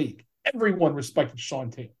in the league. Everyone respected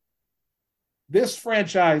Sean Taylor. This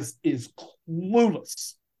franchise is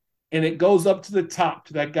clueless. And it goes up to the top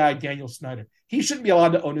to that guy, Daniel Snyder. He shouldn't be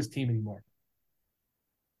allowed to own his team anymore.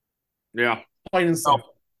 Yeah. Plain and simple.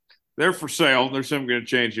 They're for sale. There's something going to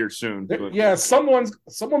change here soon. But. Yeah, someone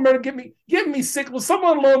better give me $6. Will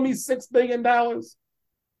someone loan me $6 billion?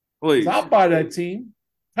 Please. I'll buy that team.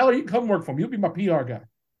 Hell, you can come work for me. You'll be my PR guy.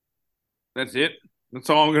 That's it. That's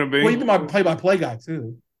all I'm going to be. Well, you be my play-by-play guy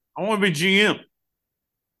too. I want to be GM.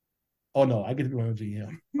 Oh no, I get to be my own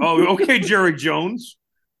GM. Oh, okay, Jerry Jones.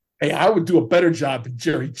 Hey, I would do a better job than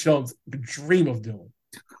Jerry Jones could dream of doing.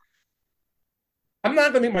 I'm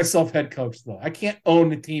not going to make myself head coach, though. I can't own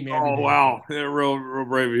the team. Oh, wow. Yeah, real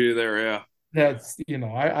brave of you there, yeah. That's,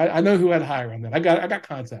 I know who I'd hire on that. I got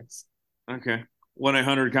contacts. Okay.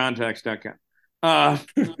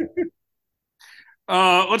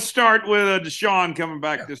 1-800-CONTACTS.com. Let's start with Deshaun coming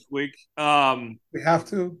back this week. We have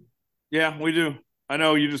to? Yeah, we do. I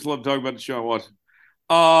know you just love talking about Deshaun Watson.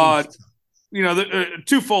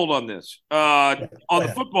 Twofold on this. On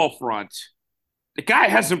the football front, the guy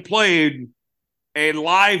hasn't played a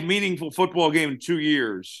live, meaningful football game in 2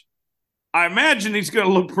 years. I imagine he's going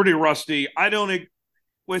to look pretty rusty.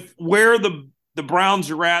 with where the Browns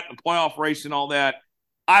are at, the playoff race and all that,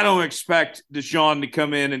 I don't expect Deshaun to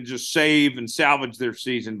come in and just save and salvage their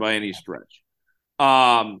season by any stretch.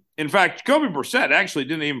 In fact, Jacoby Brissett actually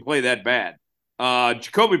didn't even play that bad.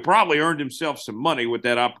 Jacoby probably earned himself some money with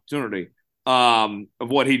that opportunity of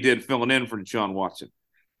what he did filling in for Deshaun Watson.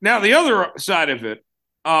 Now, the other side of it,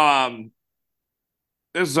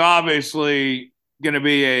 this is obviously going to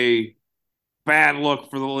be a bad look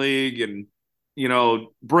for the league, and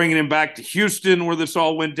bringing him back to Houston where this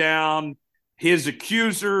all went down. His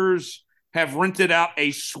accusers have rented out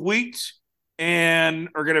a suite and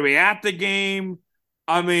are going to be at the game.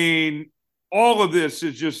 I mean, all of this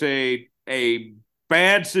is just a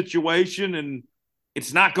bad situation, and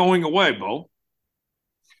it's not going away, Bo.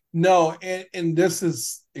 No, and this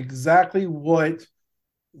is exactly what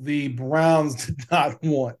the Browns did not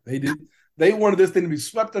want. They wanted this thing to be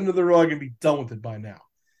swept under the rug and be done with it by now.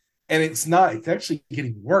 And it's not. It's actually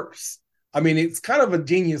getting worse. I mean, it's kind of a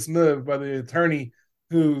genius move by the attorney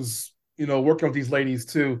who's, working with these ladies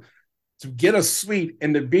to get a suite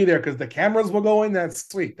and to be there, because the cameras will go in that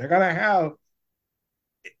suite. They're going to have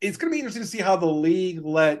 – it's going to be interesting to see how the league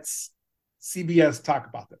lets CBS talk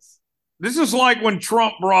about this. This is like when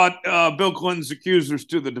Trump brought Bill Clinton's accusers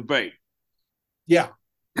to the debate. Yeah.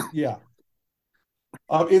 Yeah.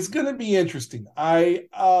 It's going to be interesting. I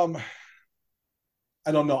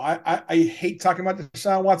don't know. I hate talking about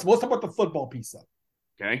Deshaun Watson. Let's talk about the football piece of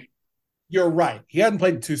it. Okay. You're right. He hadn't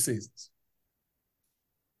played in 2 seasons.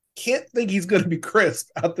 Can't think he's going to be crisp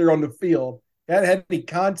out there on the field. He hadn't had any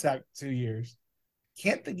contact 2 years.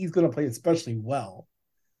 Can't think he's going to play especially well.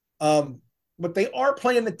 But they are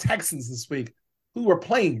playing the Texans this week, who are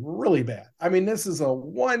playing really bad. I mean, this is a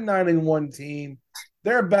 1-9-1 team.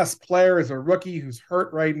 Their best player is a rookie who's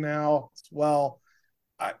hurt right now as well.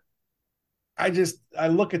 I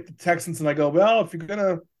look at the Texans and I go, well, if you're going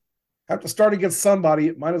to have to start against somebody,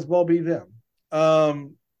 it might as well be them.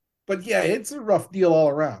 But yeah, it's a rough deal all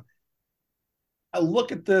around. I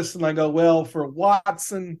look at this and I go, well, for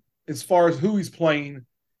Watson, as far as who he's playing,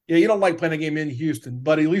 yeah, you don't like playing a game in Houston,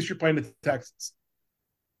 but at least you're playing the Texans.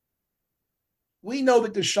 We know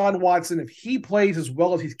that Deshaun Watson, if he plays as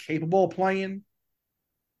well as he's capable of playing,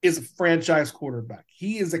 is a franchise quarterback.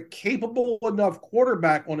 He is a capable enough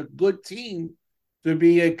quarterback on a good team to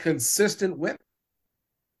be a consistent winner.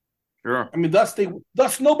 Sure. I mean, thus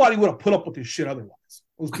nobody would have put up with this shit otherwise.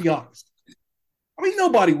 Let's be honest. I mean,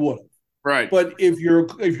 nobody would have. Right. But if you're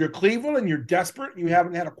Cleveland and you're desperate and you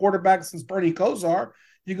haven't had a quarterback since Bernie Kosar,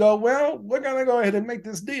 you go, well, we're gonna go ahead and make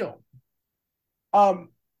this deal.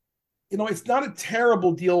 It's not a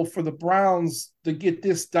terrible deal for the Browns to get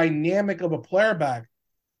this dynamic of a player back.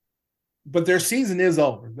 But their season is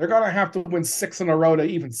over. They're going to have to win 6 in a row to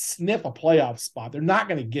even sniff a playoff spot. They're not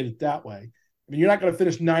going to get it that way. I mean, you're not going to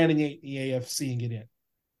finish 9-8 in the AFC and get in.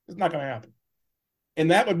 It's not going to happen.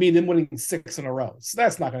 And that would mean them winning 6 in a row. So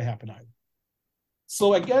that's not going to happen either.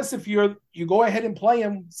 So I guess if you go ahead and play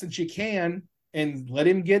him since you can, and let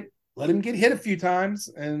him get hit a few times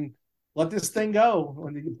and let this thing go.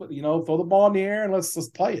 When throw the ball in the air and let's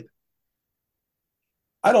just play it.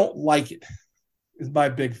 I don't like it. Is my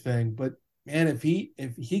big thing. But man, if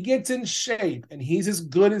he gets in shape and he's as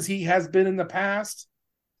good as he has been in the past,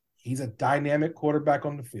 he's a dynamic quarterback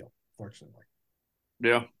on the field, fortunately.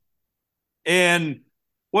 Yeah. And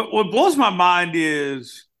what blows my mind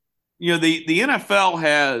is, the NFL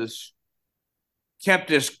has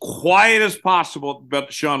kept as quiet as possible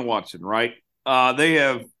about Deshaun Watson, right? They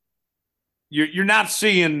have you're not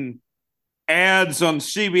seeing ads on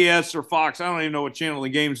CBS or Fox. I don't even know what channel the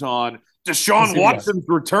game's on. Deshaun Watson's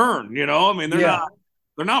return, I mean, they're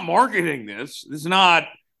not marketing this. This is not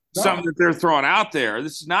something that they're throwing out there.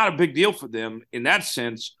 This is not a big deal for them in that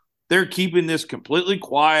sense. They're keeping this completely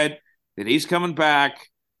quiet, that he's coming back.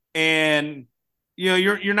 And,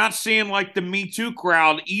 you're not seeing like the Me Too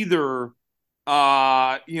crowd either,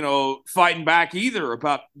 fighting back either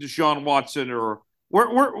about Deshaun Watson or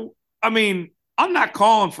I'm not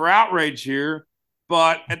calling for outrage here,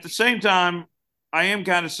 but at the same time, I am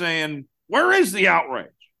kind of saying, where is the outrage?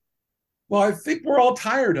 Well, I think we're all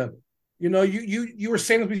tired of it. You were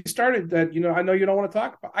saying as we started that, I know you don't want to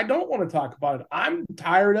talk about it. I don't want to talk about it. I'm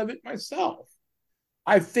tired of it myself.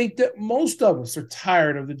 I think that most of us are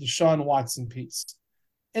tired of the Deshaun Watson piece.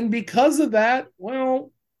 And because of that,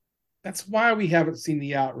 well, that's why we haven't seen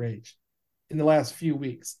the outrage in the last few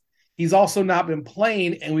weeks. He's also not been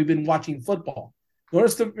playing, and we've been watching football.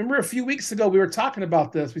 Remember a few weeks ago, we were talking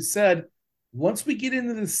about this. We said, once we get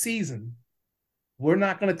into the season, we're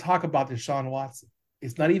not going to talk about Deshaun Watson.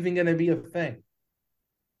 It's not even going to be a thing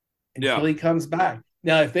until he comes back.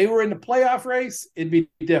 Now, if they were in the playoff race, it'd be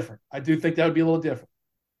different. I do think that would be a little different.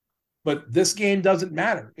 But this game doesn't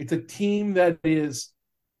matter. It's a team that is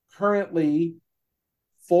currently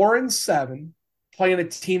 4-7, playing a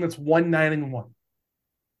team that's 1-9-1.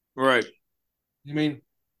 Right. I mean,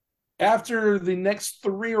 after the next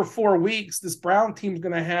 3 or 4 weeks, this Brown team's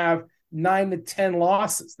going to have 9 to 10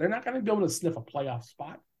 losses. They're not going to be able to sniff a playoff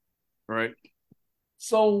spot. Right.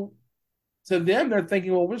 So to them, they're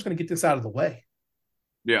thinking, well, we're just going to get this out of the way.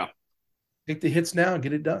 Yeah. Take the hits now and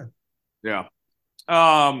get it done. Yeah.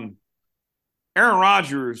 Aaron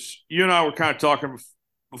Rodgers, you and I were kind of talking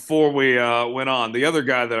before we went on. The other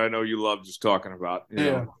guy that I know you love just talking about.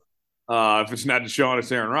 You know, if it's not Deshaun,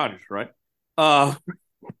 it's Aaron Rodgers, right?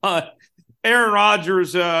 Aaron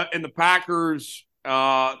Rodgers and the Packers,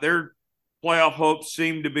 their playoff hopes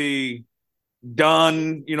seem to be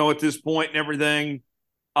done, you know, at this point and everything.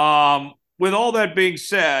 With all that being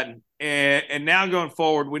said, and now going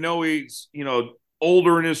forward, we know he's, you know,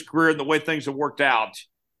 older in his career and the way things have worked out.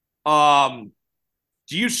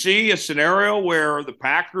 Do you see a scenario where the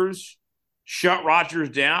Packers shut Rodgers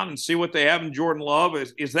down and see what they have in Jordan Love?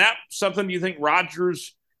 Is that something you think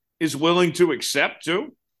Rodgers is willing to accept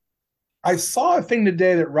too? I saw a thing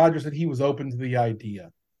today that Rodgers said he was open to the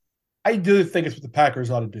idea. I do think it's what the Packers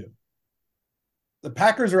ought to do. The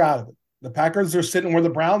Packers are out of it. The Packers are sitting where the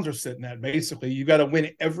Browns are sitting at, basically. You got to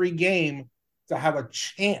win every game to have a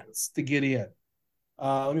chance to get in.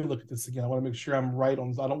 Let me look at this again. I want to make sure I'm right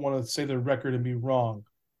on. I don't want to say the record and be wrong.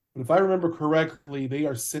 But if I remember correctly, they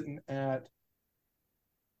are sitting at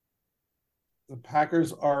 – the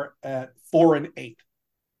Packers are at 4-8.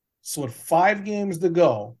 So with 5 games to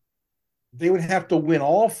go, they would have to win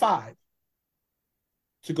all 5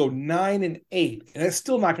 to go 9-8, and that's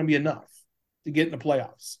still not going to be enough to get in the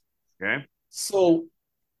playoffs. Okay. So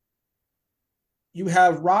you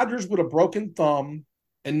have Rodgers with a broken thumb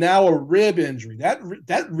and now a rib injury. That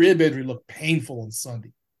rib injury looked painful on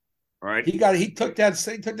Sunday. All right. He took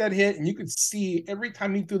that hit, and you could see every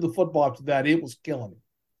time he threw the football after that, it was killing him.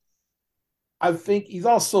 I think he's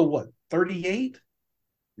also 38?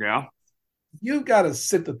 Yeah. You've got to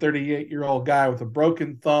sit the 38-year-old guy with a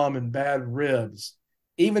broken thumb and bad ribs,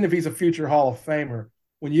 even if he's a future Hall of Famer,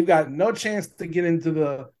 when you've got no chance to get into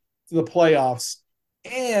the playoffs,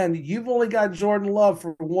 and you've only got Jordan Love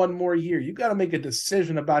for 1 more year. You've got to make a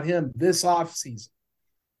decision about him this offseason.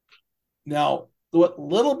 Now, what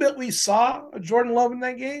little bit we saw of Jordan Love in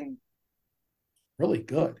that game, really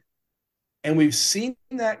good. And we've seen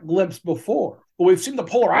that glimpse before, but we've seen the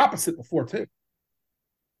polar opposite before too.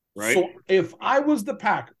 Right. So if I was the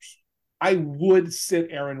Packers, I would sit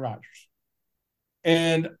Aaron Rodgers.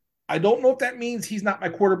 And I don't know if that means he's not my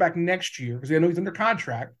quarterback next year, because I know he's under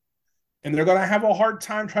contract, and they're going to have a hard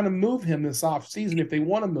time trying to move him this offseason if they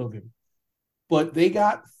want to move him. But they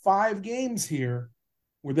got 5 games here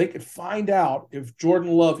where they could find out if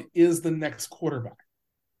Jordan Love is the next quarterback.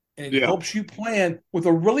 And it helps you plan with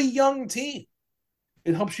a really young team.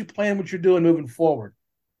 It helps you plan what you're doing moving forward.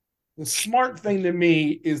 The smart thing to me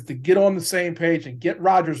is to get on the same page and get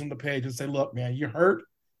Rodgers on the page and say, look, man, you're hurt.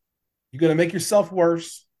 You're going to make yourself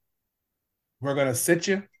worse. We're going to sit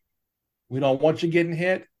you. We don't want you getting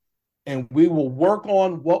hit. And we will work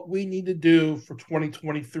on what we need to do for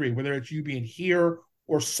 2023, whether it's you being here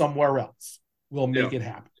or somewhere else. We'll make it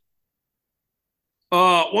happen.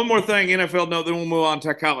 One more thing, NFL note, then we'll move on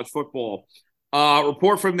to college football.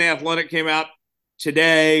 Report from The Athletic came out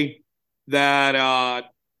today that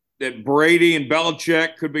that Brady and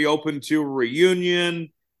Belichick could be open to a reunion.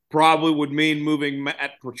 Probably would mean moving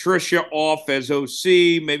Matt Patricia off as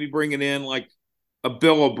OC, maybe bringing in like a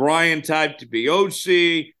Bill O'Brien type to be OC.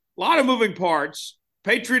 A lot of moving parts.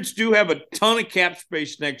 Patriots do have a ton of cap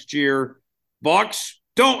space next year. Bucs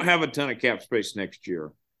don't have a ton of cap space next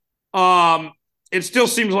year. It still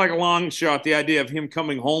seems like a long shot, the idea of him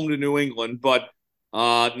coming home to New England, but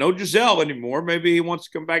no Giselle anymore. Maybe he wants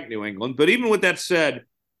to come back to New England. But even with that said,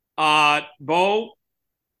 Bo,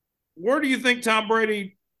 where do you think Tom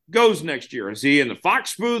Brady goes next year? Is he in the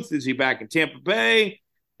Fox booth? Is he back in Tampa Bay?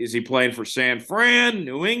 Is he playing for San Fran,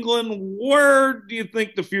 New England? Where do you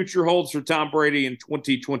think the future holds for Tom Brady in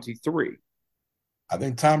 2023? I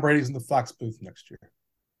think Tom Brady's in the Fox booth next year.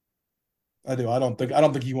 I do. I don't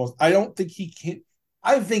think he wants. I don't think he can.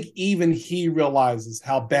 I think even he realizes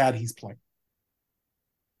how bad he's playing.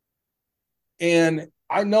 And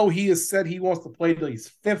I know he has said he wants to play till he's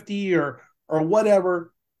 50 or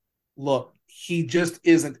whatever. Look, he just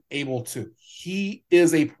isn't able to. He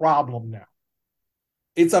is a problem now.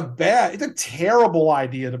 It's a terrible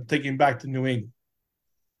idea to take him back to New England.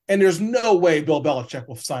 And there's no way Bill Belichick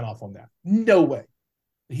will sign off on that. No way.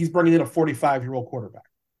 He's bringing in a 45-year-old quarterback.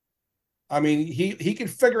 I mean, he can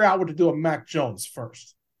figure out what to do with Mac Jones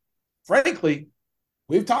first. Frankly,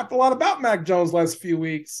 we've talked a lot about Mac Jones last few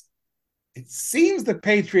weeks. It seems the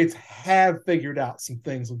Patriots have figured out some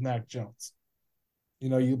things with Mac Jones. You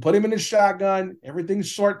know, you put him in his shotgun, everything's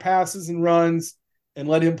short passes and runs, and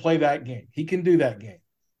let him play that game. He can do that game.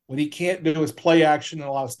 What he can't do is play action and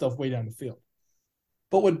a lot of stuff way down the field.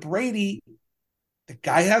 But with Brady, the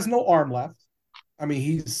guy has no arm left. I mean,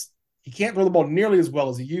 he can't throw the ball nearly as well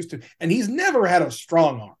as he used to, and he's never had a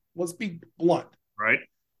strong arm. Let's be blunt. Right.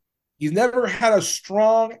 He's never had a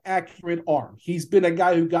strong, accurate arm. He's been a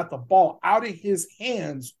guy who got the ball out of his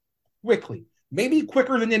hands quickly, maybe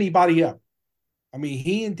quicker than anybody else. I mean,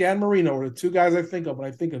 he and Dan Marino are the two guys I think of when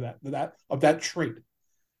I think of that trait.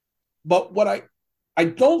 But what I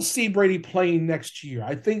don't see Brady playing next year.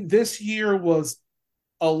 I think this year was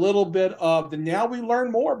a little bit of the now we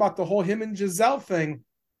learn more about the whole him and Giselle thing.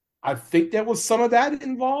 I think there was some of that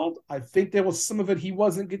involved. I think there was some of it he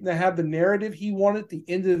wasn't getting to have the narrative he wanted at the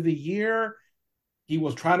end of the year. He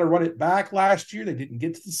was trying to run it back last year. They didn't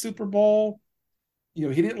get to the Super Bowl. You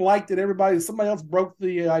know, he didn't like that somebody else broke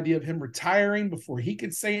the idea of him retiring before he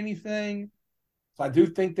could say anything. So I do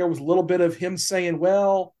think there was a little bit of him saying,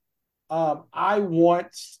 well, I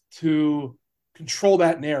want to control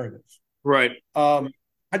that narrative. Right. I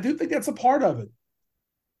do think that's a part of it.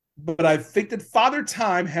 But I think that Father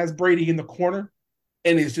Time has Brady in the corner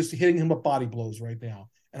and is just hitting him with body blows right now.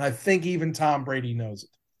 And I think even Tom Brady knows it.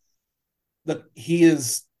 That he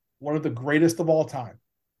is one of the greatest of all time.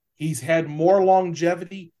 He's had more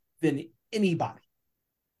longevity than anybody.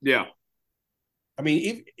 Yeah. I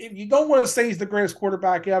mean, if you don't want to say he's the greatest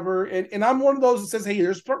quarterback ever, and I'm one of those that says, hey,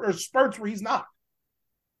 there's spurts where he's not.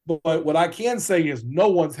 But what I can say is no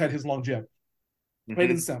one's had his longevity.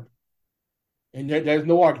 Plain and simple. And there's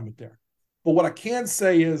no argument there. But what I can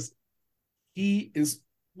say is he's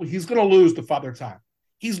going to lose to Father Time.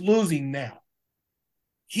 He's losing now.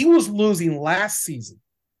 He was losing last season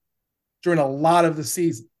during a lot of the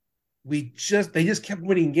season. They just kept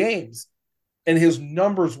winning games, and his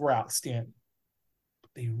numbers were outstanding.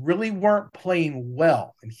 But they really weren't playing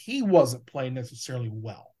well, and he wasn't playing necessarily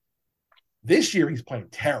well. This year, he's playing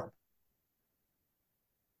terrible.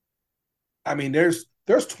 I mean, there's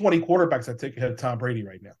 20 quarterbacks that take ahead of Tom Brady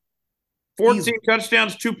right now. 14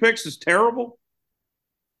 touchdowns, 2 picks is terrible.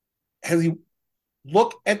 Has he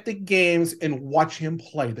look at the games and watch him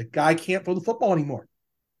play? The guy can't throw the football anymore.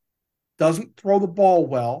 Doesn't throw the ball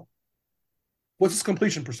well. What's his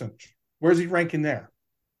completion percentage? Where's he ranking there?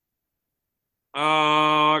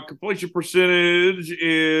 Completion percentage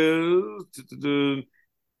is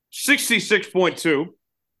 66.2.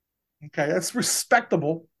 Okay, that's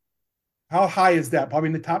respectable. How high is that? Probably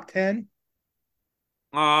in the top 10?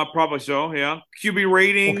 Probably so, yeah. QB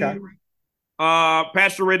rating, okay.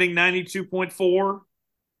 Passer rating 92.4.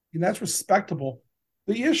 And that's respectable.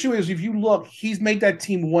 The issue is, if you look, he's made that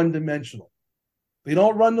team one-dimensional. They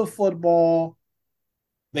don't run the football.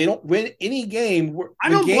 They don't win any game. I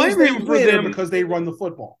don't blame him for them because they run the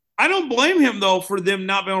football. I don't blame him, though, for them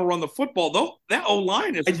not being able to run the football. Though that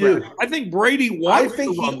O-line is do. I think Brady wants to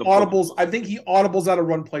run the football. I think he audibles out of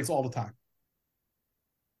run plays all the time.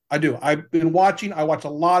 I do. I've been watching. I watch a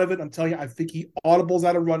lot of it. I'm telling you, I think he audibles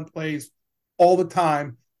out of run plays all the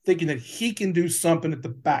time, thinking that he can do something that the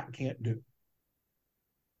back can't do.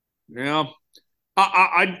 Yeah.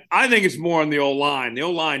 I think it's more on the O-line. The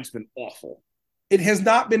O-line's been awful. It has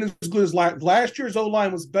not been as good as last year's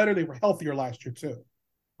O-line was better. They were healthier last year, too.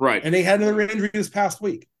 Right. And they had another injury this past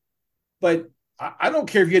week. But I don't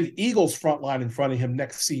care if you had the Eagles front line in front of him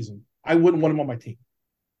next season. I wouldn't want him on my team.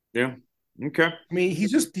 Yeah. Okay. I mean,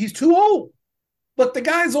 he's too old. Look, the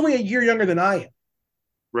guy's only a year younger than I am.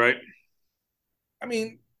 Right. I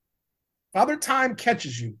mean, Father Time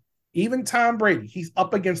catches you. Even Tom Brady, he's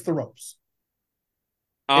up against the ropes.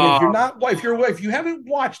 And if you haven't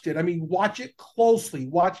watched it, I mean, watch it closely.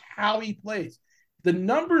 Watch how he plays. The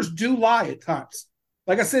numbers do lie at times.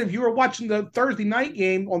 Like I said, if you were watching the Thursday night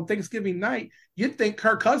game on Thanksgiving night, you'd think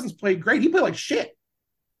Kirk Cousins played great. He played like shit.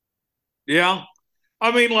 Yeah.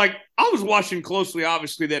 I mean, like, I was watching closely,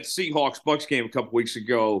 obviously, that Seahawks-Bucks game a couple weeks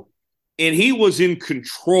ago, and he was in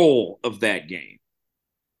control of that game.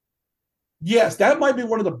 Yes, that might be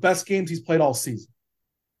one of the best games he's played all season.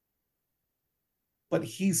 But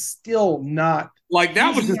he's still not. Like,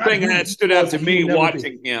 that was the thing that stood out to me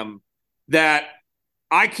watching him that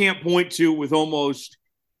I can't point to with almost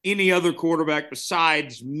any other quarterback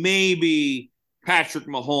besides maybe Patrick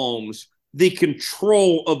Mahomes, the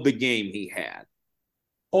control of the game he had.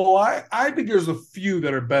 Oh, I think there's a few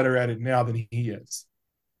that are better at it now than he is.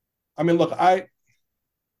 I mean, look,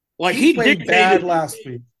 Like he played bad last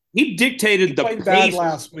week. He dictated the pace bad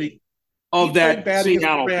last week of that bad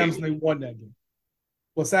Seattle against the Rams game. and they won that game.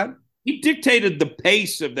 What's that? He dictated the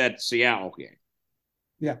pace of that Seattle game.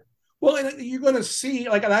 Yeah. Well, and you're going to see,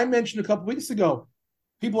 like, and I mentioned a couple weeks ago,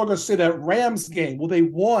 people are going to say that Rams game, well, they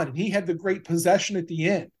won, and he had the great possession at the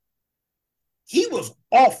end. He was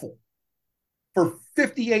awful for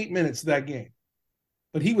 58 minutes of that game,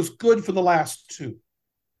 but he was good for the last two.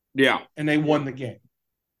 Yeah. And they won the game.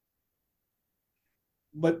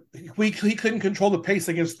 But he couldn't control the pace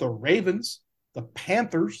against the Ravens, the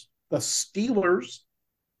Panthers, the Steelers,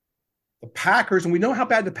 the Packers, and we know how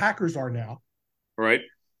bad the Packers are now. Right.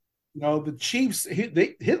 You know, the Chiefs,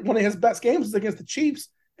 they hit one of his best games against the Chiefs.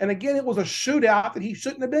 And again, it was a shootout that he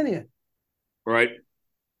shouldn't have been in. Right.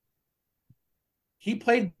 He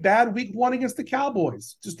played bad week one against the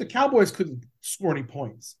Cowboys. Just the Cowboys couldn't score any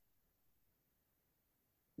points.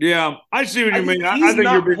 Yeah, I see what you mean. I think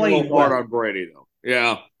you're being a little hard on Brady, though.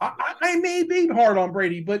 Yeah. I may be hard on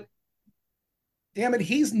Brady, but damn it,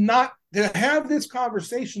 he's not to have this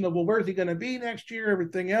conversation of, well, where's he going to be next year,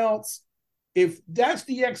 everything else. If that's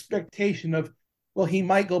the expectation of, well, he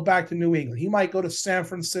might go back to New England. He might go to San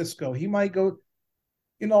Francisco. He might go,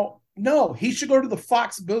 no, he should go to the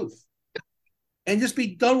Fox booth and just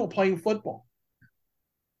be done with playing football.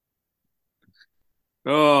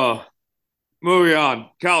 Moving on,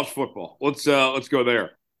 college football. Let's go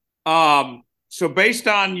there. So based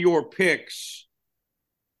on your picks,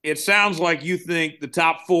 it sounds like you think the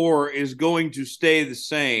top four is going to stay the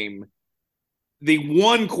same. The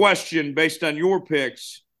one question based on your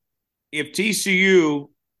picks, if TCU,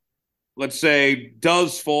 let's say,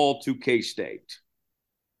 does fall to K-State,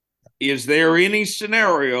 is there any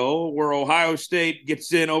scenario where Ohio State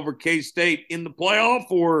gets in over K-State in the playoff,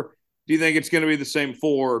 or do you think it's going to be the same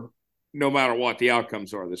four no matter what the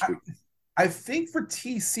outcomes are this week? I think for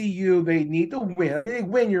TCU, they need to win. They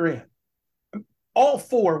win, you're in. All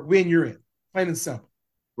four win, you're in. Plain and simple.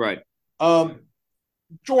 Right.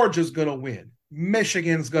 Georgia's going to win.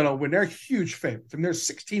 Michigan's going to win. They're huge favorites. I mean, they're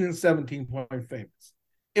 16 and 17-point favorites.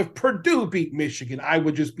 If Purdue beat Michigan, I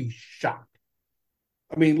would just be shocked.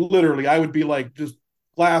 I mean, literally, I would be like just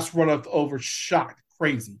glass run up over, shocked,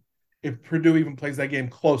 crazy, if Purdue even plays that game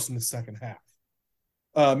close in the second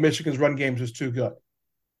half. Michigan's run game is just too good.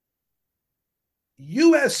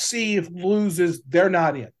 USC, if loses, they're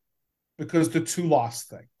not in because the two-loss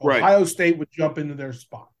thing. Right. Ohio State would jump into their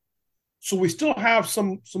spot. So we still have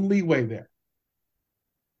some leeway there.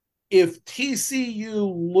 If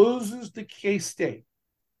TCU loses to K-State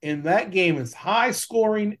and that game is high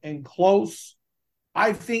scoring and close,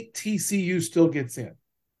 I think TCU still gets in.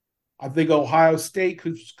 I think Ohio State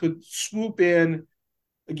could swoop in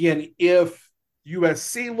again if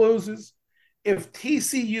USC loses. If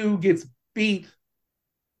TCU gets beat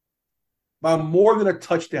by more than a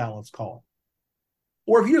touchdown, let's call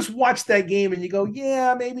it. Or if you just watch that game and you go,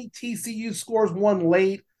 yeah, maybe TCU scores one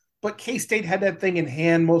late, but K-State had that thing in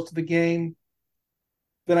hand most of the game,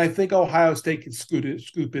 then I think Ohio State can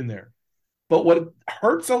scoop in there. But what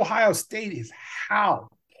hurts Ohio State is how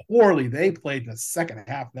poorly they played in the second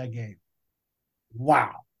half of that game.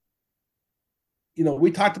 Wow.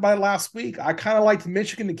 We talked about it last week. I kind of liked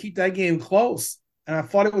Michigan to keep that game close, and I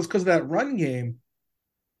thought it was because of that run game.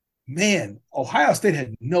 Man, Ohio State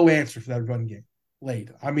had no answer for that run game late.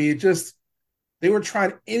 I mean, they were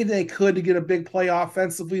trying anything they could to get a big play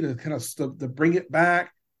offensively to kind of to bring it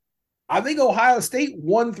back. I think Ohio State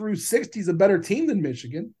 1 through 60 is a better team than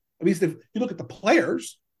Michigan. At least if you look at the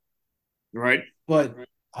players. Right. But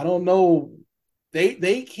I don't know.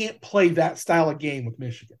 They can't play that style of game with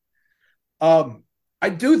Michigan. I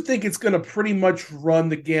do think it's going to pretty much run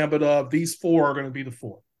the gambit of these four are going to be the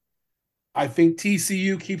four. I think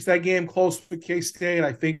TCU keeps that game close with K-State.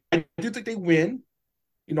 I do think they win.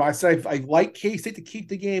 I said I like K-State to keep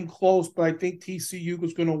the game close, but I think TCU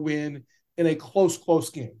was going to win in a close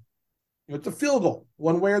game. It's a field goal,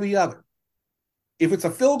 one way or the other. If it's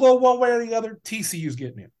a field goal one way or the other, TCU's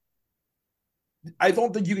getting in. I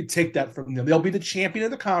don't think you could take that from them. They'll be the champion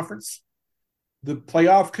of the conference. The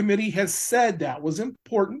playoff committee has said that was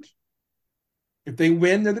important. If they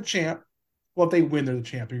win, they're the champ. Well, if they win, they're the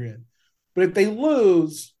champion. But if they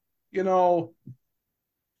lose, them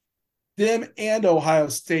and Ohio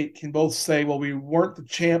State can both say, well, we weren't the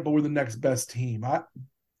champ, but we're the next best team. I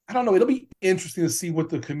don't know. It'll be interesting to see what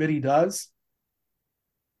the committee does.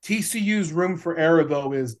 TCU's room for error,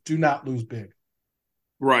 though, is do not lose big.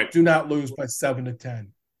 Right. Do not lose by 7 to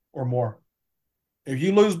 10 or more. If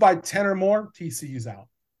you lose by 10 or more, TCU's out.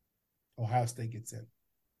 Ohio State gets in.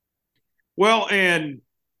 Well, and,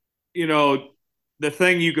 the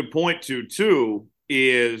thing you could point to, too,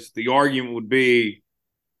 is the argument would be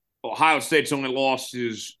Ohio State's only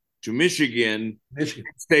losses to Michigan.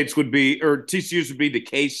 States would be, or TCU's would be the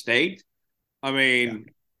K-State. Well,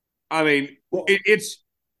 It's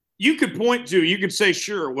you could point to, you could say,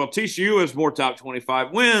 sure, well, TCU has more top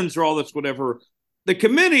 25 wins or all this, whatever. The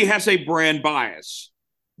committee has a brand bias.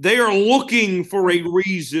 They are looking for a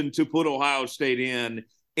reason to put Ohio State in.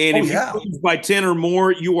 And if you lose by 10 or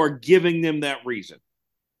more, you are giving them that reason.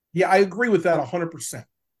 Yeah, I agree with that 100%.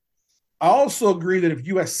 I also agree that if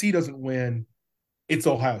USC doesn't win, it's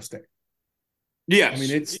Ohio State. Yes. I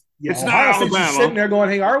mean, it's Ohio State's just sitting there going,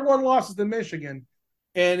 hey, our one loss is to Michigan,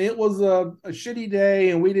 and it was a shitty day,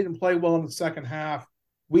 and we didn't play well in the second half.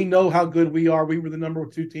 We know how good we are. We were the number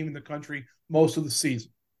 2 team in the country most of the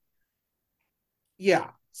season. Yeah,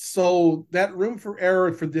 so that room for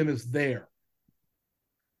error for them is there.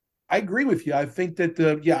 I agree with you. I think that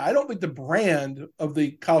I don't think the brand of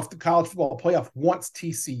the college football playoff wants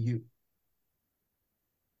TCU.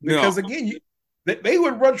 Because again, they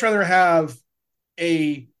would much rather have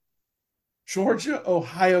a Georgia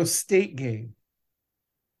Ohio State game.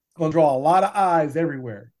 It's going to draw a lot of eyes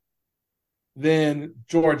everywhere than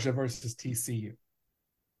Georgia versus TCU,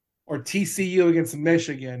 or TCU against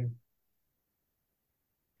Michigan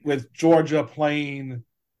with Georgia playing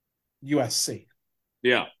USC.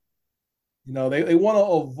 Yeah. You know, they want to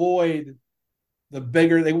avoid the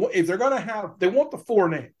bigger, if they're going to have, they want the 4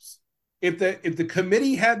 names. If the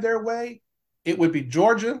committee had their way, it would be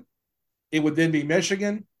Georgia, it would then be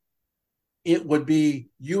Michigan, it would be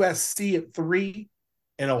USC at 3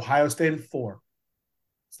 and Ohio State at 4.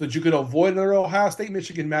 So that you could avoid another Ohio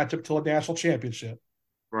State-Michigan matchup till a national championship.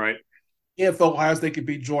 Right. If Ohio State could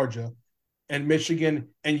beat Georgia, and Michigan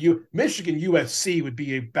USC would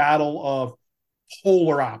be a battle of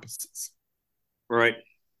polar opposites. Right.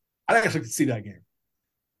 I'd actually see that game.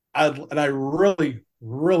 I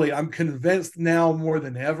really, I'm convinced now more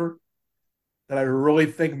than ever that I really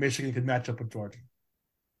think Michigan could match up with Georgia.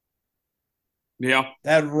 Yeah.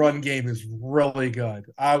 That run game is really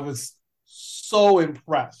good. I was so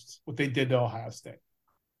impressed what they did to Ohio State.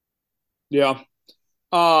 Yeah.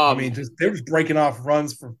 I mean, they were just breaking off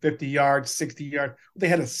runs for 50 yards, 60 yards. They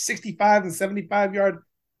had a 65 and 75-yard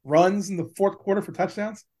runs in the fourth quarter for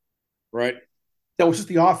touchdowns. Right. That was just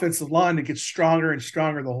the offensive line that gets stronger and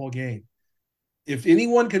stronger the whole game. If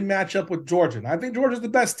anyone can match up with Georgia, and I think Georgia's the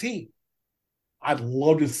best team, I'd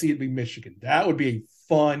love to see it be Michigan. That would be a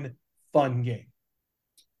fun game.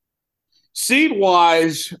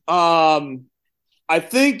 Seed-wise, I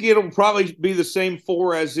think it'll probably be the same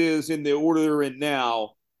 4 as is in the order they're in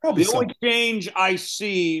now. Probably the only change I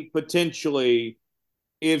see potentially,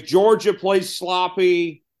 if Georgia plays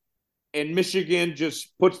sloppy and Michigan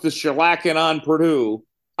just puts the shellacking on Purdue,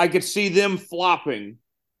 I could see them flopping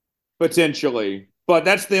potentially. But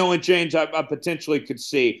that's the only change I potentially could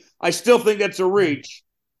see. I still think that's a reach,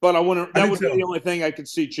 but that would be the only thing I could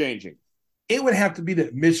see changing. It would have to be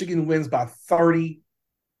that Michigan wins by 30.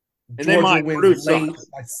 And Georgia wins late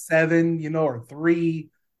by 7, or 3,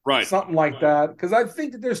 right? Something like that. Because I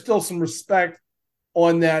think that there's still some respect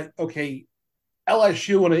on that. Okay,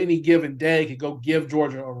 LSU on any given day could go give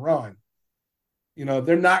Georgia a run.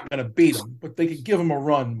 They're not going to beat them, but they could give them a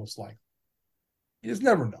run most likely. You just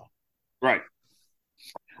never know. Right.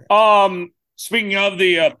 Speaking of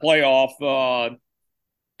the playoff,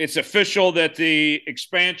 it's official that the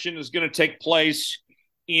expansion is going to take place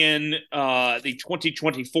in the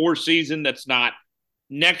 2024 season. That's not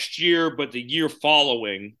next year, but the year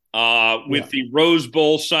following, with the Rose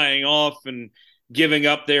Bowl signing off and giving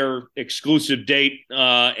up their exclusive date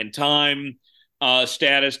and time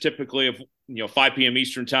status, typically of 5 p.m.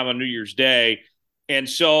 Eastern time on New Year's Day. And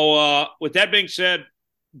so with that being said,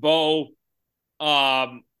 Bo,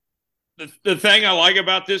 the thing I like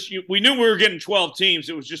about this, we knew we were getting 12 teams.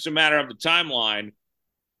 It was just a matter of the timeline.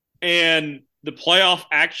 And the playoff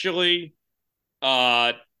actually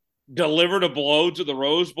delivered a blow to the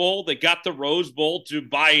Rose Bowl. They got the Rose Bowl to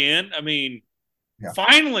buy in. I mean,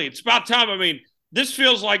 finally, it's about time. I mean, this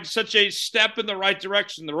feels like such a step in the right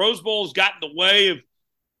direction. The Rose Bowl has gotten in the way of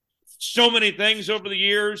so many things over the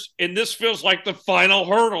years, and this feels like the final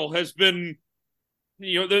hurdle has been,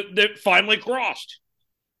 that finally crossed.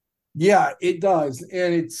 Yeah, it does.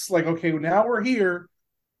 And it's like, okay, now we're here.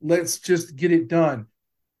 Let's just get it done.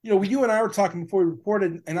 You and I were talking before we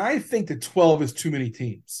recorded, and I think that 12 is too many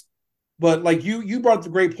teams. But like you brought up the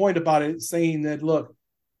great point about it, saying that, look,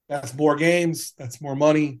 that's more games, that's more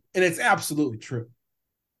money. And it's absolutely true.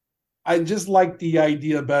 I just like the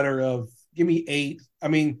idea better of give me 8. I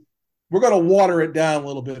mean, we're going to water it down a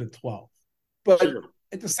little bit at 12. But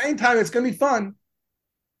at the same time, it's going to be fun.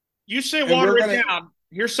 You say And water it down.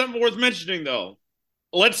 Here's something worth mentioning, though.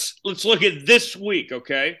 Let's look at this week,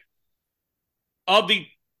 okay? Of the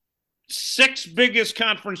 6 biggest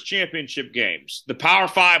conference championship games, the Power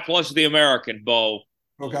 5 plus the American, Bo.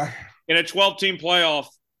 Okay. In a 12-team playoff,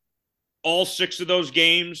 all 6 of those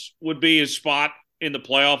games would be his spot in the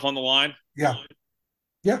playoff on the line. Yeah.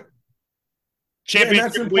 Yeah.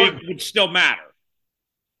 Championship week would still matter.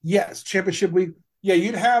 Yes, championship week. Yeah,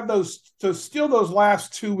 you'd have those. So still those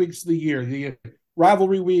last 2 weeks of the year, the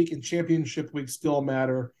rivalry week and championship week still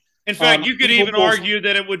matter. In fact, you could even argue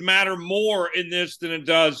that it would matter more in this than it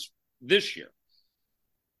does this year.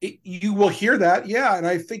 You will hear that, yeah. And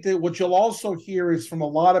I think that what you'll also hear is from a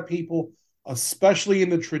lot of people, especially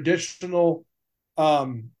in the traditional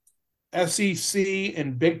SEC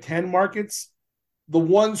and Big Ten markets, the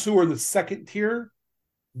ones who are the second tier,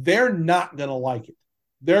 they're not going to like it.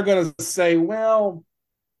 They're going to say, well,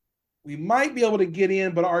 we might be able to get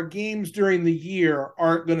in, but our games during the year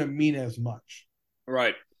aren't going to mean as much.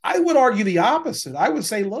 Right. I would argue the opposite. I would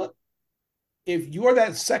say, look, if you're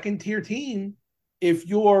that second tier team, if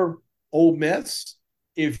you're Ole Miss,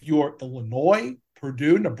 if you're Illinois,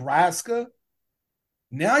 Purdue, Nebraska,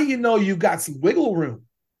 now you know you've got some wiggle room.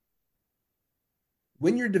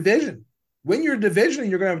 Win your division. Win your division,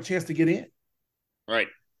 and you're going to have a chance to get in. Right.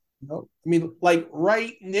 You know? I mean, like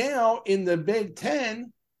right now in the Big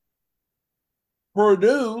Ten,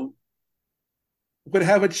 Purdue would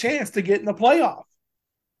have a chance to get in the playoff.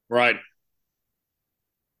 Right.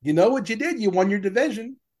 You know what you did? You won your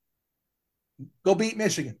division. Go beat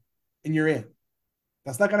Michigan, and you're in.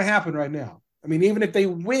 That's not going to happen right now. I mean, even if they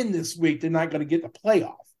win this week, they're not going to get the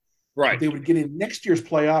playoff. Right. But they would get in next year's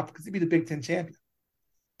playoff because they'd be the Big Ten champion.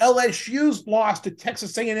 LSU's loss to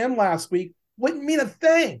Texas A&M last week wouldn't mean a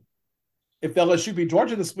thing if LSU beat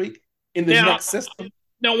Georgia this week in the next system.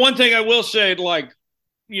 Now, one thing I will say, like,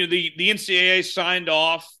 you know, the NCAA signed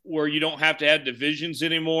off where you don't have to have divisions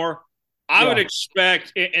anymore. I would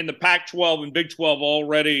expect, and the Pac-12 and Big 12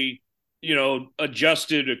 already, you know,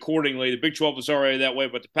 adjusted accordingly. The Big 12 was already that way,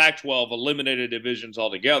 but the Pac-12 eliminated divisions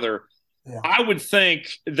altogether. Yeah. I would think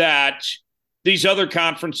that these other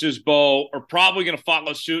conferences, Bo, are probably going to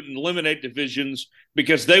follow suit and eliminate divisions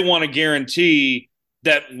because they want to guarantee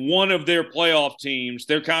that one of their playoff teams,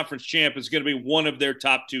 their conference champ, is going to be one of their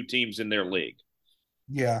top 2 teams in their league.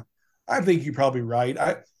 Yeah, I think you're probably right.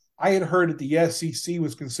 I had heard that the SEC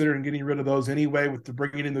was considering getting rid of those anyway with the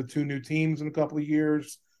bringing in the 2 new teams in a couple of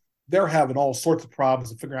years. They're having all sorts of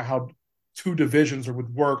problems to figure out how 2 divisions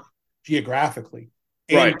would work geographically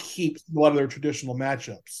and keep a lot of their traditional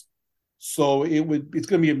matchups. So it's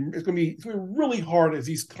going to be really hard as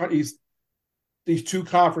these 2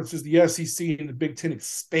 conferences, the SEC and the Big Ten,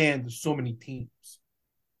 expand to so many teams.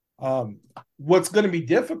 What's going to be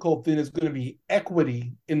difficult then is going to be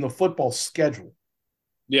equity in the football schedule.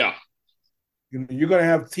 Yeah. You're going to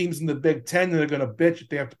have teams in the Big Ten that are going to bitch if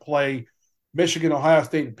they have to play Michigan, Ohio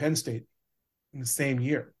State, and Penn State in the same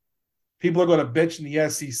year. People are going to bitch in the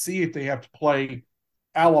SEC if they have to play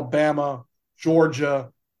Alabama,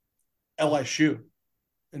 Georgia, LSU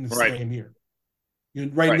in the same year.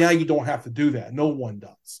 Right now, you don't have to do that. No one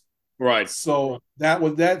does. Right. So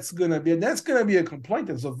that's going to be a complaint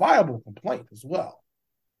that's a viable complaint as well.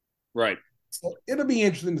 Right. So it'll be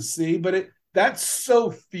interesting to see, but that's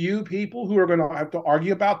so few people who are going to have to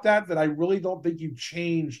argue about that I really don't think you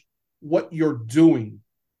change what you're doing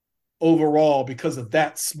overall because of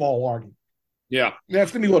that small argument. Yeah.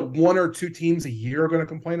 That's going to be 1 or 2 teams a year are going to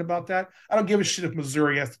complain about that. I don't give a shit if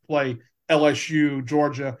Missouri has to play LSU,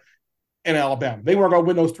 Georgia, and Alabama. They weren't going to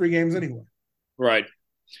win those 3 games anyway. Right.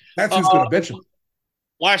 That's who's going to bitch them.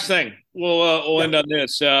 Last thing. We'll end on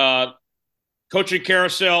this. Coaching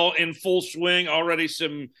carousel in full swing. Already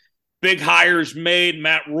some big hires made.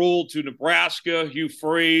 Matt Rule to Nebraska. Hugh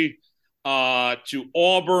Freeze to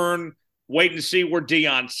Auburn. Waiting to see where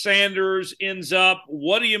Deion Sanders ends up.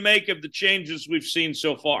 What do you make of the changes we've seen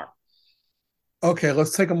so far? Okay,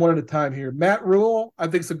 let's take them one at a time here. Matt Rule, I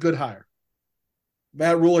think, is a good hire.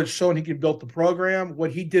 Matt Rule has shown he can build the program.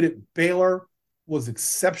 What he did at Baylor was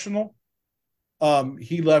exceptional.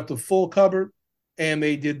 He left a full cupboard, and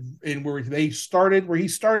where he started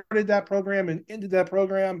that program and ended that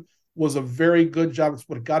program was a very good job. It's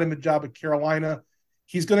what got him a job at Carolina.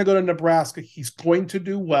 He's going to go to Nebraska. He's going to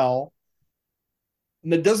do well.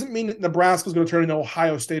 And that doesn't mean that Nebraska is going to turn into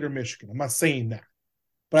Ohio State or Michigan. I'm not saying that.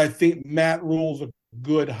 But I think Matt Rule's a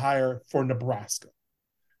good hire for Nebraska.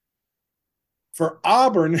 For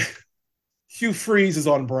Auburn, Hugh Freeze is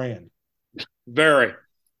on brand. Very.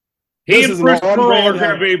 He and Bruce Pearl are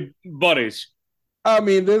going to be buddies. I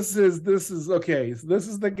mean, this is okay. So this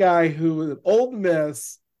is the guy who at Ole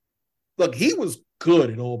Miss Look, he was good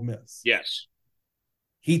at Ole Miss. Yes.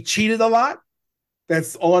 He cheated a lot.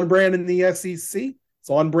 That's on brand in the SEC. It's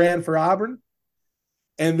on brand for Auburn.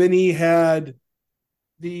 And then he had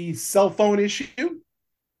the cell phone issue,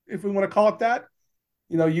 if we want to call it that,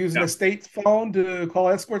 using a state phone to call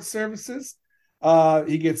escort services.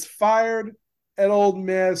 He gets fired at Ole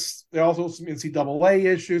Miss. There are also some NCAA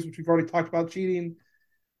issues, which we've already talked about, cheating.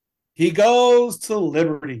 He goes to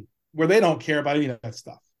Liberty, where they don't care about any of that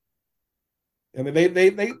stuff. I mean,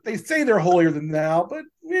 they say they're holier than thou, but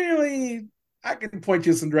really, I can point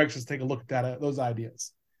you in some directions to take a look at those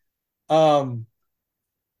ideas.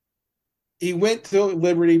 He went to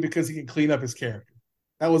Liberty because he can clean up his character.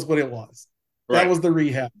 That was what it was. Right. That was the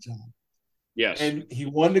rehab job. Yes. And he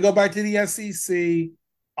wanted to go back to the SEC.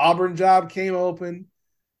 Auburn job came open.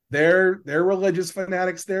 They're religious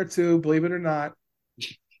fanatics there too, believe it or not.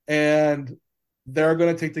 And they're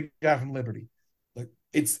going to take the guy from Liberty. Like,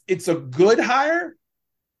 it's a good hire.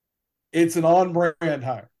 It's an on-brand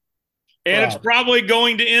hire. And it's probably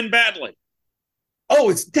going to end badly. Oh,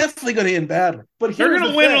 it's definitely going to end badly. But they're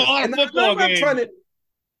going to win a lot of football games.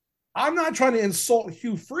 I'm not trying to insult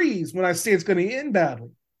Hugh Freeze when I say it's going to end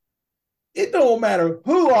badly. It don't matter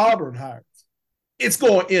who Auburn hires. It's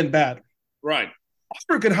going to end badly. Right.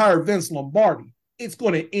 Auburn could hire Vince Lombardi. It's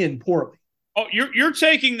going to end poorly. Oh, you're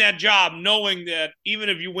taking that job knowing that even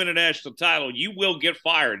if you win a national title, you will get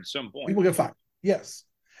fired at some point. You will get fired, yes.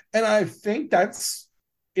 And I think that's,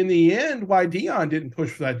 in the end, why Deion didn't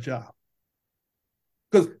push for that job.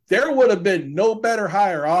 Because there would have been no better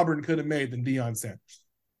hire Auburn could have made than Deion Sanders.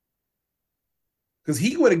 Because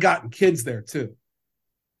he would have gotten kids there too.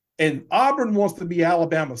 And Auburn wants to be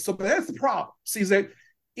Alabama. So that's the problem. See, that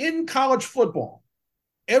in college football,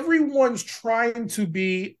 everyone's trying to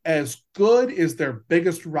be as good as their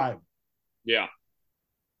biggest rival. Yeah.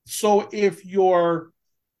 So if you're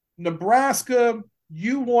Nebraska,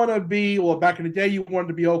 you want to be, well, back in the day, you wanted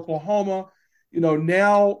to be Oklahoma.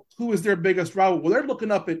 Now who is their biggest rival? Well, they're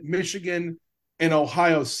looking up at Michigan and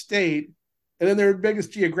Ohio State, and then their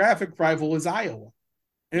biggest geographic rival is Iowa.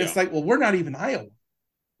 And it's like, well, we're not even Iowa.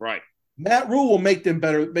 Right. Matt Rule will make them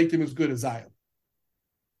better, make them as good as Iowa.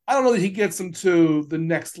 I don't know that he gets them to the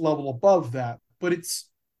next level above that, but it's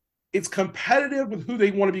competitive with who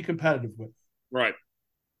they want to be competitive with. Right.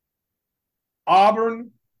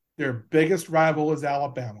 Auburn, their biggest rival is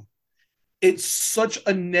Alabama. It's such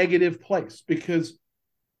a negative place because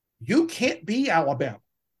you can't be Alabama.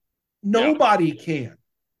 Nobody can.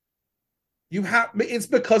 It's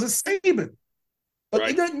because of Saban. But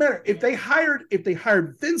It doesn't matter. If they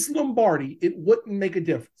hired Vince Lombardi, it wouldn't make a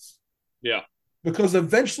difference. Yeah. Because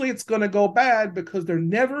eventually it's going to go bad because they're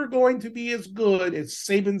never going to be as good as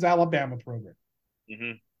Saban's Alabama program.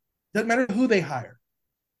 Mm-hmm. Doesn't matter who they hire.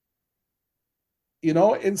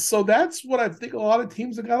 And so that's what I think a lot of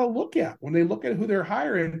teams have got to look at when they look at who they're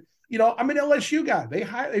hiring. I'm an LSU guy.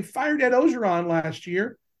 They fired Ed Ogeron last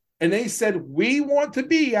year, and they said, we want to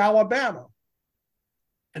be Alabama.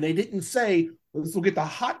 And they didn't say, let's go get the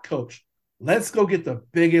hot coach. Let's go get the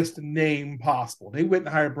biggest name possible. They went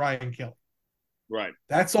and hired Brian Kelly. Right.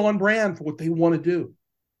 That's on brand for what they want to do.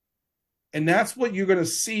 And that's what you're going to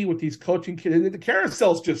see with these coaching kids. The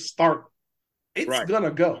carousel's just starting. It's going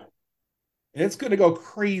to go. And it's going to go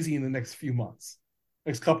crazy in the next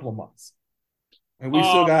couple of months. And we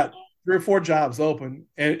still got 3 or 4 jobs open.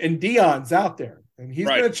 And Deion's out there. And he's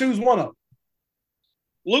going to choose one of them.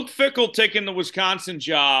 Luke Fickell taking the Wisconsin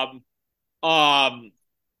job.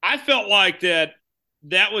 I felt like it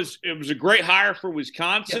was a great hire for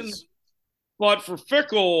Wisconsin. Yes. But for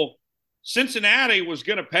Fickell, Cincinnati was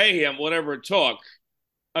going to pay him whatever it took.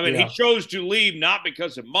 I mean, he chose to leave not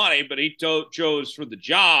because of money, but he chose for the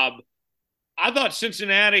job. I thought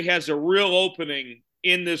Cincinnati has a real opening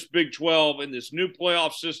in this Big 12, in this new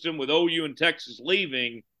playoff system with OU and Texas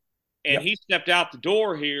leaving, and he stepped out the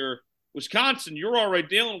door here. Wisconsin, you're already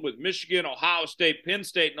dealing with Michigan, Ohio State, Penn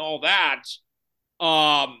State, and all that.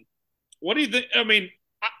 What do you think? I mean,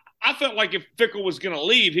 I felt like if Fickell was going to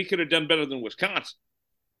leave, he could have done better than Wisconsin.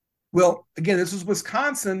 Well, again, this is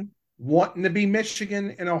Wisconsin wanting to be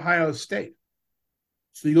Michigan and Ohio State.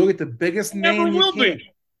 So you go get the biggest name you can.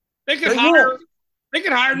 They could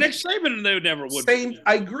hire Nick Saban and they never would.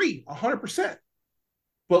 I agree, 100%.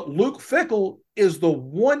 But Luke Fickell is the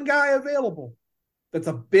one guy available that's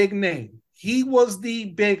a big name. He was the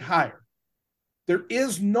big hire. There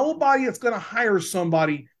is nobody that's going to hire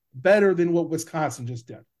somebody better than what Wisconsin just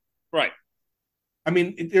did. Right. I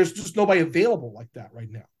mean, there's just nobody available like that right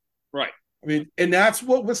now. Right. I mean, and that's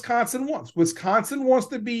what Wisconsin wants. Wisconsin wants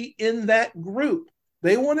to be in that group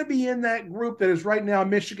They want to be in that group that is right now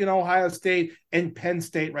Michigan, Ohio State, and Penn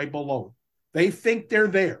State right below them. They think they're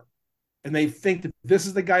there, and they think that this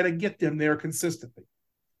is the guy to get them there consistently.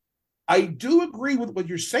 I do agree with what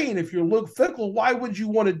you're saying. If you're Luke Fickell, why would you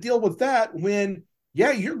want to deal with that when,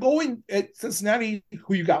 yeah, you're going at Cincinnati,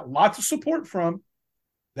 who you got lots of support from.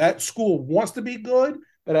 That school wants to be good.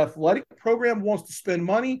 That athletic program wants to spend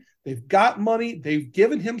money. They've got money. They've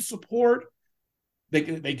given him support. They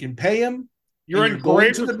can pay him. You're in going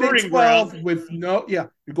great to the Big 12 with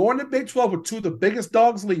you're going to Big 12 with two of the biggest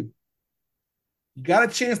dogs leaving. You got a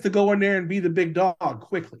chance to go in there and be the big dog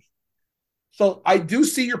quickly. So I do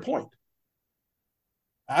see your point.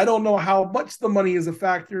 I don't know how much the money is a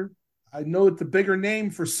factor. I know it's a bigger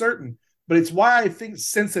name for certain, but it's why I think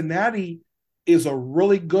Cincinnati is a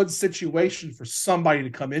really good situation for somebody to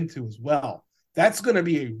come into as well. That's going to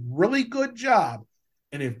be a really good job.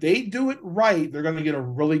 And if they do it right, they're going to get a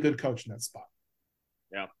really good coach in that spot.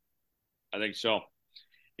 Yeah, I think so.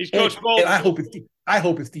 He's Coach Bolt. And I hope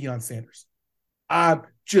it's Deion Sanders. I'm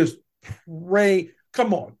just praying.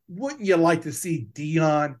 Come on. Wouldn't you like to see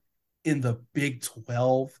Deion in the Big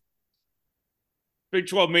 12? Big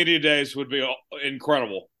 12 media days would be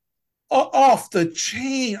incredible. Off the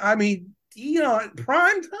chain. I mean, Deion,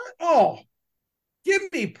 prime time? Oh, give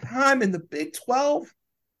me prime in the Big 12.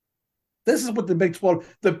 This is what the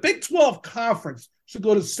Big 12 conference should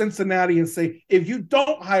go to Cincinnati and say, if you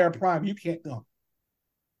don't hire prime, you can't go.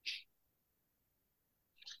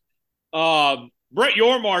 Brett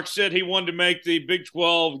Yormark said he wanted to make the Big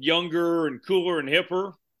 12 younger and cooler and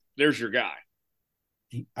hipper. There's your guy.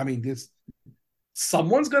 I mean,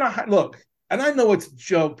 someone's going to look, and I know it's a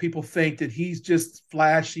joke. People think that he's just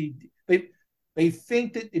flashy. They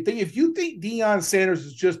think that if you think Deion Sanders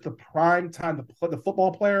is just the prime time, the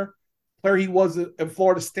football player he was at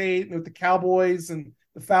Florida State and with the Cowboys and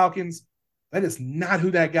the Falcons, that is not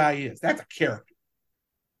who that guy is. That's a character.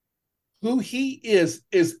 Who he is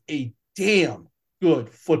a damn good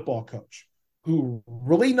football coach who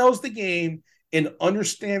really knows the game and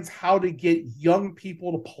understands how to get young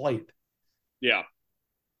people to play it. Yeah.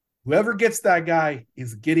 Whoever gets that guy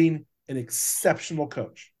is getting an exceptional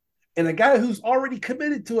coach. And a guy who's already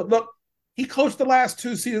committed to it. Look, he coached the last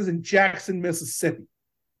 2 seasons in Jackson, Mississippi.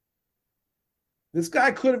 This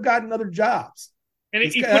guy could have gotten other jobs. And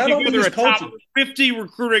he put together a top 50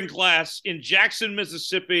 recruiting class in Jackson,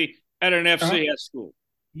 Mississippi at an FCS school.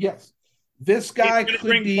 Yes. This guy could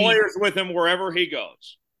bring players with him wherever he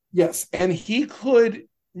goes. Yes. And he could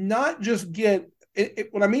not just get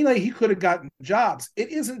what I mean, like he could have gotten jobs. It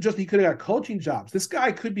isn't just he could have got coaching jobs. This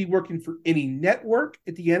guy could be working for any network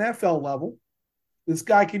at the NFL level. This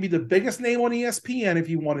guy can be the biggest name on ESPN if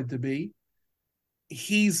he wanted to be.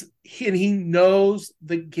 He knows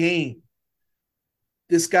the game.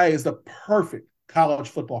 This guy is the perfect college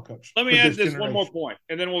football coach. Let me add this one more point,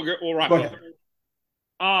 and then we'll wrap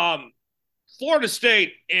up. Florida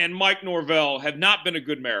State and Mike Norvell have not been a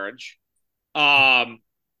good marriage. They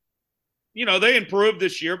improved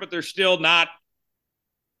this year, but they're still not,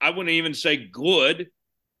 I wouldn't even say good.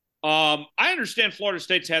 I understand Florida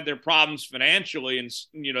State's had their problems financially and,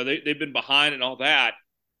 they've been behind and all that.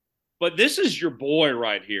 But this is your boy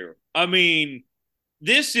right here. I mean,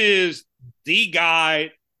 this is the guy,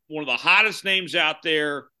 one of the hottest names out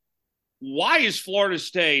there. Why is Florida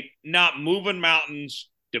State not moving mountains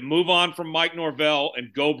to move on from Mike Norvell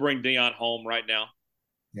and go bring Deion home right now?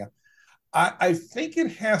 Yeah. I think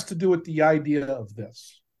it has to do with the idea of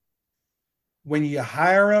this. When you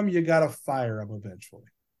hire him, you got to fire him eventually.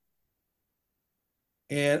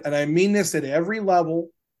 And I mean this at every level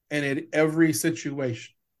and at every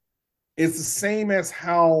situation. It's the same as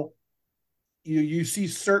how you see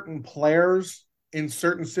certain players in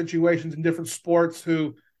certain situations in different sports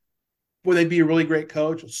who, would they be a really great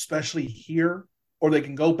coach, especially here, or they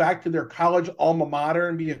can go back to their college alma mater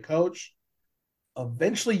and be a coach.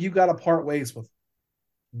 Eventually, you got to part ways with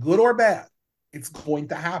them. Good or bad, it's going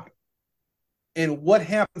to happen. And what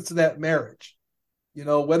happens to that marriage?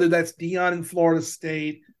 Whether that's Deion in Florida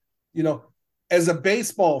State, as a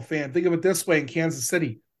baseball fan, think of it this way in Kansas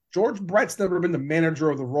City. George Brett's never been the manager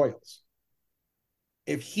of the Royals.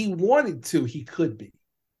 If he wanted to, he could be.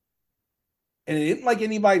 And it didn't like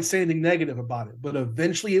anybody say anything negative about it, but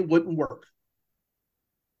eventually it wouldn't work.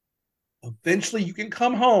 Eventually you can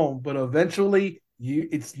come home, but eventually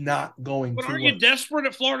it's not going to work. But aren't you desperate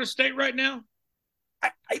at Florida State right now?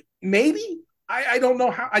 Maybe. I don't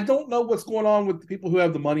know how. I don't know what's going on with the people who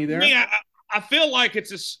have the money there. I feel like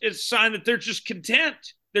it's a sign that they're just content.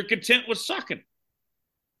 They're content with sucking.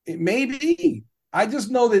 It may be. I just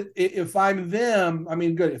know that if I'm them, I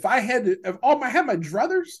mean, good. If I had my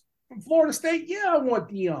druthers, From Florida State, yeah, I want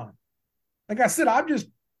Deion. Like I said, I've just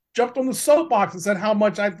jumped on the soapbox and said how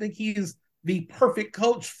much I think he's the perfect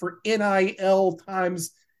coach for NIL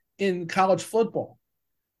times in college football.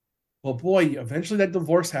 Well, boy, eventually that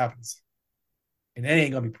divorce happens, and that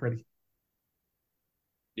ain't gonna be pretty.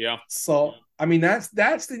 Yeah. So, I mean, that's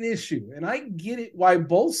an issue, and I get it why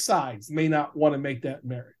both sides may not want to make that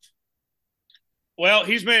marriage. Well,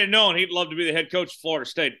 he's made it known he'd love to be the head coach of Florida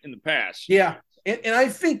State in the past. Yeah, and I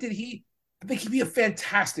think that he'd be a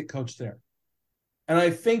fantastic coach there, and I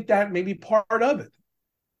think that may be part of it.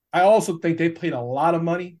 I also think they paid a lot of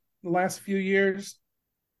money the last few years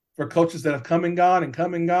for coaches that have come and gone,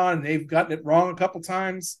 and they've gotten it wrong a couple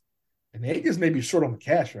times, and they just may be short on the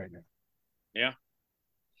cash right now. Yeah.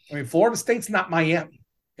 I mean, Florida State's not Miami,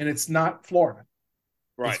 and it's not Florida.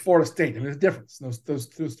 Right. It's Florida State, and there's a difference. Those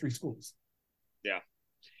three schools. Yeah.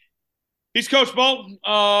 He's Coach Bo.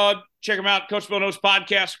 Check him out. Coach Bo Knows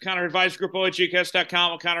Podcast, O'Connor Advisor Group,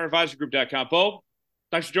 OHGcast.com, O'ConnorAdvisorGroup.com. Bo,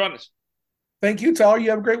 thanks for joining us. Thank you, Tyler. You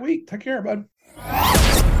have a great week. Take care, bud.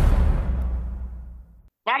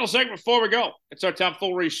 Final segment before we go. It's our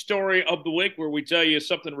tomfoolery story of the week, where we tell you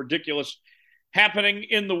something ridiculous happening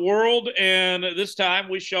in the world. And this time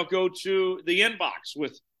we shall go to the inbox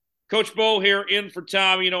with Coach Bo here in for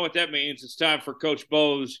Tom. You know what that means. It's time for Coach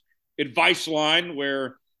Bo's advice line,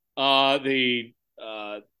 where the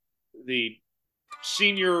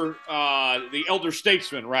senior, the elder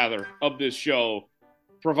statesman, rather, of this show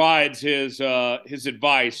provides his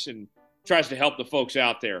advice and tries to help the folks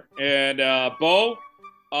out there. And Bo,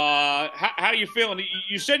 how you feeling?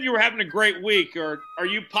 You said you were having a great week. Or are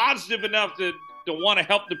you positive enough to want to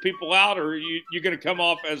help the people out, or are you going to come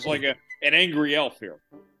off as like an angry elf here?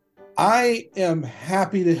 I am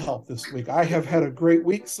happy to help this week. I have had a great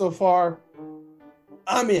week so far.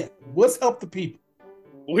 I'm in. Let's help the people.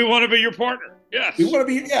 We want to be your partner. Yes. We want to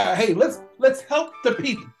be. Yeah. Hey, let's help the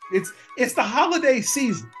people. It's the holiday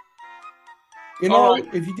season. You know, right.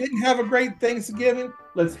 If you didn't have a great Thanksgiving,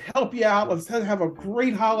 let's help you out. Let's have a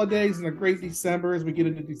great holidays and a great December as we get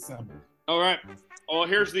into December. All right. Well,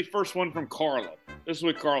 here's the first one from Carla. This is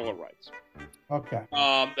what Carla writes. Okay.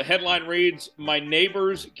 The headline reads, "My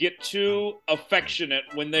neighbors get too affectionate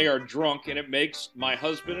when they are drunk, and it makes my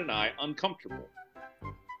husband and I uncomfortable."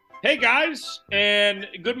 Hey, guys, and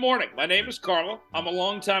good morning. My name is Carla. I'm a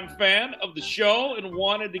longtime fan of the show and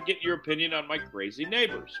wanted to get your opinion on my crazy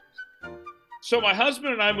neighbors. So my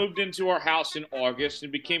husband and I moved into our house in August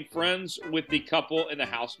and became friends with the couple in the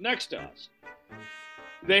house next to us.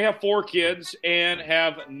 They have 4 kids and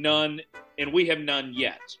we have none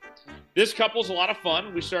yet. This couple's a lot of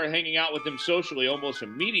fun. We started hanging out with them socially almost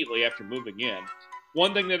immediately after moving in.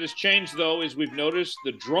 One thing that has changed, though, is we've noticed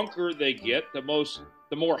the drunker they get, the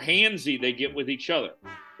more handsy they get with each other.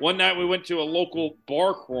 One night we went to a local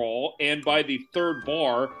bar crawl, and by the 3rd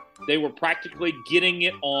bar, they were practically getting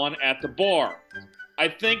it on at the bar. I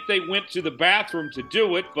think they went to the bathroom to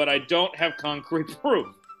do it, but I don't have concrete proof.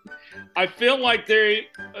 I feel like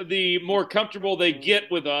the more comfortable they get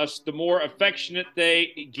with us, the more affectionate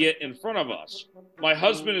they get in front of us. My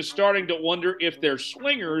husband is starting to wonder if they're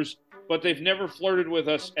swingers, but they've never flirted with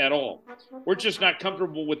us at all. We're just not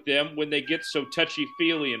comfortable with them when they get so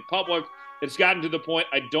touchy-feely in public. It's gotten to the point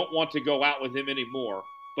I don't want to go out with him anymore,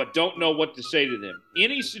 but don't know what to say to them.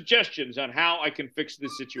 Any suggestions on how I can fix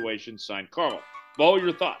this situation? Signed, Carla. Bo,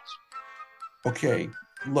 your thoughts? Okay,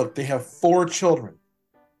 look, they have 4 children.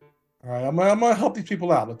 All right, I'm gonna help these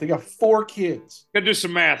people out. Look, they got 4 kids. Gotta do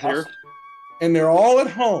some math here. And they're all at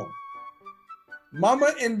home.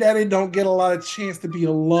 Mama and daddy don't get a lot of chance to be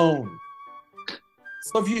alone.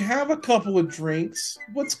 So if you have a couple of drinks,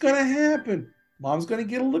 what's going to happen? Mom's going to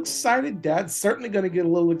get a little excited. Dad's certainly going to get a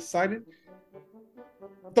little excited.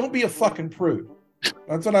 Don't be a fucking prude.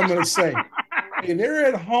 That's what I'm going to say. Hey, they're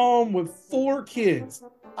at home with 4 kids.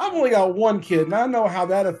 I've only got 1 kid, and I know how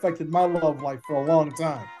that affected my love life for a long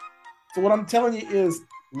time. So what I'm telling you is,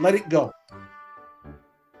 let it go.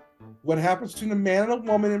 What happens to the man and a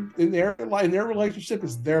woman in their relationship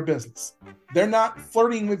is their business. They're not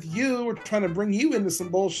flirting with you or trying to bring you into some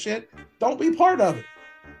bullshit. Don't be part of it.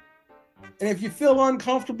 And if you feel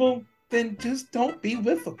uncomfortable, then just don't be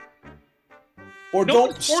with them. Or don't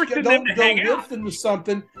go with them to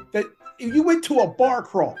something that if you went to a bar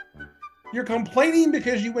crawl. You're complaining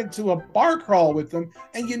because you went to a bar crawl with them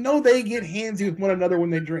and you know they get handsy with one another when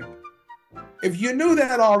they drink. If you knew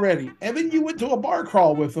that already, and then you went to a bar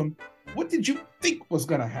crawl with them, what did you think was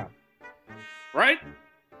going to happen? Right?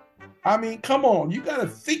 I mean, come on. You got to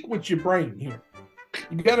think with your brain here.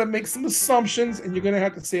 You got to make some assumptions, and you're going to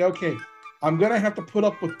have to say, okay, I'm going to have to put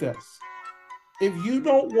up with this. if you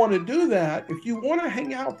don't want to do that, if you want to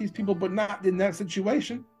hang out with these people but not in that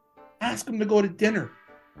situation, ask them to go to dinner.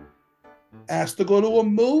 Ask to go to a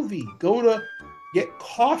movie. Go to get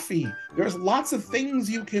coffee. There's lots of things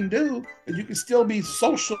you can do, and you can still be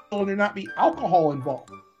social and there not be alcohol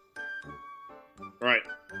involved. Right.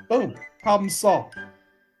 Boom. Problem solved.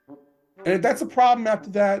 And if that's a problem after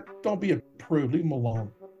that, don't be a prude. Leave them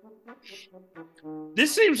alone.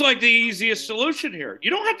 This seems like the easiest solution here. You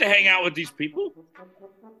don't have to hang out with these people.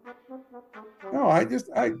 No,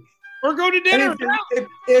 or go to dinner.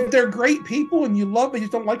 If they're great people and you love them, you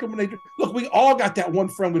just don't like them when they drink. Look, we all got that one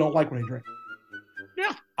friend we don't like when they drink.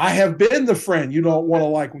 Yeah. I have been the friend you don't want to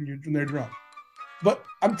like when they're drunk. But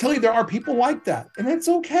I'm telling you, there are people like that, and that's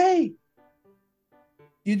okay.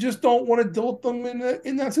 You just don't want to deal with them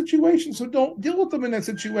in that situation, so don't deal with them in that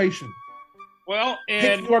situation. Well,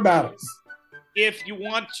 and pick your battles. If you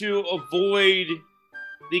want to avoid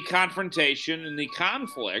the confrontation and the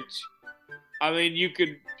conflict, I mean, you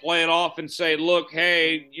could play it off and say, look,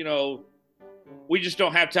 hey, we just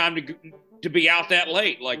don't have time to be out that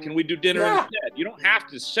late. Like, can we do dinner instead? You don't have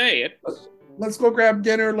to say it. Let's go grab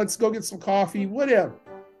dinner. Let's go get some coffee, whatever.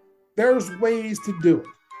 There's ways to do it.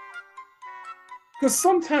 Because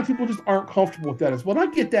sometimes people just aren't comfortable with that as well. I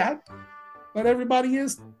get that. Not everybody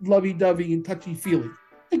is lovey-dovey and touchy-feely.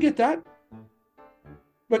 I get that.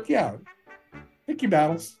 But yeah, pick your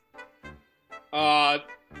battles.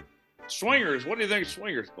 Swingers. What do you think of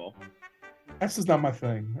swingers, Paul? That's just not my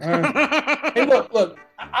thing. Hey, look.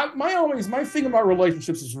 My thing about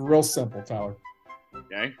relationships is real simple, Tyler.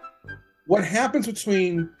 Okay. What happens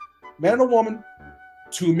between man and a woman,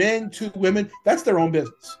 two men, two women, that's their own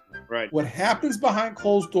business. Right. What happens behind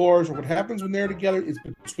closed doors or what happens when they're together is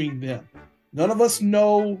between them. None of us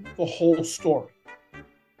know the whole story.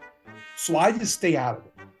 So I just stay out of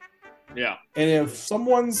it. Yeah. And if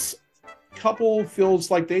someone's couple feels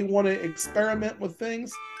like they want to experiment with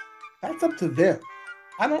things, that's up to them.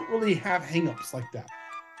 I don't really have hangups like that.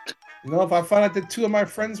 If I find out that two of my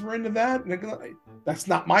friends were into that, and that's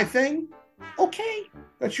not my thing, okay,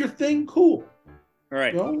 that's your thing, cool. All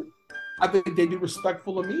right. I think they'd be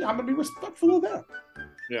respectful of me. I'm gonna be respectful of them.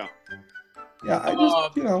 Yeah. Yeah. I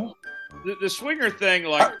just, the swinger thing,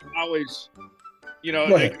 like I always,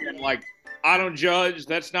 again, like I don't judge.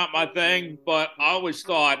 That's not my thing. But I always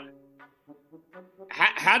thought,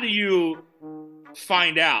 how do you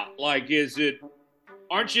find out? Like,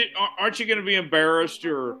 aren't you going to be embarrassed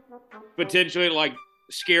or potentially like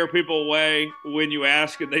scare people away when you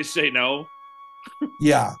ask and they say no?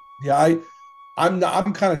 Yeah.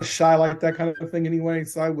 I'm kind of shy like that kind of thing anyway,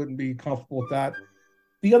 so I wouldn't be comfortable with that.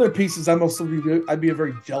 The other piece is I'd be a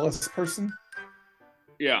very jealous person.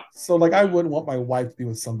 Yeah. So like I wouldn't want my wife to be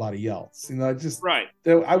with somebody else. Right.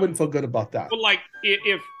 I wouldn't feel good about that. Well, like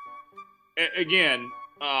if again,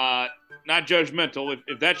 not judgmental.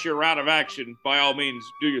 If that's your route of action, by all means,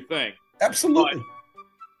 do your thing. Absolutely. But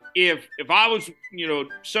if I was,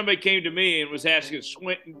 somebody came to me and was asking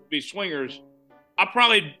to be swingers, I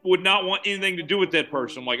probably would not want anything to do with that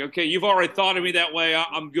person. I'm like, okay, you've already thought of me that way.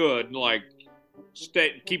 I'm good. Like,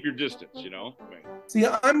 keep your distance. See,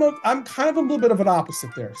 I'm kind of a little bit of an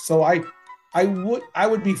opposite there. So I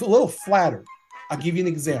would be a little flattered. I'll give you an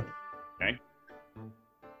example. Okay.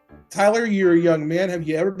 Tyler, you're a young man. Have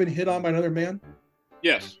you ever been hit on by another man?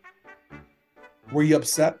 Yes. Were you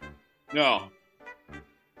upset? No.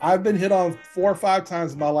 I've been hit on 4 or 5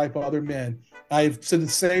 times in my life by other men. I've said the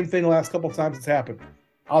same thing the last couple of times it's happened.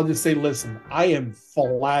 I'll just say, listen, I am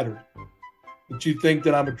flattered that you think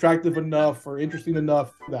that I'm attractive enough or interesting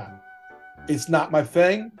enough for that. It's not my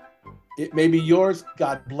thing. It may be yours.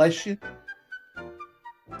 God bless you.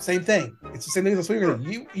 Same thing. It's the same thing as a swinger.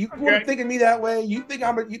 You weren't thinking me that way. You think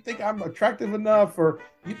I'm attractive enough, or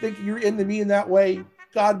you think you're into me in that way.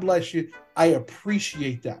 God bless you. I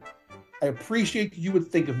appreciate that. I appreciate that you would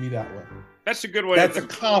think of me that way. That's a good way. That's a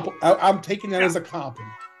compliment. I'm taking that as a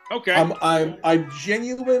compliment. Okay. I'm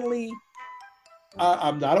genuinely.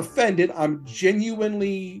 I'm not offended. I'm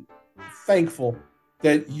genuinely thankful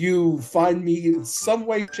that you find me in some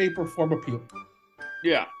way, shape, or form appealing.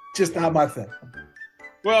 Yeah. Just not my thing.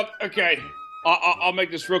 Well, okay. I'll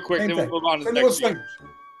make this real quick, then we'll move on to the next thing.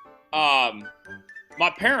 My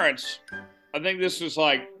parents, I think this was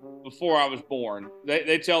like before I was born.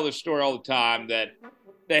 They tell this story all the time that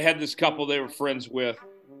they had this couple they were friends with,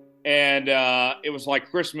 and it was like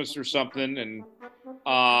Christmas or something, and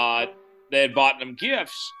they had bought them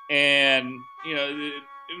gifts, and it was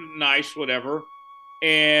nice, whatever.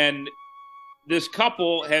 And this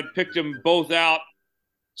couple had picked them both out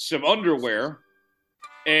some underwear,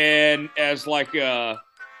 and as like a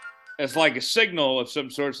as like a signal of some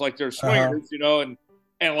sorts, like they're Uh-huh. swingers,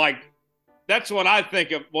 and like that's what I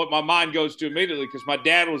think of, what my mind goes to immediately, because my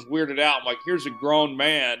dad was weirded out. I'm like, here's a grown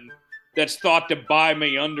man that's thought to buy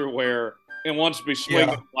me underwear and wants me swinging.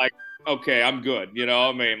 Yeah. Like, okay, I'm good.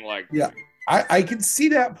 I mean, like, Yeah. I can see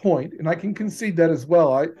that point, and I can concede that as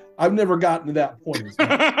well. I've never gotten to that point as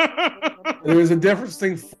much. There's a difference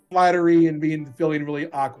between flattery and feeling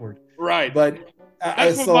really awkward. right. But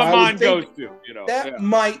That's what so my I would mind think goes to. that Yeah.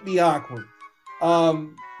 might be awkward.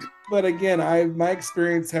 Um, but again, my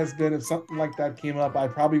experience has been, if something like that came up, I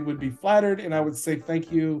probably would be flattered and I would say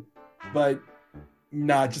thank you, but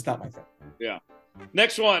nah, just not my thing. Yeah.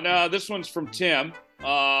 Next one. This one's from Tim.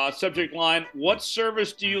 Subject line: what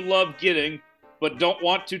service do you love getting, but don't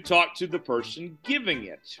want to talk to the person giving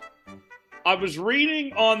it? I was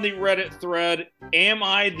reading on the Reddit thread, "Am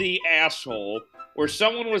I the asshole?" where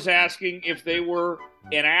someone was asking if they were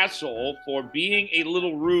an asshole for being a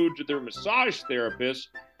little rude to their massage therapist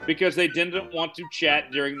because they didn't want to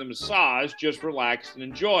chat during the massage, just relax and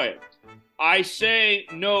enjoy it. I say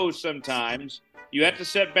no sometimes. You have to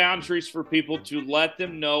set boundaries for people to let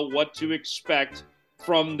them know what to expect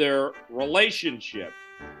from their relationship.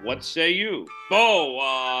 What say you? Bo,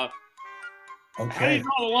 how do you Okay.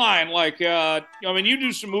 draw the line? Like, I mean, you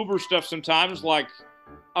do some Uber stuff sometimes. Like,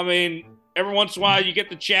 I mean, every once in a while you get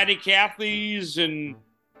the chatty Cathys, and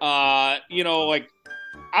like,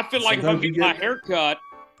 I feel like if I'm Sometimes you getting my get, hair cut,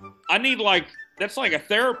 I need like that's like a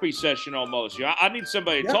therapy session almost. I need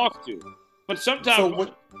somebody to yeah. talk to. But So sometimes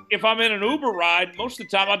what if I'm in an Uber ride, most of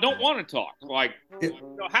the time I don't want to talk. Like, it,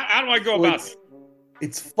 how do I go so about it?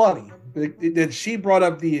 it's funny that she brought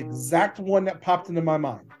up the exact one that popped into my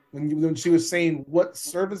mind when she was saying what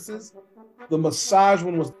services. The massage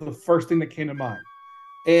one was the first thing that came to mind.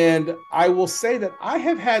 And I will say that I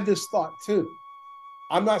have had this thought too.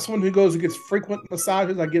 I'm not someone who goes and gets frequent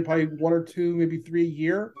massages. I get probably one or two, maybe three a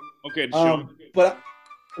year. Okay, Deshaun. But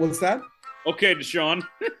what's that? Okay, Deshaun.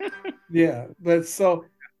 Yeah, but so,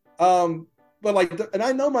 um, but like, and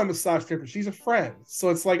I know my massage therapist. She's a friend, so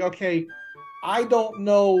it's like, okay, I don't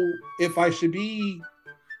know if I should be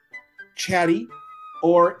chatty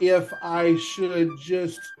or if I should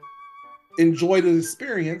just enjoy the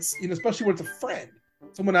experience, especially when it's a friend,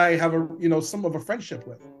 someone I have some of a friendship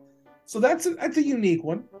with. So that's a unique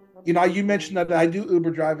one. You mentioned that I do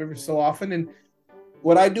Uber drive every so often, and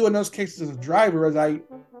what I do in those cases as a driver is I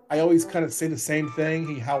always kind of say the same thing.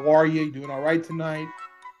 Hey, how are you? You doing all right tonight?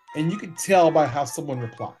 And you can tell by how someone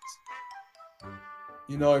replies.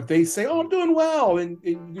 If they say, "Oh, I'm doing well," and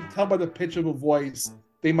you can tell by the pitch of a voice,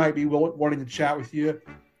 they might be wanting to chat with you.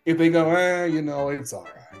 If they go, it's all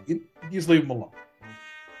right, you just leave them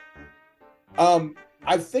alone.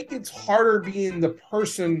 I think it's harder being the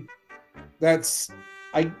person that's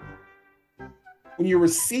I when you're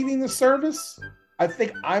receiving the service. I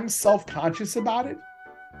think I'm self-conscious about it,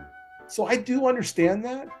 so I do understand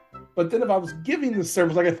that. But then if I was giving the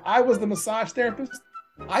service, like if I was the massage therapist,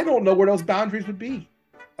 I don't know where those boundaries would be.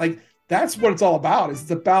 Like that's what it's all about. It's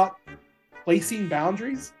about placing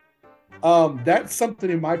boundaries. That's something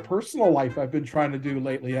in my personal life I've been trying to do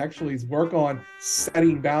lately. Actually, is work on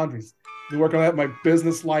setting boundaries. Been working on that in my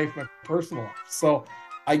business life, my personal life. So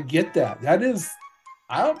I get that. I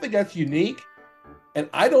don't think that's unique, and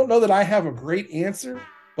I don't know that I have a great answer.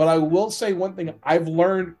 But I will say one thing I've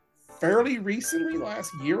learned fairly recently,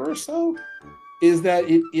 last year or so, is that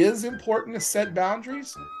it is important to set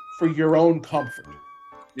boundaries for your own comfort.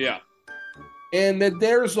 Yeah. And that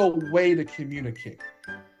there's a way to communicate.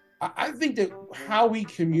 I think that how we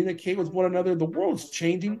communicate with one another, the world's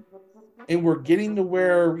changing, and we're getting to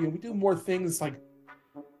where we do more things like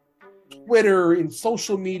Twitter and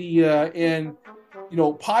social media, and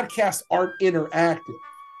podcasts aren't interactive.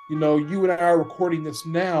 You and I are recording this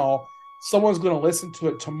now. Someone's going to listen to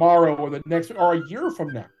it tomorrow or the next or a year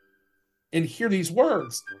from now and hear these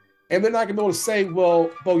words, and they're not going to be able to say,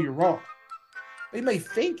 "Well, Bo, you're wrong." They may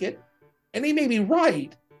think it, and they may be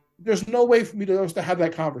right. There's no way for me to have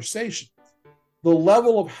that conversation. The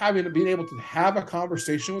level of being able to have a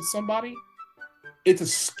conversation with somebody, it's a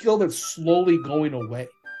skill that's slowly going away.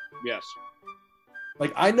 Yes.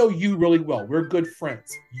 Like I know you really well. We're good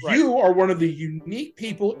friends. Right. You are one of the unique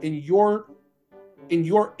people in your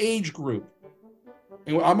age group.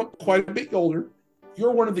 And I'm quite a bit older.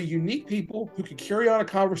 You're one of the unique people who can carry on a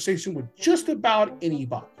conversation with just about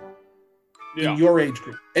anybody in your age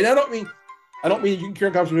group. And I don't mean you can carry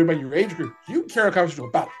a conversation with everybody in your age group. You can carry a conversation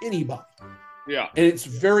about anybody. Yeah. And it's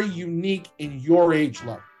very unique in your age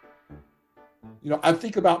level. I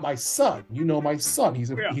think about my son. My son.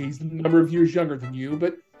 He's a number of years younger than you,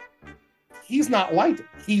 but he's not like that.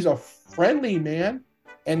 He's a friendly man,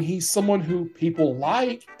 and he's someone who people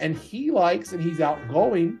like, and he likes, and he's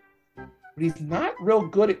outgoing, but he's not real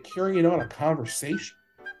good at carrying on a conversation.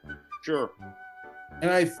 Sure. And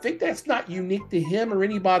I think that's not unique to him or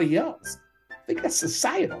anybody else. I think that's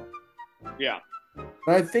societal. Yeah.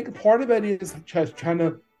 And I think part of it is just trying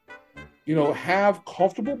to, have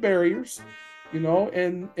comfortable barriers,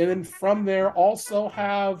 and then from there also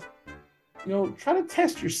have, try to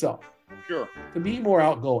test yourself. Sure. To be more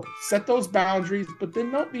outgoing. Set those boundaries, but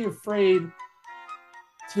then don't be afraid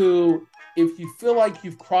to, if you feel like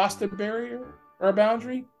you've crossed a barrier or a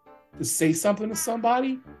boundary, to say something to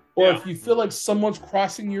somebody. Or if you feel like someone's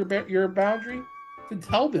crossing your boundary, to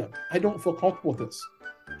tell them, I don't feel comfortable with this.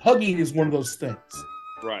 Hugging is one of those things.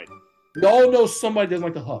 Right. We all know somebody doesn't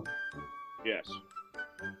like to hug. Yes.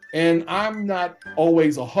 And I'm not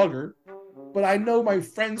always a hugger, but I know my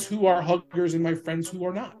friends who are huggers and my friends who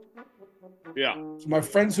are not. Yeah. So my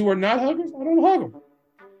friends who are not huggers, I don't hug them.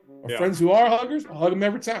 My friends who are huggers, I hug them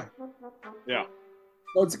every time. Yeah.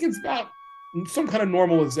 So it's about some kind of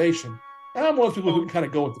normalization. And I'm one of those people who can kind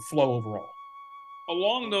of go with the flow overall.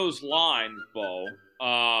 Along those lines, Bo,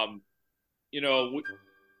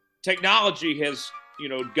 technology has,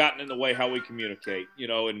 gotten in the way how we communicate,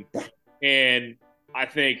 and I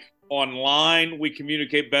think online we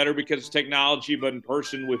communicate better because it's technology, but in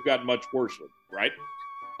person we've gotten much worse with it, right?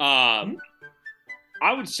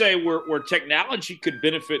 I would say where technology could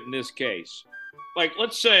benefit in this case, like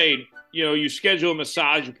let's say, you schedule a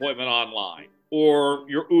massage appointment online or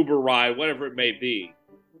your Uber ride, whatever it may be.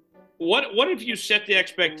 What if you set the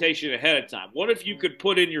expectation ahead of time? What if you could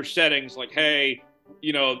put in your settings like, hey,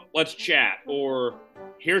 let's chat, or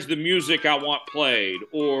here's the music I want played,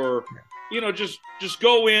 or, just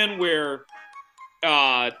go in where,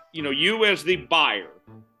 you as the buyer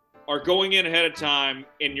are going in ahead of time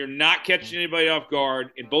and you're not catching anybody off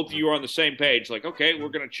guard and both of you are on the same page. Like, okay, we're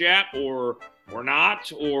going to chat or we're not,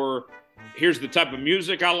 or here's the type of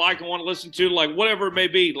music I like and want to listen to, like whatever it may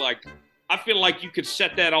be. Like, I feel like you could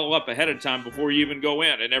set that all up ahead of time before you even go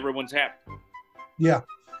in and everyone's happy. Yeah.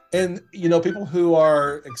 And, people who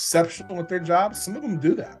are exceptional at their jobs, some of them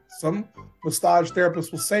do that. Some massage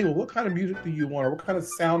therapists will say, well, what kind of music do you want? Or what kind of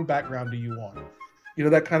sound background do you want?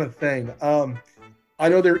 That kind of thing. I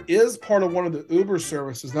know there is part of one of the Uber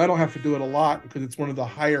services, and I don't have to do it a lot because it's one of the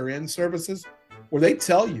higher end services, where they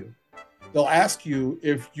tell you, they'll ask you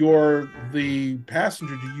if you're the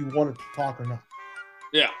passenger, do you want to talk or not?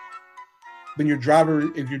 Yeah. Then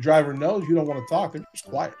if your driver knows you don't want to talk, they're just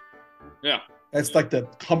quiet. Yeah. That's like the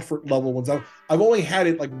comfort level ones. I've only had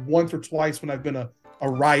it like once or twice when I've been a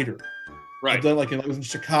rider. Right. I've done I was in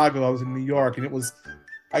Chicago, I was in New York, and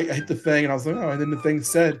I hit the thing and I was like, oh, and then the thing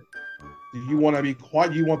said, do you want to be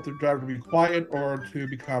quiet? Do you want the driver to be quiet or to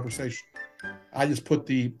be conversational? I just put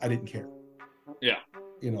I didn't care. Yeah.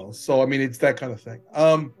 So I mean, it's that kind of thing.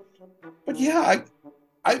 But yeah,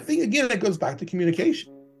 I think again, it goes back to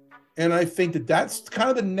communication. And I think that's kind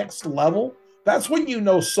of the next level. That's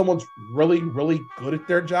when someone's really, really good at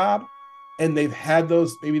their job and maybe they've had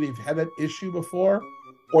that issue before,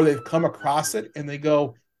 or they've come across it and they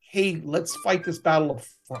go, hey, let's fight this battle up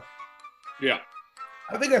front. Yeah.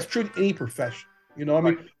 I think that's true to any profession.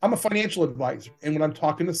 I'm a financial advisor. And when I'm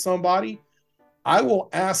talking to somebody, I will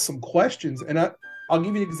ask some questions. And I'll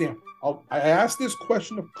give you an example. I ask this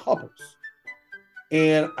question of couples.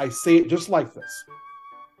 And I say it just like this.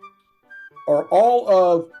 Are all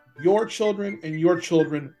of your children and your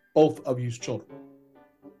children both of you's children?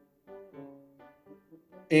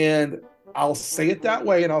 And I'll say it that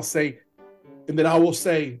way, and then I will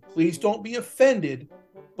say, please don't be offended,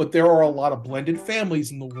 but there are a lot of blended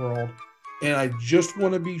families in the world, and I just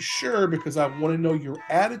want to be sure because I want to know your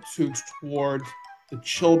attitudes towards the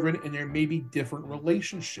children, and there may be different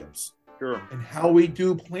relationships. Sure. And how we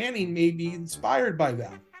do planning may be inspired by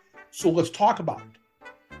that. So let's talk about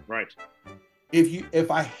it. Right. If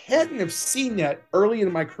I hadn't have seen that early in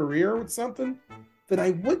my career with something, then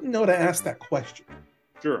I wouldn't know to ask that question.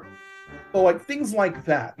 Sure. So like things like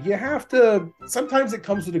that, you have to, sometimes it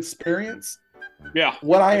comes with experience. Yeah.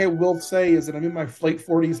 What I will say is that I'm in my late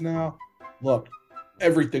 40s now. Look,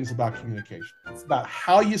 everything's about communication. It's about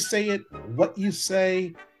how you say it, what you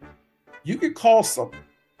say. You could call someone.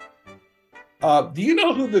 Do you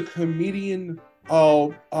know who the comedian,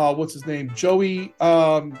 what's his name? Joey,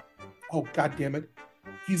 oh, God damn it.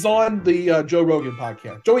 He's on the Joe Rogan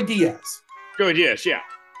podcast. Joey Diaz. Joey Diaz, yeah.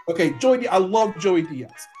 Okay, I love Joey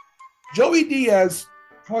Diaz. Joey Diaz,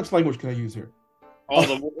 how much language can I use here? All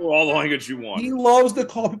the language you want. He loves to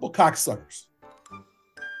call people cocksuckers.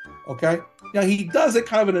 Okay? Now, he does it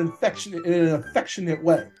kind of in an affectionate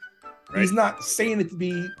way. Right. He's not saying it to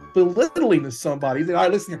be belittling to somebody. He's like, all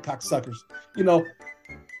right, listen here, cocksuckers. You know,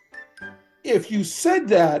 if you said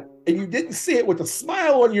that and you didn't say it with a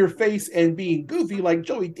smile on your face and being goofy like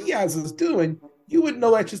Joey Diaz is doing, you would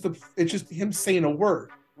know it's just him saying a word.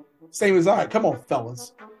 Same as, all right, come on,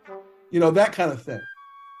 fellas. You know, that kind of thing.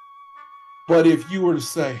 But if you were to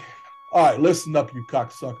say, all right, listen up, you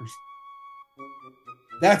cocksuckers,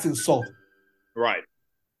 that's insulting. Right.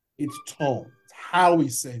 It's tone. It's how we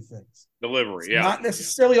say things. Delivery, It's not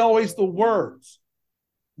necessarily always the words.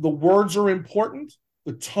 The words are important.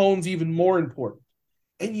 The tone's even more important.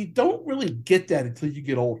 And you don't really get that until you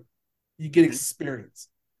get older. You get experience.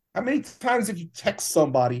 How many times have you text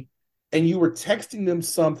somebody and you were texting them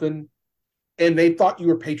something and they thought you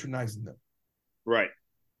were patronizing them? Right.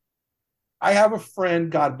 I have a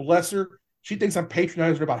friend, God bless her. She thinks I'm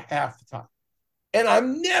patronizing her about half the time. And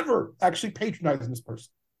I'm never actually patronizing this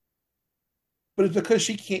person. But it's because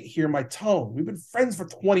she can't hear my tone. We've been friends for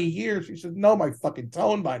 20 years. She should know my fucking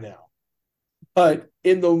tone by now. But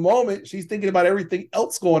in the moment, she's thinking about everything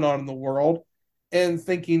else going on in the world and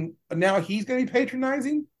thinking, now he's going to be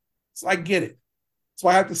patronizing? So I get it. So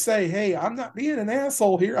I have to say, hey, I'm not being an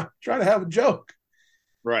asshole here. I'm trying to have a joke.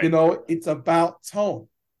 Right. You know, it's about tone.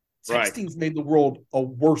 Right. Texting's made the world a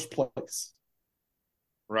worse place.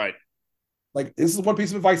 Right. Like, this is one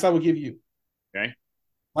piece of advice I would give you. Okay.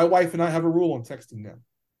 My wife and I have a rule on texting now.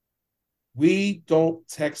 We don't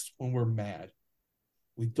text when we're mad.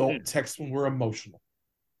 We don't text when we're emotional.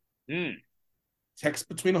 Text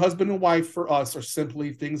between a husband and wife for us are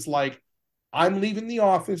simply things like, I'm leaving the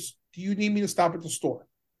office. Do you need me to stop at the store?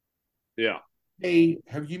 Yeah. Hey,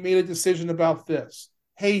 have you made a decision about this?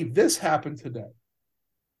 Hey, this happened today.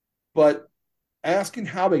 But asking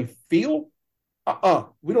how they feel,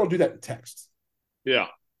 we don't do that in text. Yeah.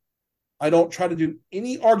 I don't try to do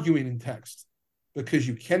any arguing in text because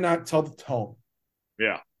you cannot tell the tone.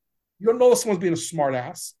 Yeah. You don't know if someone's being a smart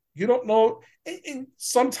ass. You don't know. And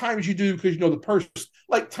sometimes you do because you know the person.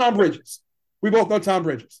 Like Tom Bridges. We both know Tom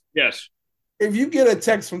Bridges. Yes. If you get a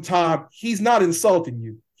text from Tom, he's not insulting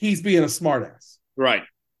you. He's being a smart ass. Right.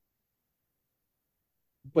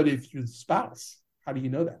 But if you're the spouse, how do you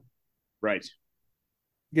know that? Right.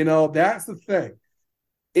 You know, that's the thing.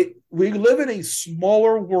 We live in a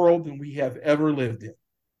smaller world than we have ever lived in.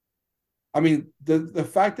 I mean, the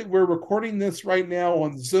fact that we're recording this right now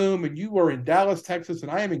on Zoom and you are in Dallas, Texas,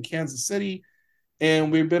 and I am in Kansas City,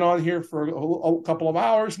 and we've been on here for a couple of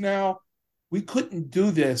hours now, we couldn't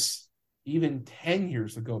do this even 10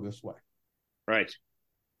 years ago this way. Right.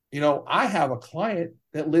 You know, I have a client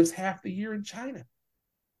that lives half the year in China,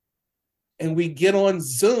 and we get on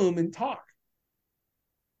Zoom and talk.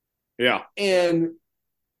 Yeah. And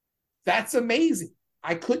that's amazing.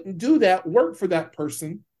 I couldn't do that work for that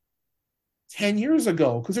person 10 years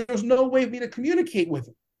ago because there was no way for me to communicate with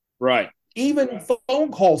him. Right. Even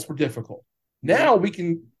phone calls were difficult. Now we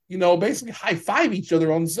can, you know, basically high five each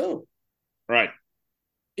other on Zoom. Right.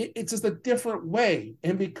 It's just a different way.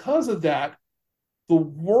 And because of that, the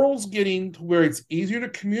world's getting to where it's easier to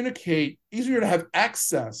communicate, easier to have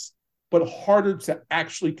access, but harder to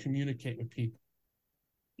actually communicate with people.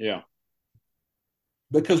 Yeah.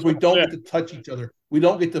 Because we don't get to touch each other. We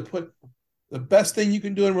don't get to put the best thing you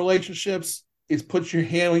can do in relationships is put your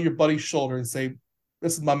hand on your buddy's shoulder and say,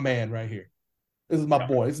 this is my man right here. This is my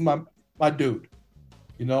boy. This is my dude.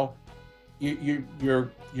 You know,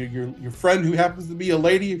 your friend who happens to be a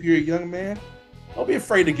lady, if you're a young man, don't be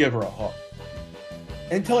afraid to give her a hug.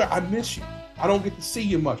 And tell her, I miss you. I don't get to see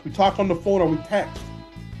you much. We talk on the phone or we text.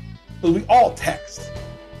 Because we all text.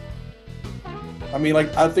 I mean,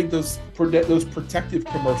 like, I think those protective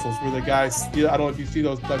commercials where the guys, I don't know if you see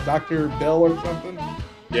those, like Dr. Bell or something. Yeah.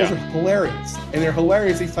 Those are hilarious. And they're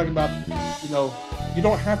hilarious. He's talking about, you know, you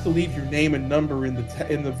don't have to leave your name and number in the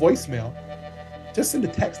voicemail. Just send a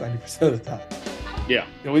text 90% of the time. Yeah.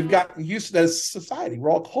 You know, we've gotten used to that as a society.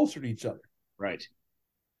 We're all closer to each other. Right.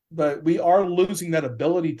 But we are losing that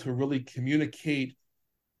ability to really communicate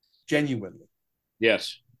genuinely.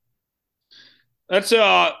 Yes. That's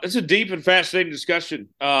a deep and fascinating discussion.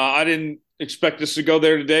 I didn't expect this to go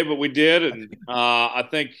there today, but we did, and I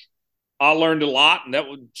think I learned a lot, and that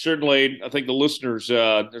would certainly, I think the listeners,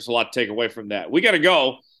 there's a lot to take away from that. We got to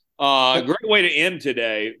go. Great way to end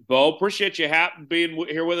today, Bo. Appreciate you being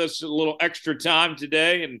here with us a little extra time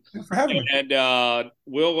today, and thanks for having me. And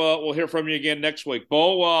we'll hear from you again next week,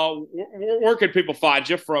 Bo. Where can people find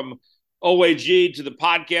you, from OAG to the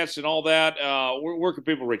podcast and all that? Where can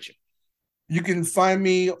people reach you? You can find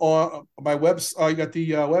me on my website. You got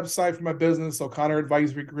the website for my business, O'Connor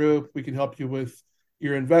Advisory Group. We can help you with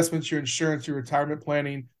your investments, your insurance, your retirement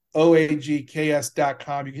planning.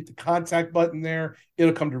 oagks.com. You hit the contact button there.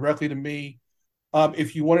 It'll come directly to me.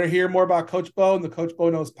 If you want to hear more about Coach Bo and the Coach Bo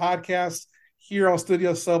Knows podcast, here on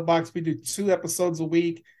Studio Soapbox, we do 2 episodes a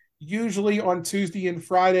week, usually on Tuesday and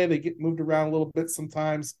Friday. They get moved around a little bit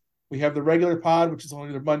sometimes. We have the regular pod, which is on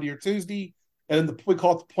either Monday or Tuesday, and then we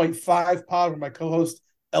call it the Point 5 pod, where my co-host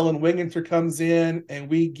Ellen Winginter comes in, and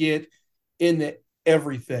we get into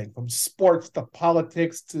everything from sports to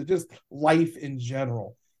politics to just life in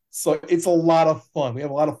general. So it's a lot of fun. We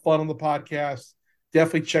have a lot of fun on the podcast.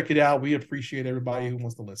 Definitely check it out. We appreciate everybody who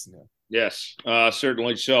wants to listen in. Yes,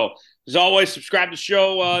 certainly so. As always, subscribe to the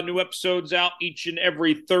show. New episodes out each and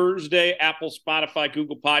every Thursday. Apple, Spotify,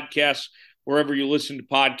 Google Podcasts, wherever you listen to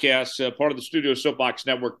podcasts. Part of the Studio Soapbox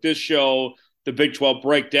Network. This show, the Big 12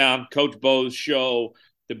 Breakdown, Coach Bo's show,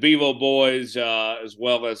 the Bevo Boys, as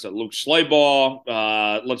well as Luke Slayball.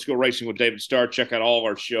 Let's Go Racing with David Starr. Check out all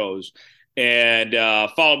our shows. And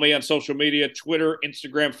follow me on social media, Twitter,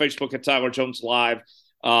 Instagram, Facebook at Tyler Jones Live.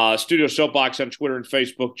 Studio Soapbox on Twitter and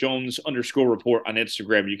Facebook, Jones_report on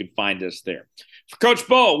Instagram. You can find us there. For Coach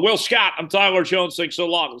Bo, Will Scott, I'm Tyler Jones. Thanks so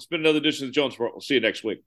long. It's been another edition of the Jones Report. We'll see you next week.